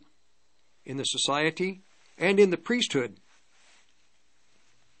 in the society, and in the priesthood.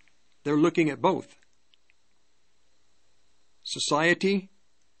 They're looking at both society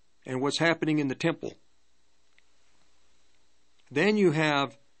and what's happening in the temple. Then you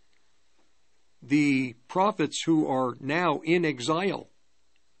have the prophets who are now in exile.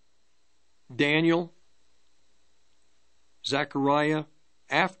 Daniel, Zechariah,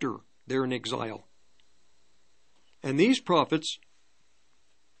 after they're in exile. And these prophets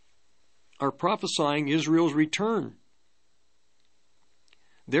are prophesying Israel's return.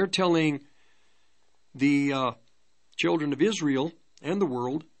 They're telling the children of Israel and the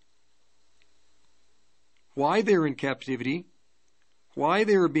world why they're in captivity, why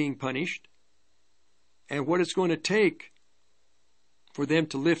they're being punished, and what it's going to take for them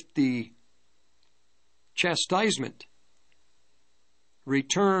to lift the chastisement,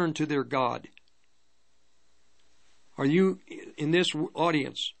 return to their God. Are you in this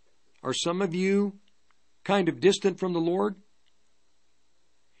audience? Are some of you kind of distant from the Lord?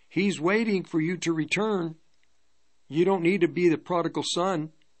 He's waiting for you to return. You don't need to be the prodigal son.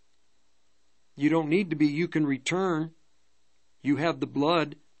 You don't need to be. You can return. You have the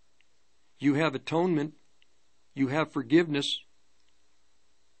blood. You have atonement. You have forgiveness.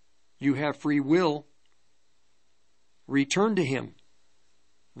 You have free will. Return to Him.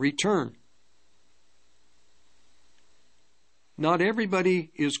 Return. Not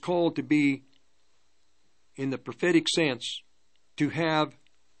everybody is called to be, in the prophetic sense, to have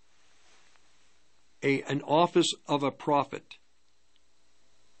an office of a prophet.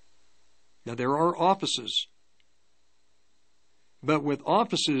 Now, there are offices, but with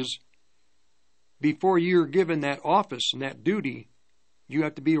offices, before you're given that office and that duty, you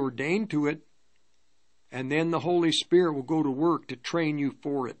have to be ordained to it, and then the Holy Spirit will go to work to train you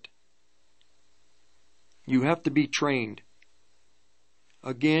for it. You have to be trained.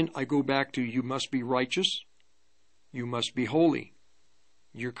 Again, I go back to you must be righteous, you must be holy.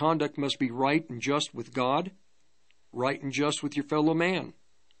 Your conduct must be right and just with God, right and just with your fellow man.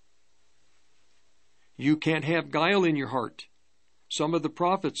 You can't have guile in your heart. Some of the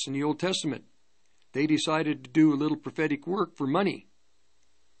prophets in the Old Testament, they decided to do a little prophetic work for money.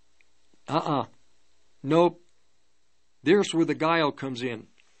 Nope. There's where the guile comes in.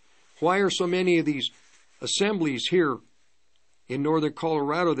 Why are so many of these assemblies here in northern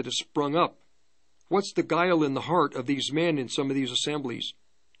Colorado that have sprung up? What's the guile in the heart of these men in some of these assemblies?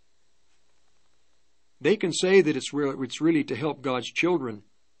 They can say that it's really to help God's children,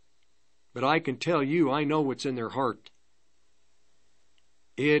 but I can tell you, I know what's in their heart.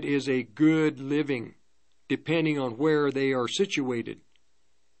 It is a good living, depending on where they are situated.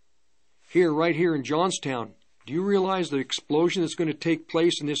 Here, right here in Johnstown, do you realize the explosion that's going to take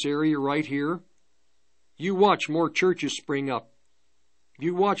place in this area right here? You watch more churches spring up.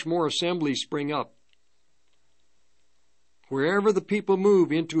 You watch more assemblies spring up. Wherever the people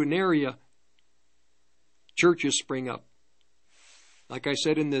move into an area, churches spring up. Like I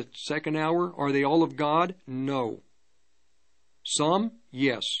said in the second hour, are they all of God? No. Some,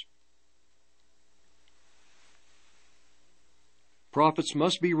 yes. Prophets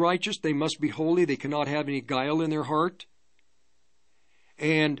must be righteous, they must be holy, they cannot have any guile in their heart.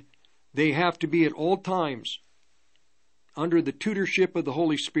 And they have to be at all times under the tutorship of the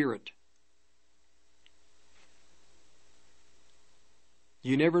Holy Spirit.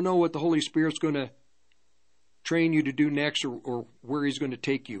 You never know what the Holy Spirit's going to train you to do next, or where He's going to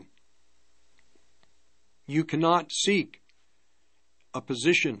take you. You cannot seek a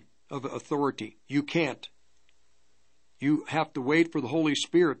position of authority. You can't. You have to wait for the Holy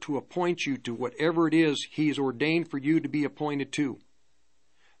Spirit to appoint you to whatever it is He's ordained for you to be appointed to.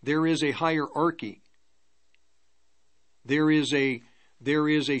 There is a hierarchy. There is a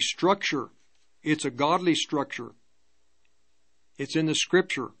structure. It's a godly structure. It's in the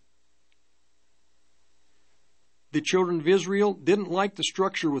Scripture. The children of Israel didn't like the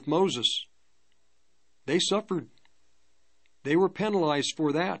structure with Moses. They suffered. They were penalized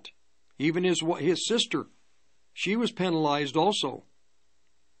for that. Even his sister, she was penalized also.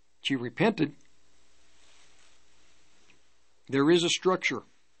 She repented. There is a structure.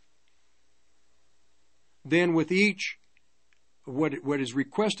 Then with each, what is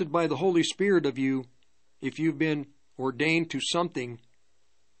requested by the Holy Spirit of you, if you've been ordained to something,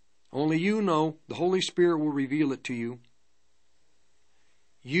 only you know, the Holy Spirit will reveal it to you.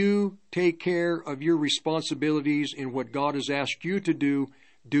 You take care of your responsibilities in what God has asked you to do.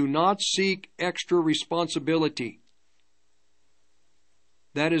 Do not seek extra responsibility.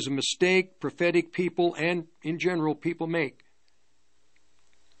 That is a mistake prophetic people and in general people make.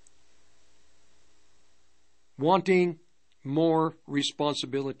 Wanting more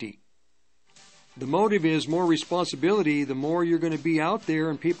responsibility. The motive is more responsibility. The more you're going to be out there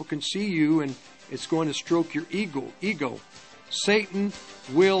and people can see you, and it's going to stroke your ego. Satan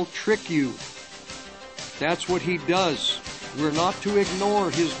will trick you. That's what he does. We're not to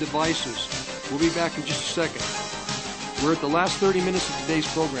ignore his devices. We'll be back in just a second. We're at the last 30 minutes of today's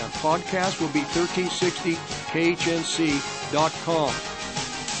program. Podcast will be 1360khnc.com.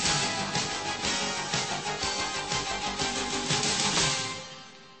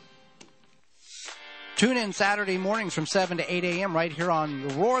 Tune in Saturday mornings from 7 to 8 a.m. right here on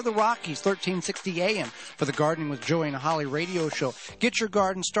Roar of the Rockies, 1360 a.m. for the Gardening with Joey and Holly radio show. Get your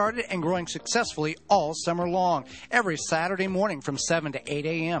garden started and growing successfully all summer long, every Saturday morning from 7 to 8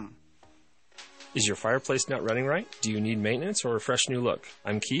 a.m. Is your fireplace not running right? Do you need maintenance or a fresh new look?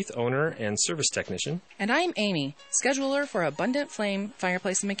 I'm Keith, owner and service technician. And I'm Amy, scheduler for Abundant Flame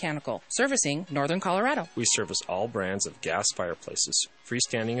Fireplace and Mechanical, servicing Northern Colorado. We service all brands of gas fireplaces,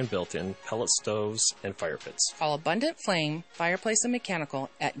 freestanding and built-in, pellet stoves, and fire pits. Call Abundant Flame Fireplace and Mechanical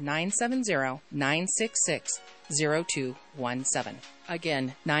at 970-966-0217.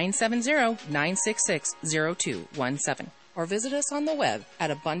 Again, 970-966-0217. Or visit us on the web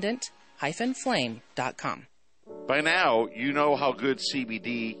at abundant-flame.com. By now, you know how good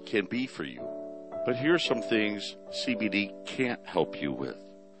CBD can be for you. But here's some things CBD can't help you with.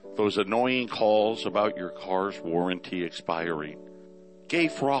 Those annoying calls about your car's warranty expiring, gay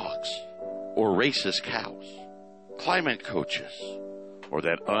frogs, or racist cows, climate coaches, or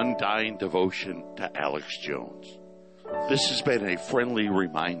that undying devotion to Alex Jones. This has been a friendly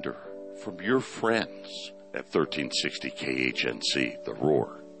reminder from your friends at 1360 KHNC, the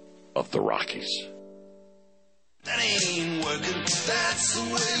Roar of the Rockies. That ain't working, that's the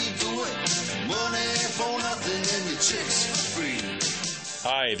way you do it. Money for nothing and your chicks for free.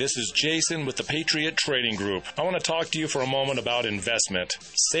 Hi, this is Jason with the Patriot Trading Group. I want to talk to you for a moment about investment.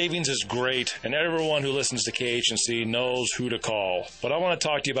 Savings is great, and everyone who listens to KHNC knows who to call. But I want to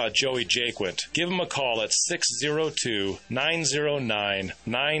talk to you about Joey Jaquint. Give him a call at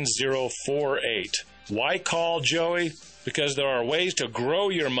 602-909-9048. Why call Joey? Because there are ways to grow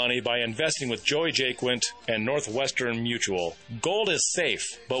your money by investing with Joey Jaquint and Northwestern Mutual. Gold is safe,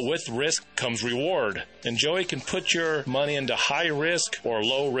 but with risk comes reward. And Joey can put your money into high-risk or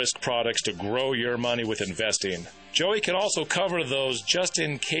low-risk products to grow your money with investing. Joey can also cover those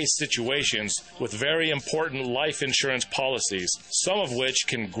just-in-case situations with very important life insurance policies, some of which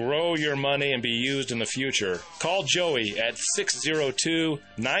can grow your money and be used in the future. Call Joey at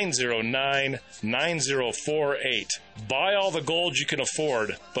 602-909-9048. Buy all the gold you can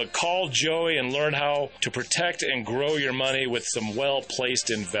afford, but call Joey and learn how to protect and grow your money with some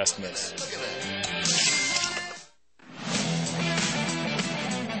well-placed investments.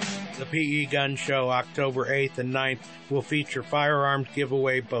 The PE Gun Show, October 8th and 9th, will feature firearms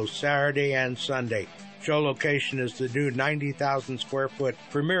giveaway both Saturday and Sunday. Show location is the new 90,000 square foot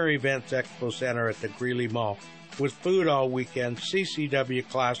Premier Events Expo Center at the Greeley Mall. With food all weekend, CCW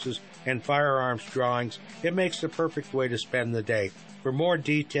classes, and firearms drawings, it makes the perfect way to spend the day. For more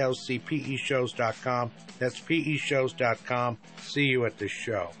details, see peshows.com. That's peshows.com. See you at the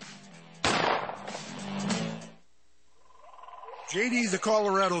show. JD the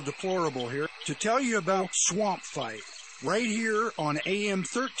Colorado Deplorable here to tell you about Swamp Fight, right here on AM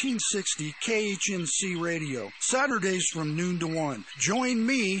 1360 KHNC Radio, Saturdays from noon to 1. Join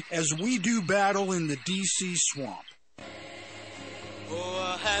me as we do battle in the DC swamp.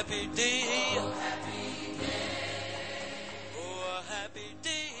 Oh, a happy day. Oh, happy day. Oh, a happy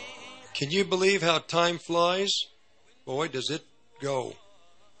day. Can you believe how time flies? Boy, does it go.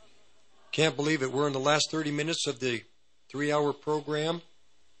 Can't believe it. We're in the last 30 minutes of the 3-hour program.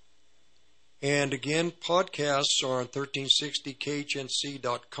 And again, podcasts are on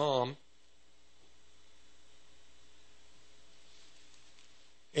 1360khnc.com.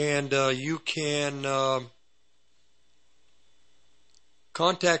 And you can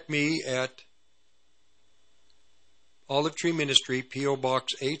contact me at Olive Tree Ministry, P.O.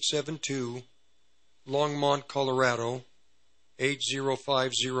 Box 872, Longmont, Colorado,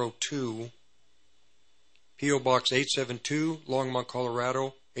 80502. P.O. Box 872, Longmont,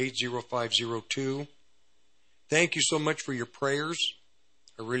 Colorado, 80502. Thank you so much for your prayers.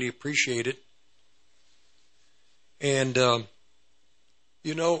 I really appreciate it. And,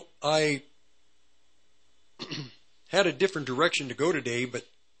 I had a different direction to go today, but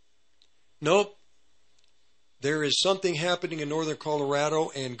nope. There is something happening in northern Colorado,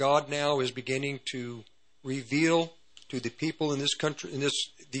 and God now is beginning to reveal to the people in this country, in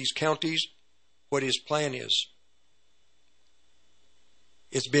these counties, what His plan is.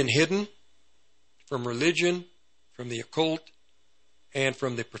 It's been hidden from religion, from the occult, and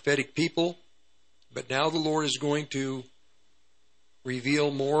from the prophetic people, but now the Lord is going to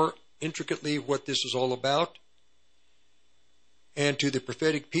reveal more intricately what this is all about. And to the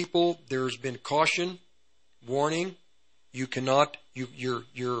prophetic people, there's been caution, warning. You cannot, your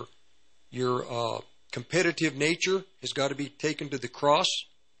competitive nature has got to be taken to the cross.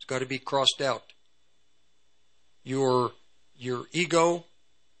 It's got to be crossed out. Your ego,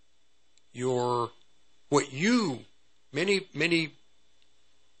 many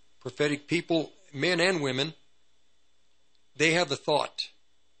prophetic people, men and women, they have a thought.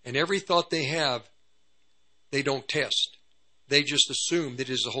 And every thought they have, they don't test. They just assume that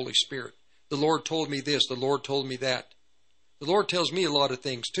it is the Holy Spirit. The Lord told me this, the Lord told me that. The Lord tells me a lot of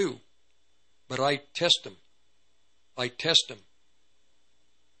things too, but I test them. I test them.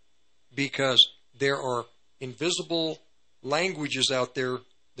 Because there are invisible languages out there,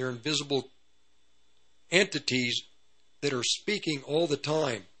 there are invisible entities that are speaking all the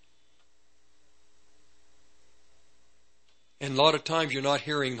time. And a lot of times you're not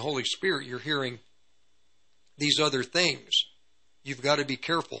hearing the Holy Spirit, you're hearing these other things. You've got to be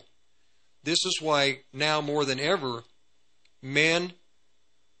careful. This is why now more than ever, men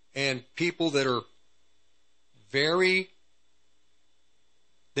and people that are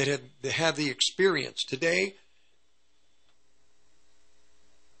that have the experience today,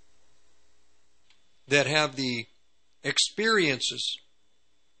 that have the experiences.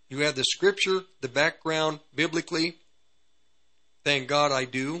 You have the scripture, the background biblically. Thank God I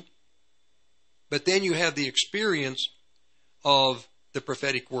do. But then you have the experience of the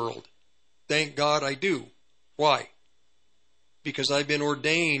prophetic world. Thank God I do. Why? Because I've been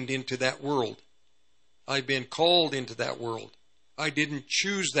ordained into that world. I've been called into that world. I didn't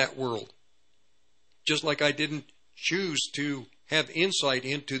choose that world. Just like I didn't choose to have insight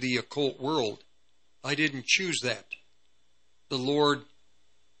into the occult world. I didn't choose that. The Lord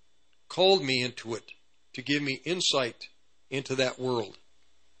called me into it to give me insight into that world.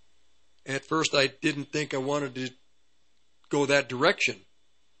 At first I didn't think I wanted to go that direction.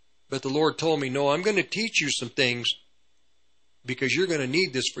 But the Lord told me, no, I'm going to teach you some things because you're going to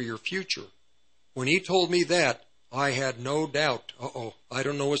need this for your future. When He told me that, I had no doubt. I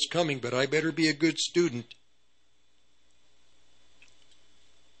don't know what's coming, but I better be a good student.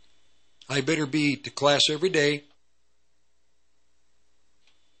 I better be to class every day.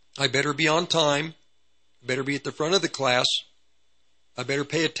 I better be on time. I better be at the front of the class. I better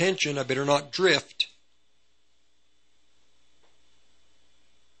pay attention. I better not drift.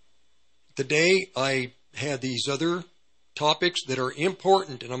 Today I had these other topics that are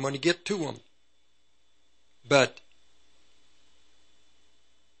important, and I'm going to get to them. But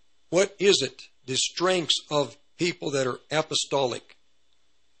what is it? The strengths of people that are apostolic.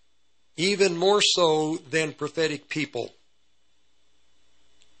 Even more so than prophetic people.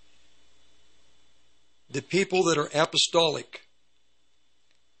 The people that are apostolic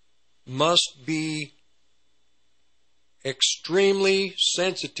must be extremely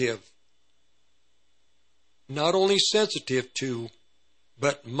sensitive. Not only sensitive to,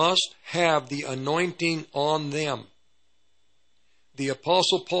 but must have the anointing on them. The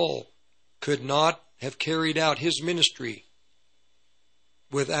Apostle Paul could not have carried out his ministry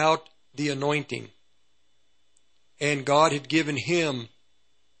without the anointing. And God had given him,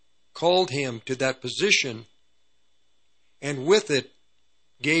 called him to that position, and with it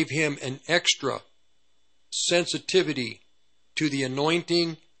gave him an extra sensitivity to the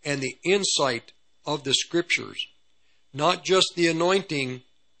anointing and the insight of the Scriptures. Not just the anointing,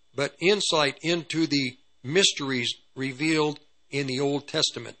 but insight into the mysteries revealed in the Old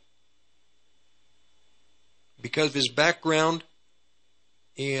Testament. Because of his background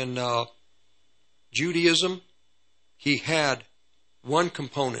in Judaism, he had one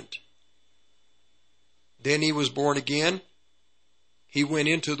component. Then he was born again. He went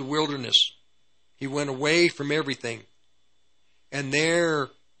into the wilderness. He went away from everything. And there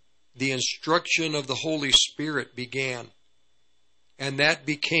the instruction of the Holy Spirit began. And that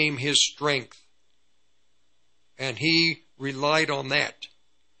became his strength. And he relied on that.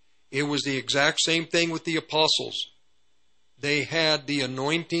 It was the exact same thing with the apostles. They had the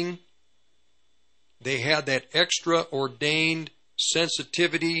anointing. They had that extra ordained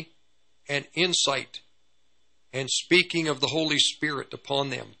sensitivity and insight and speaking of the Holy Spirit upon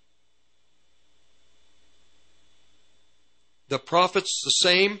them. The prophets the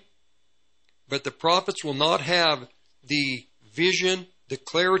same, but the prophets will not have the vision, the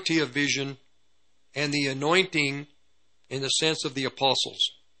clarity of vision, and the anointing in the sense of the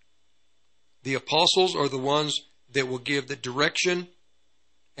apostles. The apostles are the ones that will give the direction,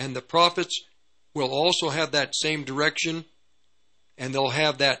 and the prophets will also have that same direction, and they'll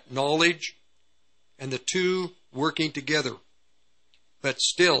have that knowledge, and the two working together. But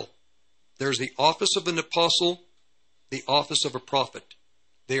still, there's the office of an apostle, the office of a prophet.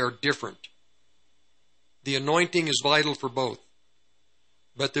 They are different. The anointing is vital for both.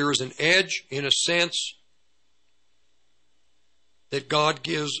 But there is an edge, in a sense, that God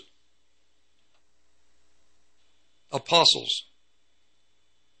gives apostles.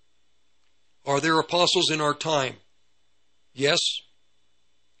 Are there apostles in our time? Yes.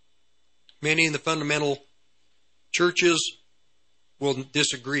 Many in the fundamental churches will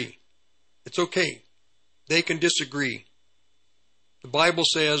disagree. It's okay. They can disagree. The Bible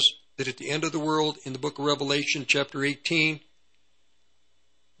says that at the end of the world, in the book of Revelation, chapter 18,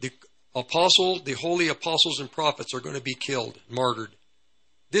 the apostles, the holy apostles and prophets are going to be killed, martyred.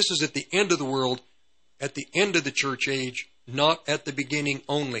 This is at the end of the world, at the end of the church age, not at the beginning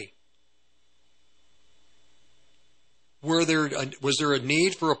only. Was there a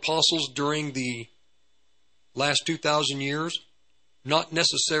need for apostles during the last 2,000 years? Not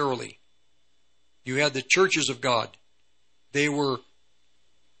necessarily. You had the churches of God. They were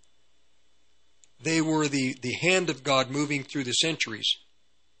the hand of God moving through the centuries.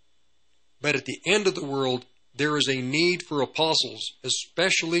 But at the end of the world, there is a need for apostles,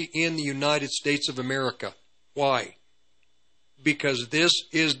 especially in the United States of America. Why? Because this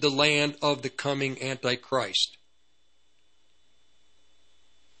is the land of the coming Antichrist.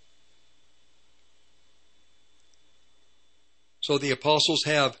 So the apostles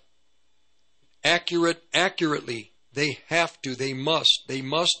have accurately, they have to, they must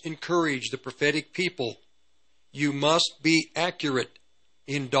encourage the prophetic people. You must be accurate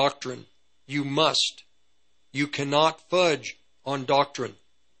in doctrine. You must. You cannot fudge on doctrine.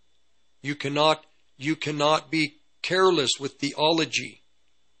 You cannot be careless with theology.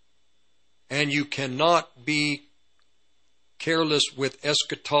 And you cannot be careless with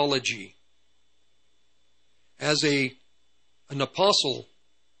eschatology. As an apostle,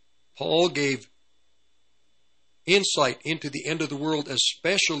 Paul gave insight into the end of the world,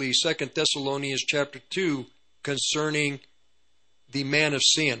 especially 2 Thessalonians chapter 2, concerning the man of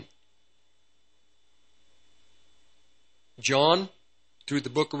sin. John, through the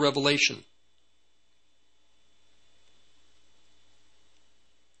book of Revelation.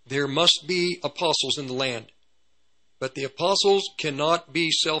 There must be apostles in the land, but the apostles cannot be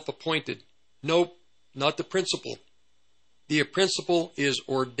self-appointed. Nope, not the principle. The principle is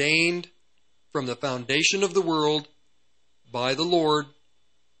ordained from the foundation of the world by the Lord.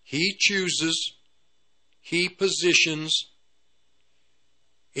 He chooses. He positions.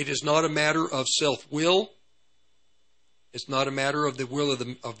 It is not a matter of self-will. It's not a matter of the will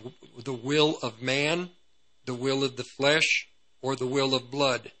of man, the will of the flesh, or the will of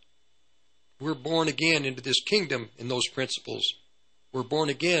blood. We're born again into this kingdom in those principles. We're born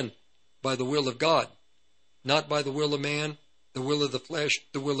again by the will of God, not by the will of man, the will of the flesh,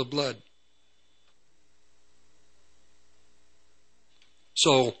 the will of blood.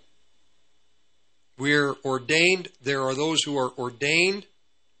 So, we're ordained. There are those who are ordained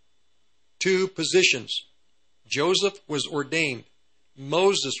to positions. Joseph was ordained.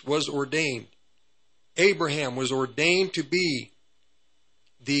 Moses was ordained. Abraham was ordained to be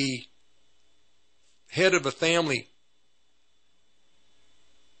the head of a family,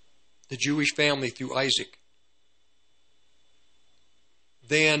 the Jewish family through Isaac.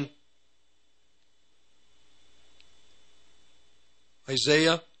 Then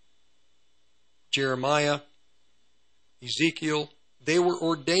Isaiah, Jeremiah, Ezekiel, they were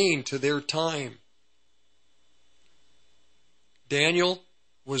ordained to their time. Daniel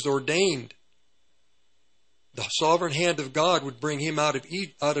was ordained. The sovereign hand of God would bring him out of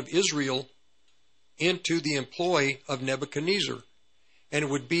Israel into the employ of Nebuchadnezzar. And it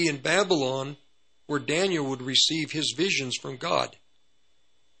would be in Babylon where Daniel would receive his visions from God.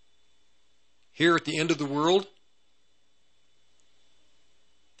 Here at the end of the world,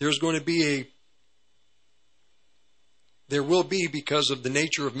 there will be, because of the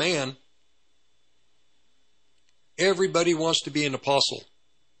nature of man, everybody wants to be an apostle.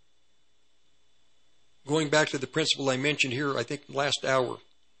 going back to the principle I mentioned here, I think last hour,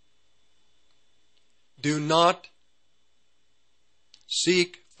 do not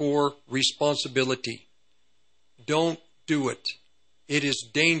seek for responsibility. Don't do it. It is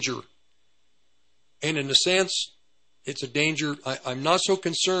danger. And in a sense, it's a danger. I'm not so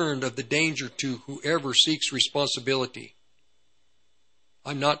concerned of the danger to whoever seeks responsibility.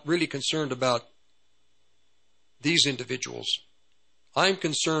 I'm not really concerned about these individuals. I'm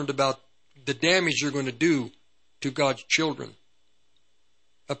concerned about the damage you're going to do to God's children.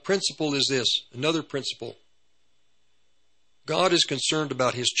 A principle is this, another principle. God is concerned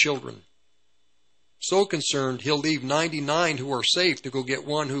about His children. So concerned, He'll leave 99 who are safe to go get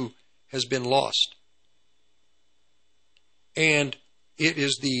one who has been lost. And it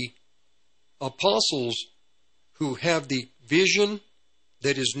is the apostles who have the vision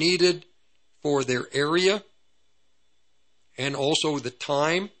that is needed for their area and also the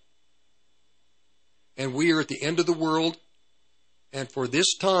time. And we are at the end of the world. And for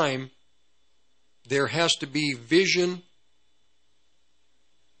this time, there has to be vision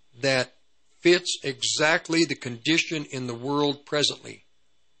that fits exactly the condition in the world presently.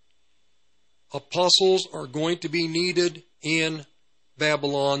 Apostles are going to be needed in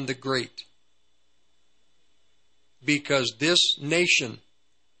Babylon the Great. Because this nation,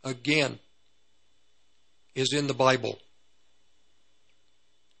 again, is in the Bible.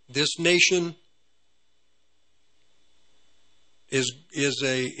 This nation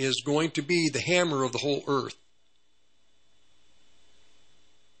is going to be the hammer of the whole earth.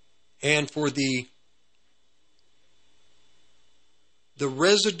 And for the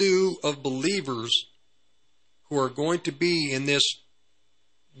residue of believers who are going to be in this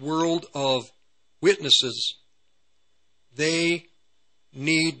world of witnesses, they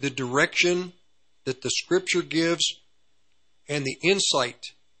need the direction that the Scripture gives and the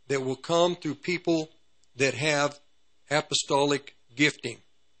insight that will come through people that have apostolic gifting,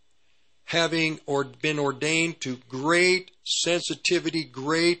 having been ordained to great sensitivity,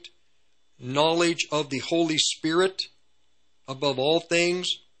 great knowledge of the Holy Spirit above all things,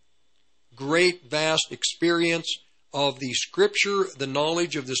 great vast experience of the Scripture, the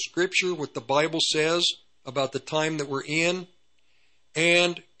knowledge of the Scripture, what the Bible says about the time that we're in,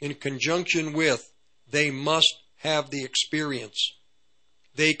 and in conjunction with, they must have the experience.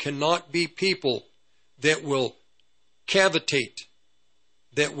 They cannot be people that will cavitate,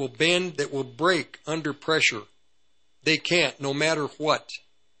 that will bend, that will break under pressure. They can't, no matter what.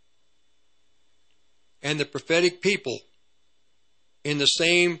 And the prophetic people, in the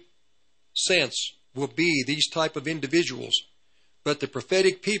same sense, will be these type of individuals. But the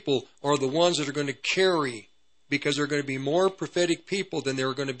prophetic people are the ones that are going to carry, because there are going to be more prophetic people than there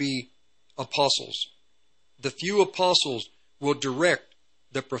are going to be apostles. The few apostles will direct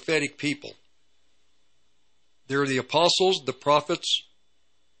the prophetic people. There are the apostles, the prophets,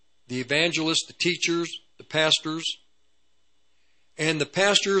 the evangelists, the teachers, the pastors. And the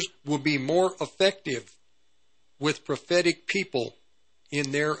pastors will be more effective with prophetic people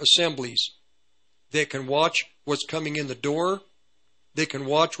in their assemblies. They can watch what's coming in the door. They can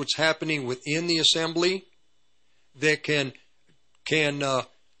watch what's happening within the assembly. They can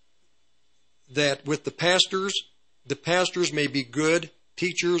that with the pastors may be good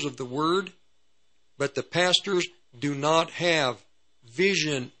teachers of the word, but the pastors do not have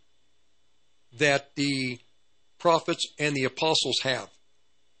vision that the prophets and the apostles have.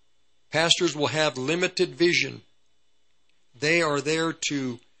 Pastors will have limited vision. They are there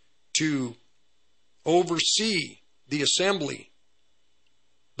to oversee the assembly,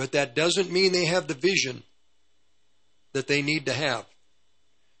 but that doesn't mean they have the vision that they need to have.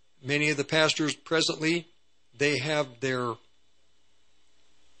 Many of the pastors presently, they have their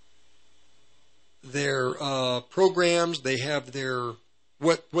programs, they have their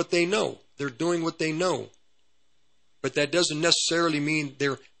what they know. They're doing what they know. But that doesn't necessarily mean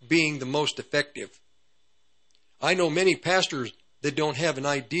they're being the most effective. I know many pastors that don't have an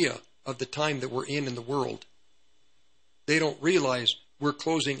idea of the time that we're in the world. They don't realize we're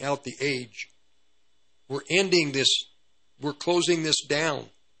closing out the age. We're ending this. We're closing this down.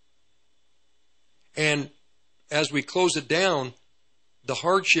 And as we close it down, the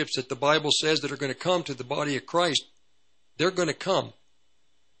hardships that the Bible says that are going to come to the body of Christ, they're going to come.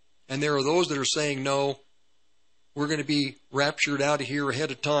 And there are those that are saying, no, we're going to be raptured out of here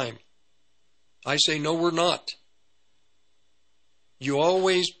ahead of time. I say, no, we're not. You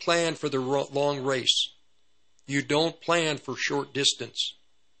always plan for the long race. You don't plan for short distance.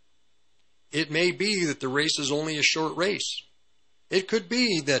 It may be that the race is only a short race. It could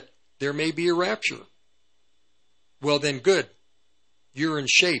be that there may be a rapture. Well, then good. You're in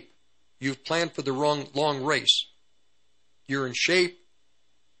shape. You've planned for the wrong long race. You're in shape.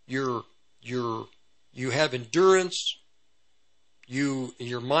 You have endurance.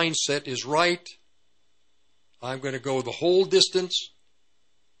 Your mindset is right. I'm going to go the whole distance,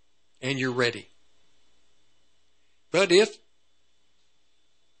 and you're ready. But if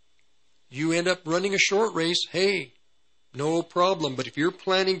you end up running a short race, hey, no problem. But if you're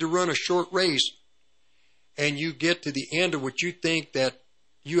planning to run a short race and you get to the end of what you think that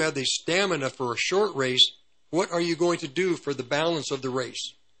you have the stamina for a short race, what are you going to do for the balance of the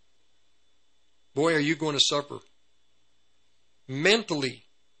race? Boy, are you going to suffer. Mentally,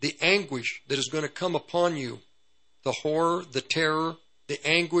 the anguish that is going to come upon you, the horror, the terror, the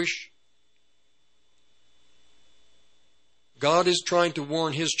anguish. God is trying to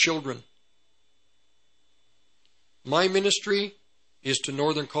warn His children. My ministry is to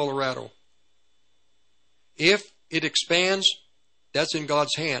northern Colorado. If it expands, that's in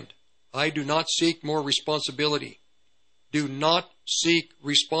God's hand. I do not seek more responsibility. Do not seek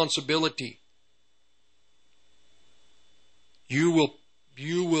responsibility. You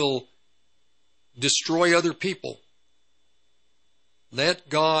will destroy other people. Let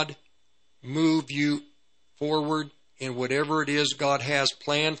God move you forward in whatever it is God has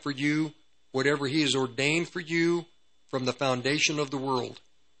planned for you, whatever He has ordained for you from the foundation of the world.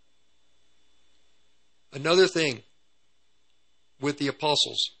 Another thing with the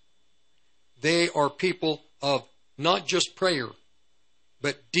apostles, they are people of not just prayer,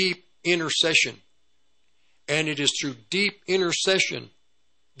 but deep intercession. And it is through deep intercession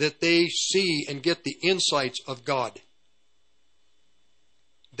that they see and get the insights of God.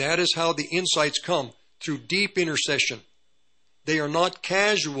 That is how the insights come, through deep intercession. They are not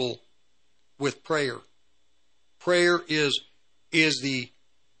casual with prayer. Prayer is the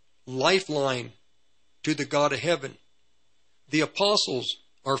lifeline to the God of heaven. The apostles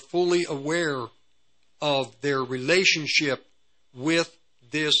are fully aware of their relationship with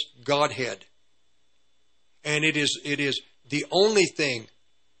this Godhead. And it is the only thing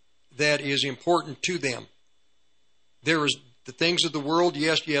that is important to them. There is the things of the world,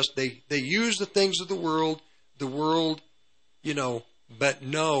 yes, they use the things of the world, but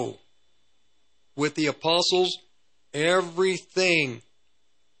no. With the apostles, everything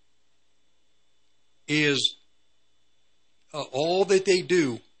is all that they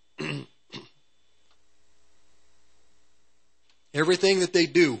do. Everything that they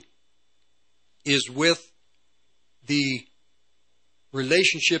do is with the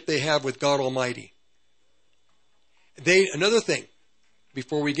relationship they have with God Almighty. Another thing,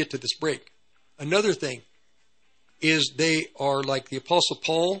 before we get to this break, another thing is they are like the Apostle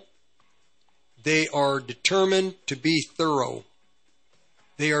Paul. They are determined to be thorough.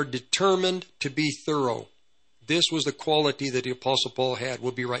 They are determined to be thorough. This was the quality that the Apostle Paul had.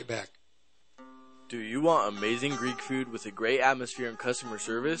 We'll be right back. Do you want amazing Greek food with a great atmosphere and customer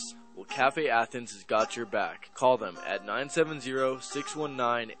service? Well, Cafe Athens has got your back. Call them at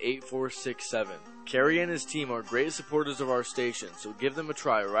 970-619-8467. Kerry and his team are great supporters of our station, so give them a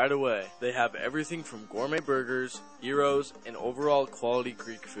try right away. They have everything from gourmet burgers, gyros, and overall quality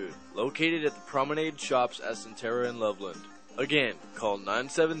Greek food. Located at the Promenade Shops at Centera and Loveland. Again, call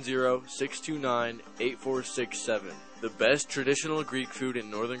 970-629-8467. The best traditional Greek food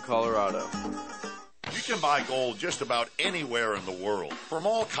in northern Colorado. You can buy gold just about anywhere in the world from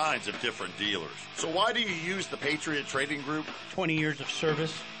all kinds of different dealers. So why do you use the Patriot Trading Group? 20 years of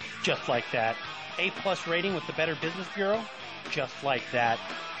service, just like that. A-plus rating with the Better Business Bureau, just like that.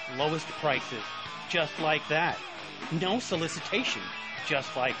 Lowest prices, just like that. No solicitation,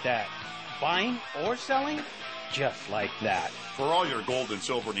 just like that. Buying or selling, just like that. For all your gold and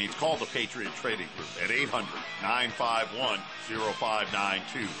silver needs, call the Patriot Trading Group at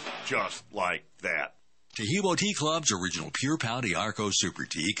 800-951-0592. Just like that. Tahibo Tea Club's original Pure Pau Arco Super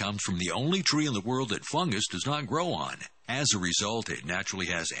Tea comes from the only tree in the world that fungus does not grow on. As a result, it naturally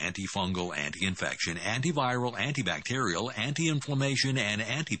has antifungal, anti-infection, antiviral, antibacterial, anti-inflammation, and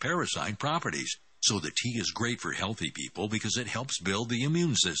anti-parasite properties. So the tea is great for healthy people because it helps build the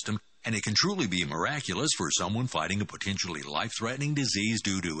immune system, and it can truly be miraculous for someone fighting a potentially life-threatening disease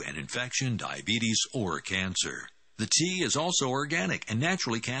due to an infection, diabetes, or cancer. The tea is also organic and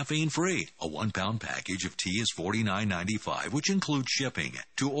naturally caffeine-free. A 1-pound package of tea is $49.95, which includes shipping.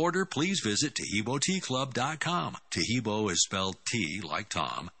 To order, please visit TahiboTeaClub.com. Tahibo is spelled T like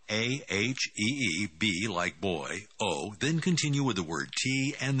Tom, A-H-E-E-B like boy, O, then continue with the word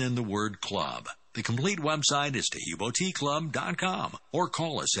tea and then the word club. The complete website is TahiboTeaClub.com or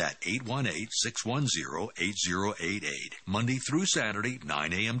call us at 818-610-8088, Monday through Saturday,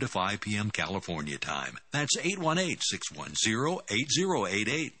 9 a.m. to 5 p.m. California time. That's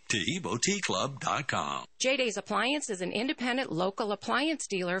 818-610-8088. TeeboTClub.com. J-Days Appliance is an independent local appliance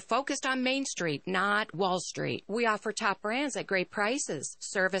dealer focused on Main Street, not Wall Street. We offer top brands at great prices,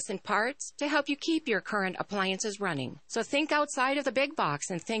 service and parts to help you keep your current appliances running. So think outside of the big box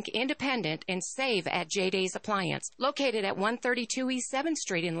and think independent and save at J-Days Appliance, located at 132 East 7th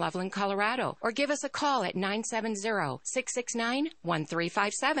Street in Loveland, Colorado, or give us a call at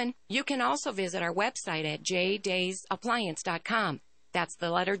 970-669-1357. You can also visit our website at jdaysappliance.com. That's the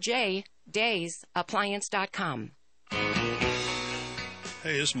letter J, daysappliance.com. Hey,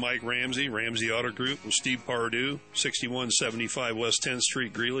 this is Mike Ramsey, Ramsey Auto Group with Steve Pardue. 6175 West 10th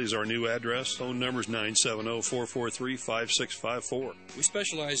Street, Greeley is our new address. Phone number is 970-443-5654. We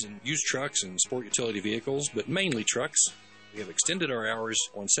specialize in used trucks and sport utility vehicles, but mainly trucks. We have extended our hours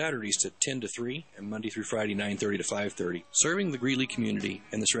on Saturdays to 10 to 3 and Monday through Friday 9:30 to 5:30, serving the Greeley community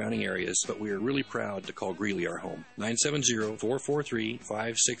and the surrounding areas, but we are really proud to call Greeley our home.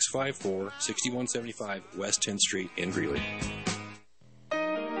 970-443-5654, 6175 West 10th Street in Greeley.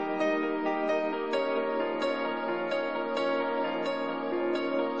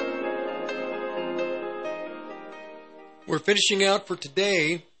 We're finishing out for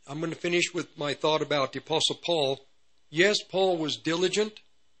today. I'm going to finish with my thought about the Apostle Paul. Yes, Paul was diligent.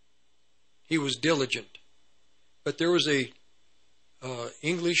 He was diligent. But there was a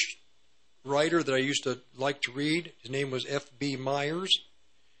English writer that I used to like to read. His name was F.B. Myers.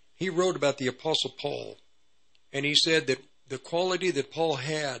 He wrote about the Apostle Paul. And he said that the quality that Paul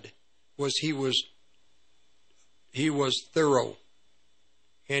had was he was thorough.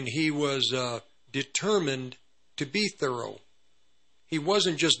 And he was determined to be thorough. He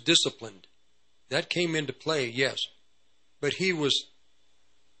wasn't just disciplined. That came into play, yes. But he was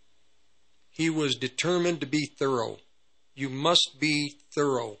determined to be thorough. You must be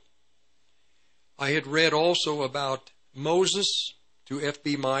thorough. I had read also about Moses through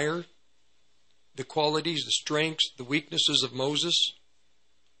F.B. Meyer, the qualities, the strengths, the weaknesses of Moses.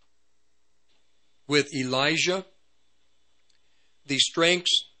 With Elijah, the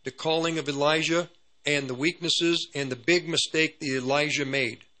strengths, the calling of Elijah, and the weaknesses and the big mistake that Elijah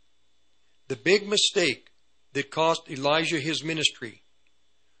made. The big mistake that cost Elijah his ministry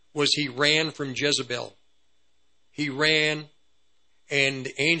was he ran from Jezebel. He ran, and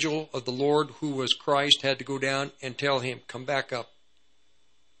the angel of the Lord, who was Christ, had to go down and tell him, come back up.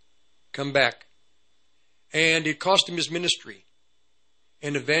 Come back. And it cost him his ministry.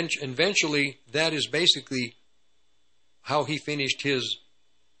 And eventually, that is basically how he finished his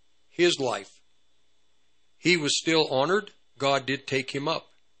life. He was still honored. God did take him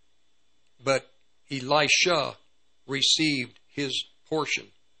up. But Elisha received his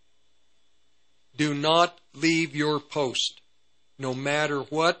portion. Do not leave your post. No matter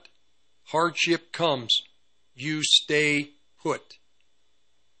what hardship comes, you stay put.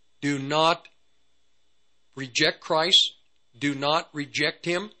 Do not reject Christ. Do not reject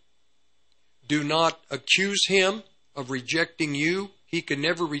him. Do not accuse him of rejecting you. He can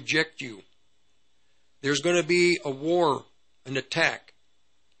never reject you. There's going to be a war, an attack.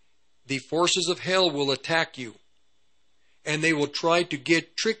 The forces of hell will attack you. And they will try to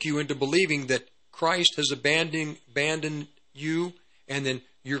trick you into believing that Christ has abandoned you. And then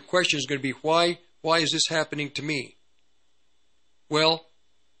your question is going to be, why is this happening to me? Well,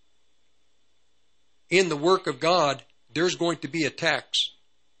 in the work of God, there's going to be attacks.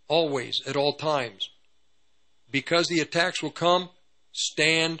 Always, at all times. Because the attacks will come,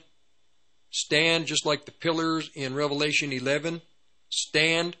 stand just like the pillars in Revelation 11.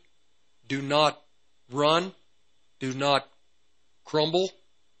 Stand. Do not run. Do not crumble.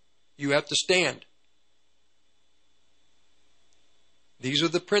 You have to stand. These are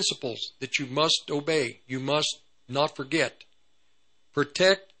the principles that you must obey. You must not forget.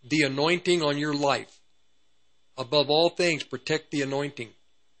 Protect the anointing on your life. Above all things, protect the anointing.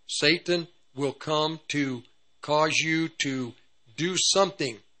 Satan will come to cause you to do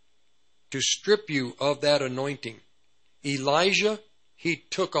something to strip you of that anointing. Elijah, he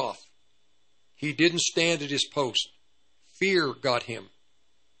took off. He didn't stand at his post. Fear got him.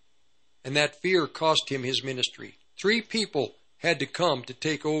 And that fear cost him his ministry. 3 people had to come to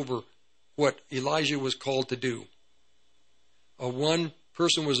take over what Elijah was called to do. One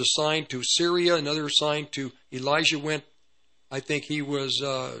person was assigned to Syria, another assigned to Elijah went, I think he was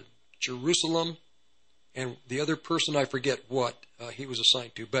Jerusalem, and the other person, I forget what he was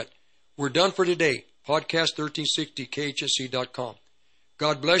assigned to. But we're done for today. Podcast 1360, KHSC.com.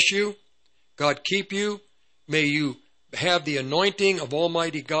 God bless you. God keep you. May you have the anointing of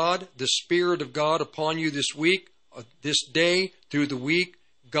Almighty God, the Spirit of God upon you this week, this day, through the week.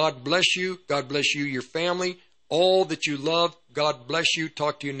 God bless you. God bless you, your family, all that you love God bless you.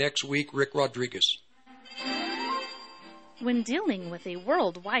 Talk to you next week. Rick Rodriguez. When dealing with a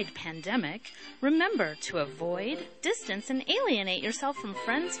worldwide pandemic, remember to avoid, distance, and alienate yourself from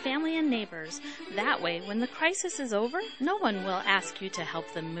friends, family, and neighbors. That way, when the crisis is over, no one will ask you to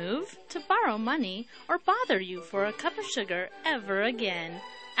help them move, to borrow money, or bother you for a cup of sugar ever again.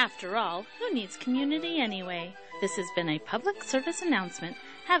 After all, who needs community anyway? This has been a public service announcement.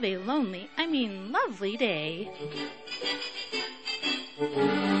 Have a lovely day.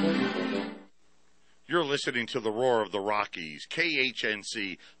 You're listening to the Roar of the Rockies,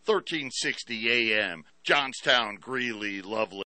 KHNC, 1360 AM, Johnstown, Greeley, Loveland.